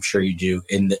 and I'm sure you do,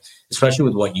 especially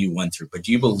with what you went through, but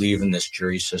do you believe in this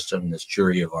jury system, this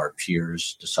jury of our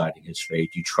peers deciding his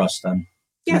fate? Do you trust them?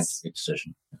 Yes. Make a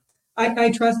decision.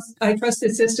 I trust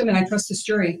this system, and I trust this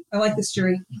jury. I like this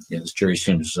jury. Yeah, this jury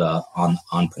seems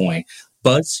on point.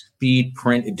 BuzzFeed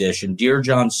print edition. Dear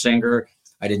John Singer,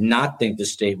 I did not think the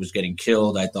state was getting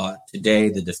killed. I thought today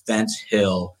the defense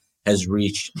hill has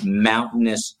reached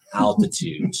mountainous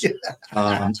altitudes.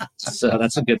 So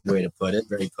that's a good way to put it.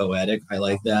 Very poetic. I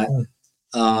like that.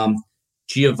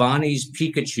 Giovanni's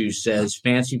Pikachu says,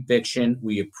 Fancy Fiction,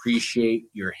 we appreciate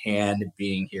your hand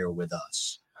being here with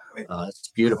us. It's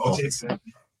beautiful.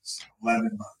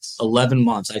 11 months. 11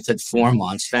 months. I said 4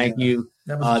 months. Thank you.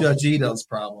 That was Judge Ito's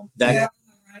problem. That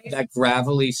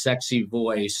gravelly, sexy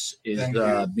voice is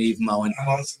Meave Moen. I'm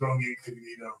also going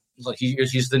incognito. Look,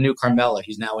 he's the new Carmella.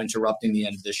 He's now interrupting the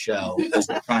end of the show as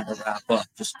we're trying to wrap up,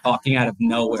 just talking out of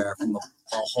nowhere from a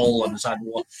hole on the side of the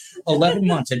wall. 11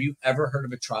 months. Have you ever heard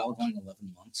of a trial going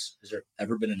 11 months? Has there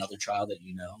ever been another trial that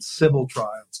you know? Civil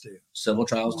trials do. Civil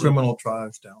trials do? Criminal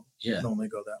trials don't. Yeah. Normally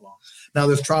go that long. Now,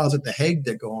 there's trials at The Hague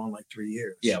that go on like 3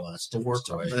 years. Yeah, well, that's different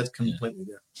story. That's completely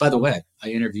different. By the way, I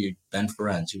interviewed Ben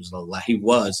Ferencz. He was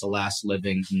the last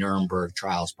living Nuremberg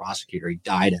trials prosecutor. He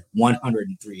died at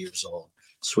 103 years old.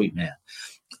 Sweet man.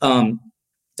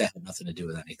 That had nothing to do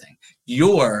with anything.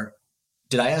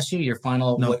 Did I ask you your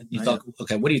final? No, what you thought?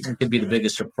 Okay, what do you think could be the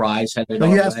biggest surprise? I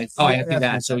asked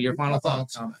that. So your final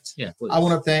thoughts? Yeah, please. I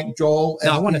want to thank Joel.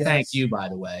 No, I want to thank you. By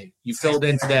the way, you filled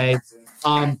in today.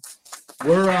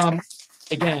 We're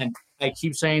again. I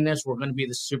keep saying this. We're going to be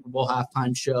the Super Bowl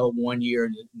halftime show 1 year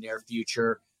in the near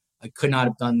future. I could not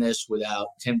have done this without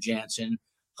Tim Jansen.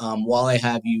 While I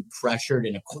have you pressured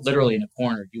literally in a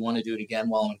corner, do you want to do it again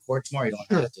while I'm in court tomorrow? You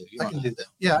don't have to. I can do that.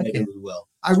 Yeah, I can. We will.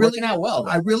 I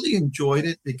really enjoyed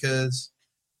it because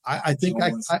I think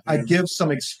I give some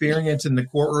experience in the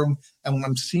courtroom, and when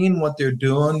I'm seeing what they're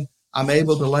doing, I'm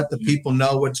able to let the people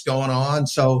know what's going on.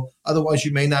 So otherwise,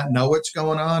 you may not know what's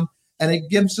going on, and it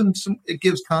gives them it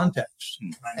gives context.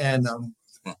 And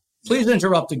please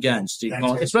interrupt again, Steve,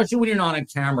 especially when you're not on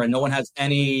camera. No one has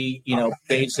any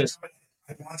basis.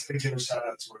 I want to give a shout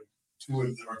out to two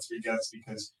of our three guests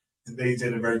because they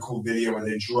did a very cool video where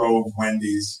they drove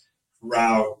Wendy's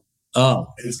route. Oh,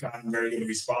 it's gotten very good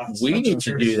response. We need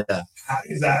to do that. How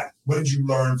is that? What did you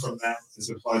learn from that as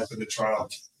it applies to the trial?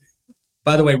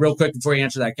 By the way, real quick before you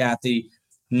answer that, Kathy,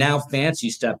 now Fancy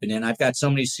stepping in. I've got so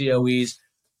many COEs.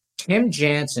 Tim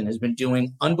Jansen has been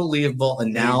doing unbelievable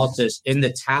analysis in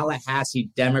the Tallahassee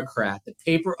Democrat, the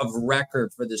paper of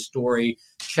record for this story.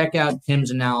 Check out Tim's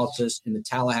analysis in the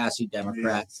Tallahassee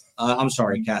Democrat. I'm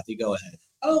sorry, Kathy, go ahead.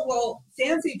 Oh, well,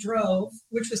 Fancy drove,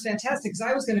 which was fantastic because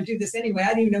I was going to do this anyway. I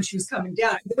didn't even know she was coming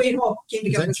down. The way it all came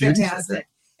together was fantastic.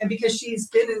 And because she's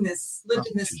lived in this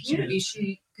community,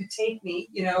 she could take me,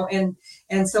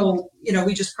 and so,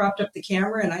 we just propped up the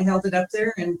camera and I held it up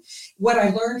there. And what I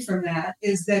learned from that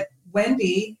is that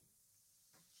Wendy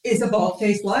is a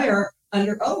bald-faced liar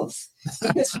under oath.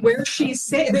 Because where she's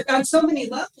saying, on so many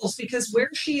levels, because where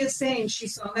she is saying she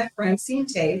saw that crime scene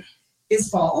tape is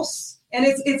false. And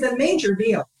it's a major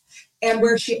deal. And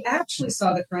where she actually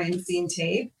saw the crime scene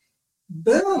tape,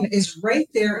 boom, is right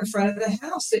there in front of the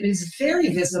house. It is very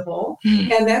visible.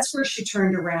 And that's where she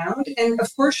turned around. And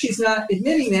of course, she's not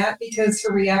admitting that because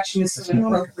her reaction is so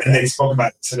inappropriate. And they spoke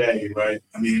about it today, right?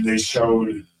 I mean, they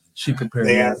showed,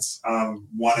 they asked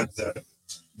one of the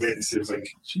witnesses, like,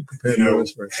 she prepared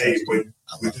hey, would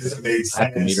this have made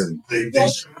sense? They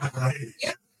showed, right?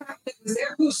 Yeah. Was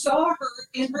there who saw her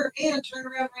in her hand turn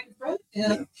around right in front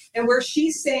of him, and where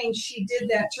she's saying she did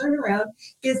that turnaround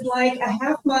is like a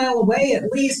half mile away at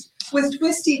least with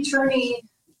twisty, turny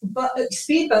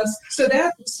speed bumps. So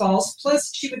that was false.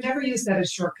 Plus, she would never use that as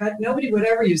a shortcut. Nobody would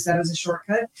ever use that as a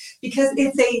shortcut because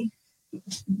it's a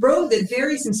road that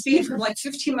varies in speed from like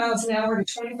 15 miles an hour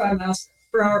to 25 miles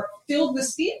per hour, filled with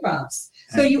speed bumps.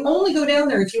 So you only go down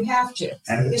there if you have to.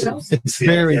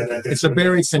 It's a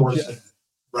very congested.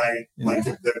 Right, like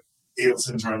if the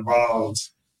Adelsons are involved,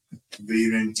 they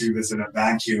didn't do this in a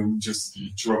vacuum, just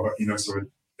drove up,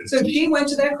 So she went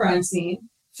to that crime scene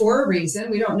for a reason.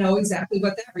 We don't know exactly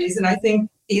what that reason. I think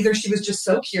either she was just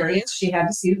so curious, she had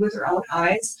to see it with her own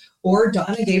eyes, or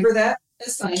Donna gave her that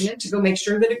assignment to go make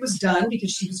sure that it was done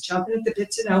because she was jumping at the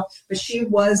bit to know, but she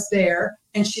was there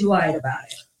and she lied about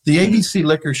it. The ABC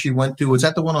Liquor she went to, was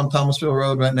that the one on Thomasville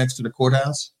Road right next to the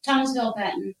courthouse? Thomasville,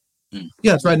 Benton.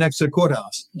 Yeah, it's right next to the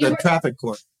courthouse, the traffic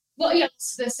court. Well,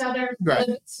 yes, the southern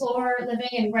floor living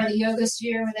and where the yoga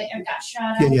studio where they got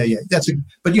shot at. Yeah.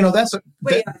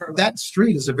 That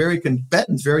street is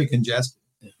Benton's very congested,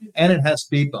 and it has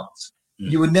speed bumps.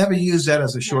 You would never use that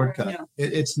as a shortcut. No.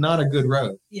 It's not a good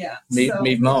road. Yeah.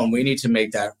 Moen, we need to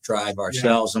make that drive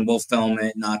ourselves, and we'll film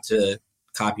it, not to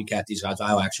copycat these guys.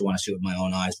 I actually want to see it with my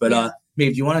own eyes. But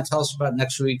Maeve, do you want to tell us about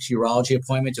next week's urology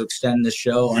appointment to extend the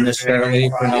show unnecessarily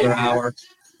for another hour?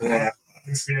 Yeah,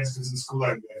 experience because in school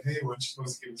I'd be like, hey, when you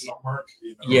supposed to give me some work?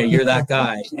 Yeah, you're that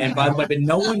guy. And by the way, but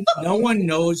no one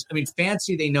knows. I mean,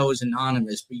 Fancy they know is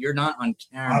anonymous, but you're not on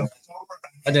camera.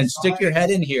 And then stick your head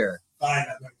in here. Fine,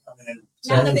 I'm going to come in.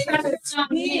 Now that they know it's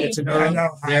not me. It's an early.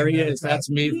 There he is. That's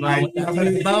me mowing. That's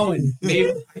me mowing.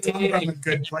 I come from a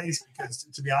good place because,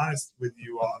 to be honest with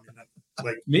you all, I mean,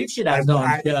 like Me should have no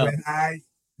show.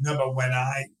 when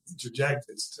I interject,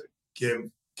 it's to give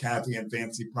Kathy and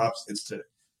Fancy props. It's to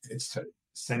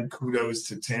send kudos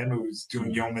to Tim, who's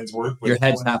doing yeoman's work. Your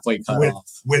head's halfway cut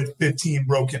off. With 15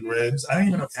 broken ribs. I don't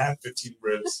even know if I have 15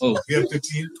 ribs. Oh. You have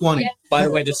 15? 20. By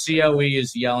the way, the COE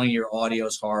is yelling your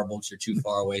audio's horrible because you're too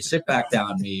far away. Sit back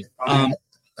down, me.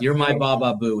 You're my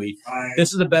Baba Booey.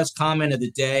 This is the best comment of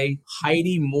the day.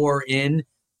 Heidi Moore in.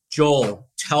 Joel,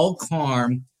 tell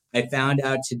Carm I found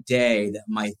out today that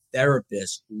my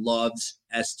therapist loves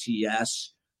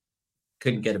STS.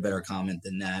 Couldn't get a better comment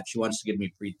than that. She wants to give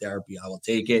me free therapy. I will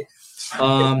take it.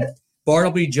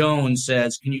 Bartleby Jones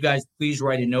says, can you guys please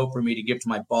write a note for me to give to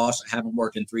my boss? I haven't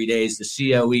worked in 3 days.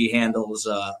 The COE handles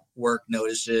work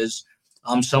notices.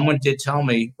 Someone did tell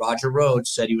me, Roger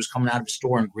Rhodes said he was coming out of a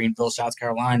store in Greenville, South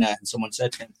Carolina, and someone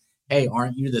said to him, hey,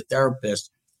 aren't you the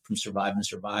therapist from Surviving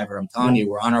Survivor? I'm telling you,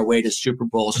 we're on our way to Super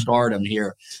Bowl stardom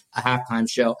here, a halftime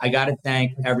show. I got to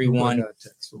thank everyone. Right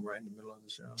in the middle of the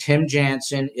show. Tim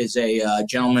Jansen is a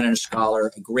gentleman and a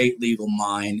scholar, a great legal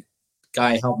mind.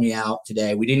 Guy helped me out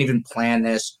today. We didn't even plan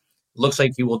this. Looks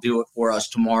like he will do it for us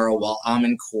tomorrow while I'm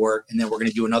in court. And then we're going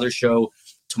to do another show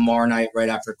tomorrow night right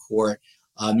after court.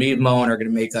 Me and Moen are going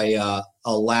to make a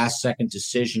last-second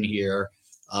decision here,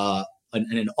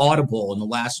 an audible in the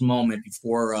last moment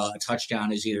before a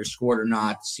touchdown is either scored or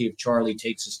not, to see if Charlie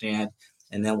takes a stand.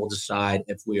 And then we'll decide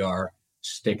if we are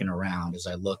sticking around as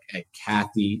I look at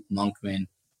Kathy Monkman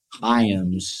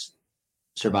Hyams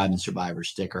Surviving Survivor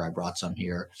sticker. I brought some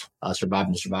here.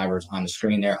 Surviving Survivors on the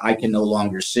screen there. I can no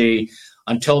longer see.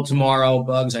 Until tomorrow,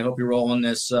 Bugs, I hope you're rolling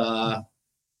this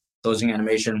closing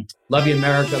animation. Love you,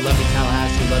 America. Love you,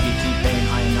 Tallahassee. Love you, T-Pain.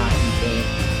 I am not T-Pain.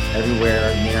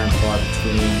 Everywhere, near and far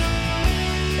between.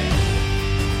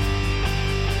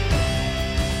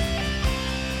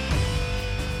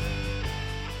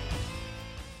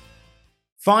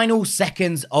 Final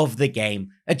seconds of the game.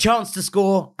 A chance to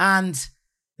score, and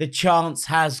the chance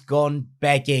has gone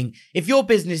begging. If your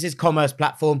business's commerce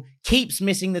platform keeps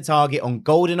missing the target on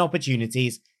golden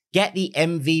opportunities, get the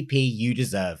MVP you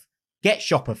deserve. Get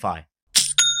Shopify.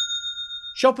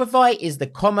 Shopify is the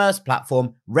commerce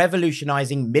platform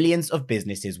revolutionizing millions of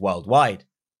businesses worldwide.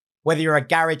 Whether you're a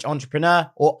garage entrepreneur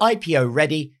or IPO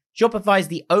ready, Shopify is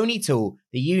the only tool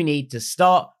that you need to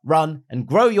start, run, and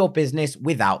grow your business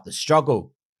without the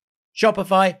struggle.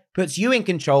 Shopify puts you in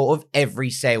control of every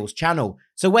sales channel.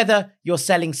 So whether you're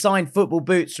selling signed football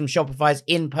boots from Shopify's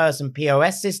in-person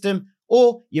POS system,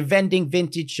 or you're vending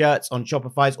vintage shirts on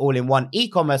Shopify's all-in-one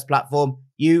e-commerce platform,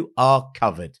 you are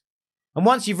covered. And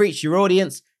once you've reached your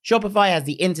audience, Shopify has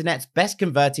the internet's best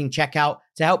converting checkout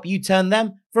to help you turn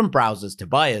them from browsers to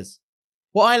buyers.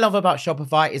 What I love about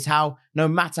Shopify is how, no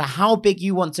matter how big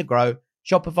you want to grow,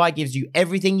 Shopify gives you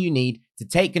everything you need to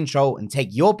take control and take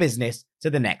your business to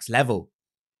the next level.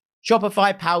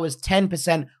 Shopify powers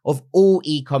 10% of all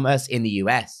e-commerce in the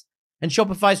US. And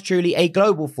Shopify is truly a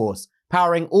global force,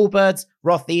 powering Allbirds,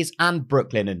 Rothy's, and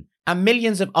Brooklinen, and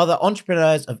millions of other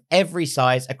entrepreneurs of every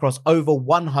size across over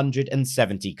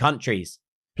 170 countries.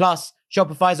 Plus,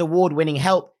 Shopify's award-winning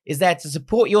help is there to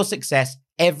support your success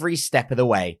every step of the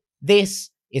way. This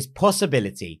is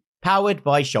Possibility, powered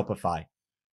by Shopify.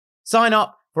 Sign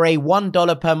up for a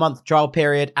 $1 per month trial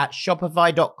period at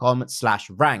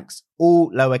shopify.com/ranks,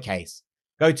 all lowercase.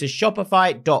 Go to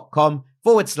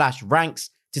shopify.com/ranks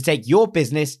to take your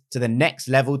business to the next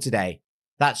level today.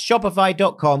 That's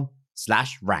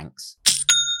shopify.com/ranks.